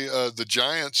beat by the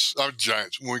Giants,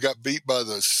 when we got beat by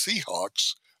the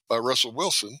Seahawks by Russell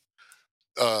Wilson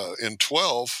in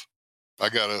 12, I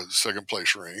got a second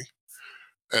place ring.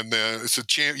 And then it's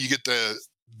you get the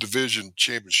division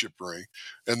championship ring.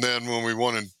 And then when we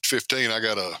won in 15, I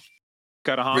got a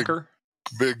honker?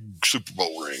 Big Super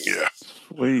Bowl ring, yeah.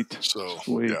 Sweet.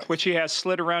 Sweet. Yeah. Which he has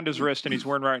slid around his wrist and he's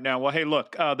wearing right now. Well, hey,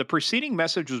 look, the preceding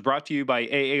message was brought to you by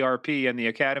AARP and the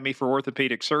Academy for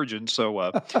Orthopedic Surgeons.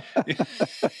 So,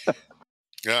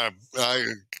 yeah,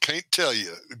 I can't tell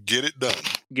you. Get it done.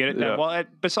 Get it done. Well,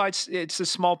 besides, it's a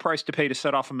small price to pay to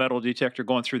set off a metal detector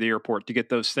going through the airport to get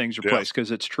those things replaced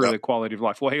because it's truly quality of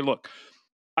life. Well, hey, look,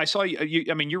 I saw you.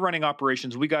 I mean, you're running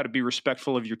operations. We got to be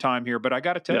respectful of your time here, but I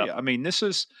got to tell you, I mean, this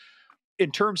is, in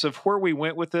terms of where we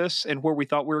went with this and where we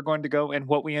thought we were going to go and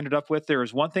what we ended up with, there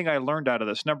is one thing I learned out of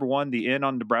this. Number one, the N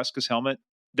on Nebraska's helmet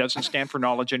doesn't stand for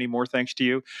knowledge anymore, thanks to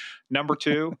you. Number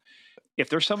two, if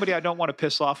there's somebody I don't want to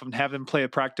piss off and have them play a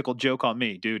practical joke on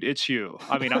me, dude, it's you.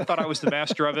 I mean, I thought I was the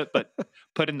master of it, but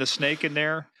putting the snake in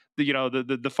there,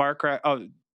 the firecracker. Oh,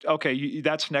 okay,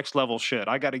 that's next level shit.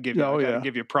 I got to give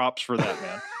you props for that,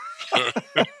 man.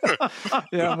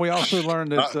 Yeah, and we also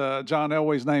learned that John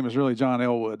Elway's name is really John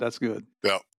Elwood. That's good.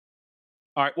 Yeah.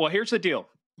 All right. Well, here's the deal.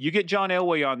 You get John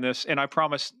Elway on this, and I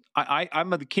promise I'm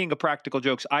the king of practical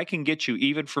jokes. I can get you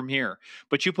even from here.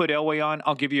 But you put Elway on,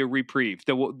 I'll give you a reprieve.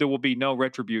 There will be no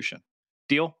retribution.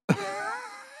 Deal?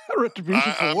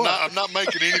 Retribution for what? I'm not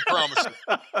making any promises.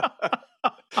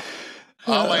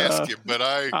 I'll ask you, but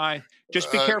just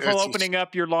be careful opening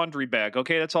up your laundry bag.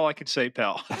 Okay, that's all I can say,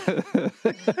 pal.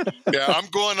 Yeah, I'm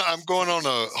going on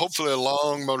hopefully a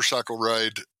long motorcycle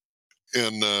ride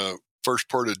in the first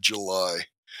part of July,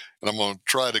 and I'm going to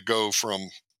try to go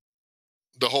from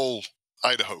the whole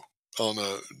Idaho on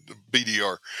the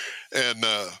BDR. And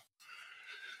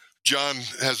John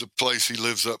has a place, he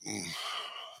lives up in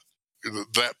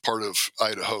that part of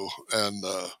Idaho, and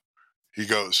he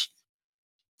goes,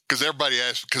 because everybody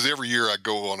asks, because every year I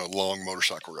go on a long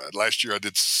motorcycle ride. Last year I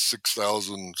did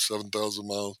 6,000, 7,000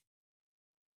 miles.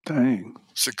 Dang.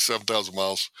 7,000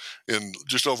 miles in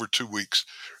just over 2 weeks.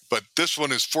 But this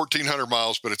one is 1,400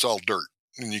 miles, but it's all dirt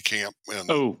and you camp.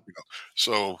 And,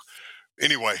 so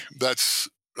anyway, that's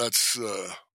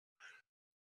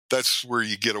where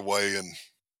you get away, and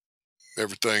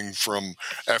everything from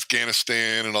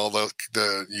Afghanistan and all that,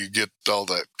 you get all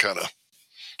that kind of.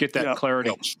 Get that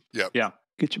clarity. Helps. Yeah.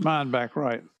 Get your mind back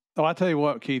right. Oh, I tell you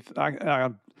what, Keith,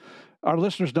 our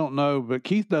listeners don't know, but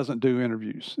Keith doesn't do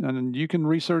interviews, and you can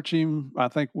research him. I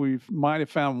think we might have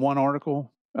found one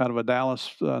article out of a Dallas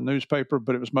newspaper,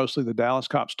 but it was mostly the Dallas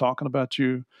cops talking about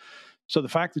you. So the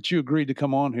fact that you agreed to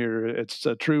come on here, it's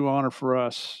a true honor for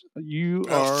us. You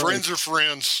are friends are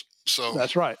friends. So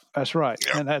that's right.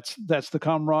 Yeah. And that's the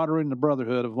camaraderie and the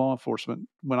brotherhood of law enforcement.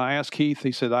 When I asked Keith,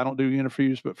 he said, I don't do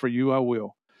interviews, but for you, I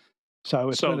will. So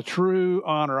it's been a true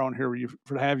honor on here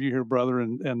to have you here, brother,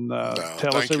 and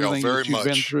tell us everything that you've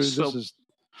been through.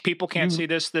 People can't see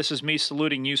this. This is me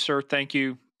saluting you, sir. Thank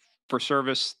you for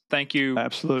service. Thank you.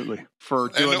 Absolutely. For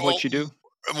doing what you do.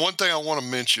 One thing I want to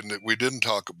mention that we didn't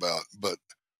talk about, but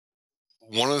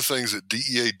one of the things that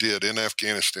DEA did in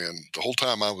Afghanistan the whole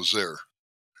time I was there,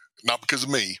 not because of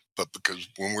me, but because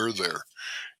when we were there,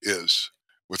 is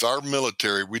with our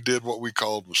military, we did what we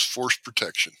called was force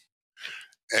protection.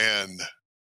 And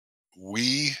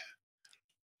we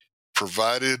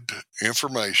provided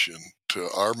information to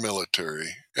our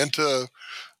military and to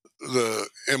the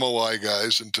MOI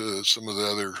guys and to some of the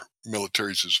other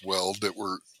militaries as well that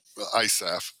were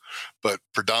ISAF, but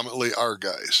predominantly our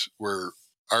guys, where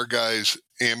our guys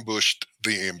ambushed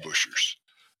the ambushers.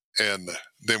 And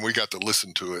then we got to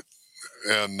listen to it.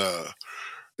 And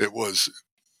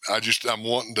I'm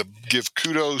wanting to give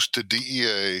kudos to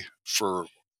DEA for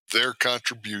their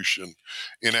contribution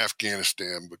in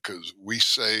Afghanistan, because we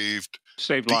saved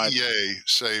lives. DEA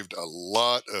saved a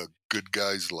lot of good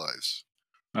guys' lives.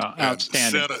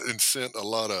 Outstanding. And sent a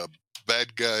lot of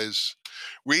bad guys.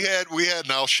 We had,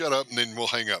 and I'll shut up and then we'll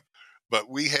hang up. But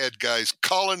we had guys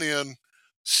calling in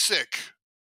sick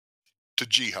to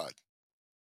jihad.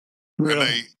 Really?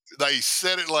 And they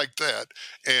said it like that.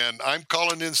 And I'm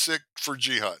calling in sick for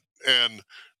jihad. And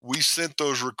we sent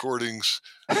those recordings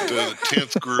to the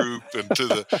 10th group and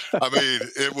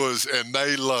it was, and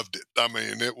they loved it. I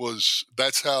mean,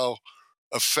 that's how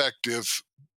effective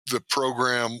the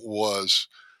program was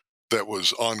that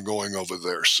was ongoing over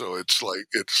there. So it's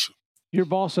your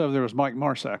boss over there was Mike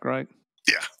Marsack, right?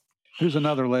 Yeah. Who's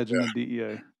another legend in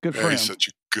DEA. Good friend. He's such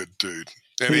a good dude.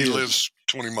 And he lives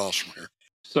 20 miles from here.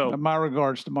 So my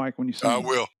regards to Mike when you see him. I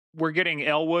will. We're getting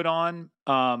Elwood on.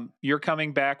 You're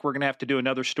coming back. We're going to have to do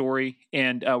another story,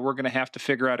 and we're going to have to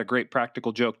figure out a great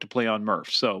practical joke to play on Murph.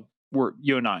 So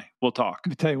you and I will talk. Let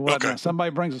me tell you what, Okay. now,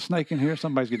 somebody brings a snake in here,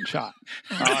 somebody's getting shot.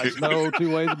 There's no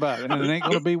two ways about it. And it ain't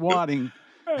going to be wadding.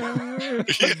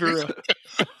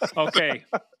 Okay.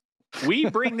 We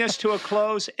bring this to a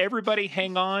close. Everybody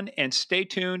hang on and stay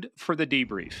tuned for the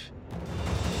debrief.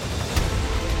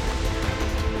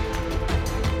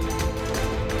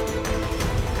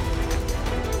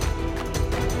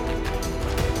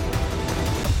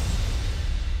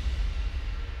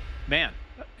 Man,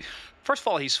 first of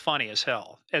all, he's funny as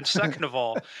hell. And second of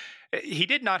all, he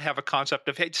did not have a concept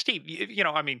of, hey, Steve,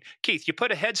 Keith, you put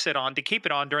a headset on to keep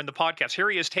it on during the podcast. Here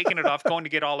he is taking it off, going to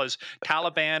get all his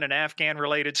Taliban and Afghan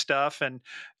related stuff and,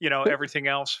 everything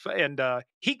else. And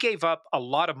he gave up a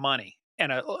lot of money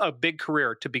and a big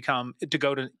career to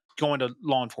go into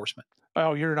law enforcement.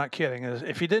 Oh, you're not kidding.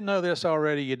 If you didn't know this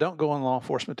already, you don't go in law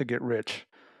enforcement to get rich.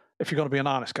 If you're going to be an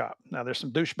honest cop. Now, there's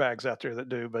some douchebags out there that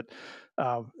do, but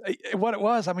what it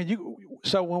was,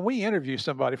 so when we interview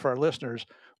somebody for our listeners,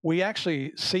 we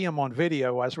actually see them on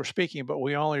video as we're speaking, but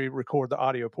we only record the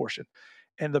audio portion.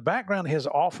 And the background of his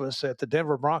office at the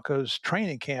Denver Broncos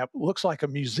training camp looks like a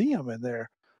museum in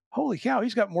there. Holy cow,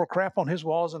 he's got more crap on his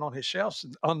walls and on his shelves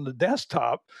and on the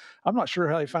desktop. I'm not sure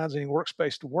how he finds any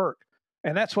workspace to work.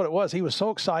 And that's what it was. He was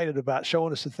so excited about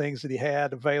showing us the things that he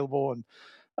had available. And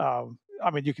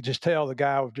you could just tell the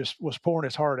guy was pouring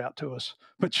his heart out to us.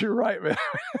 But you're right, man.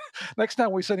 Next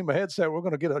time we send him a headset, we're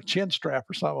going to get a chin strap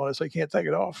or something on it so he can't take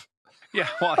it off. Yeah,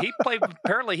 well,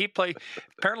 apparently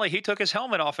he took his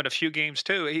helmet off in a few games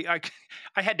too.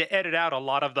 I had to edit out a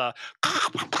lot of the.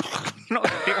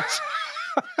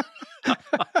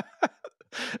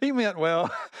 He meant well,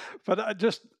 but I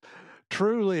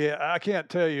can't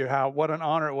tell you what an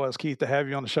honor it was, Keith, to have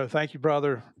you on the show. Thank you,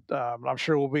 brother. I'm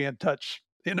sure we'll be in touch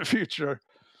in the future.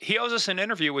 He owes us an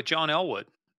interview with John Elwood.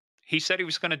 He said he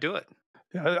was going to do it.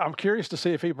 Yeah, I'm curious to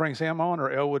see if he brings him on or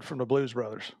Elwood from the Blues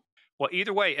Brothers. Well,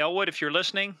 either way, Elwood, if you're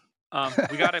listening,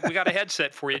 we got a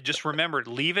headset for you. Just remember,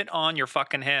 leave it on your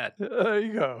fucking head. There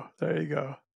you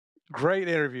go. Great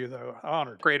interview, though.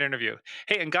 Honored. Great interview.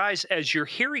 Hey, and guys, as you're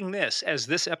hearing this, as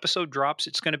this episode drops,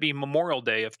 it's going to be Memorial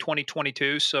Day of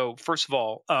 2022. So first of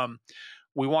all,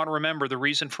 we want to remember the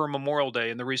reason for Memorial Day,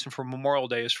 and the reason for Memorial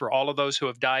Day is for all of those who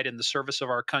have died in the service of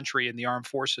our country in the armed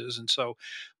forces. And so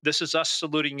this is us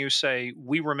saluting you, say,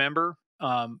 we remember,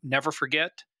 never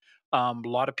forget. A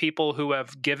lot of people who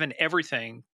have given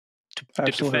everything to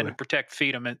defend and protect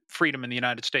freedom in the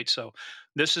United States. So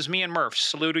this is me and Murph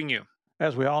saluting you.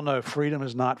 As we all know, freedom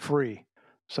is not free.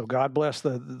 So God bless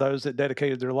those that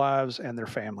dedicated their lives and their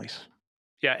families.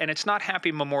 Yeah, and it's not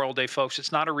Happy Memorial Day, folks.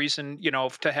 It's not a reason,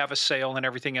 to have a sale and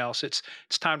everything else. It's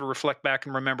time to reflect back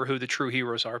and remember who the true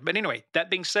heroes are. But anyway,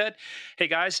 that being said, hey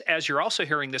guys, as you're also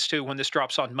hearing this too, when this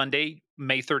drops on Monday,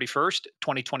 May 31st,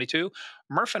 2022,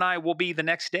 Murph and I will be the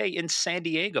next day in San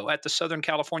Diego at the Southern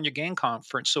California Gang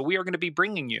Conference. So we are going to be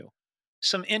bringing you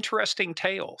some interesting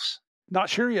tales.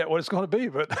 Not sure yet what it's going to be,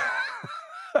 but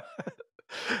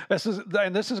this is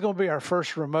going to be our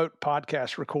first remote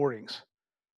podcast recordings.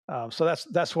 So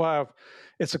that's why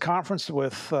it's a conference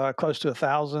with close to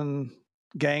 1,000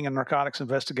 gang and narcotics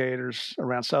investigators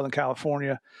around Southern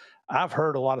California. I've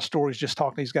heard a lot of stories just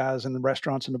talking to these guys in the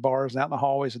restaurants and the bars and out in the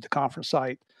hallways at the conference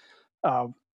site.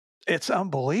 It's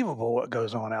unbelievable what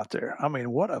goes on out there. I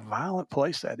mean, what a violent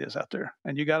place that is out there.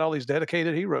 And you got all these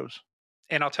dedicated heroes.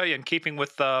 And I'll tell you, in keeping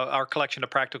with our collection of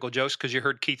practical jokes, because you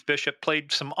heard Keith Bishop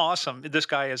played some awesome, this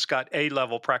guy has got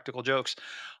A-level practical jokes.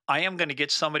 I am going to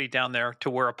get somebody down there to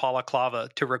wear a balaclava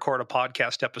to record a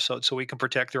podcast episode so we can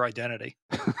protect their identity.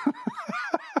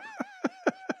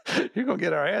 You're going to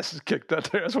get our asses kicked out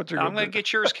there. That's what you're going to do. I'm going to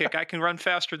get yours kicked. I can run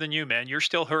faster than you, man. You're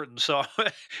still hurting. So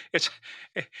it's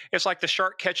like the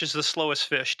shark catches the slowest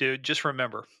fish, dude. Just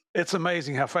remember. It's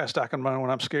amazing how fast I can run when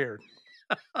I'm scared.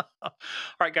 All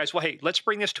right, guys. Well, hey, let's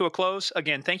bring this to a close.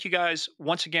 Again, thank you guys.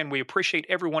 Once again, we appreciate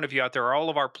every one of you out there, all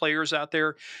of our players out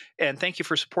there, and thank you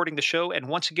for supporting the show. And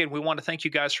once again, we want to thank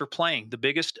you guys for playing the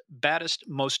biggest, baddest,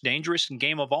 most dangerous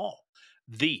game of all,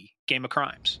 the Game of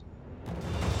Crimes.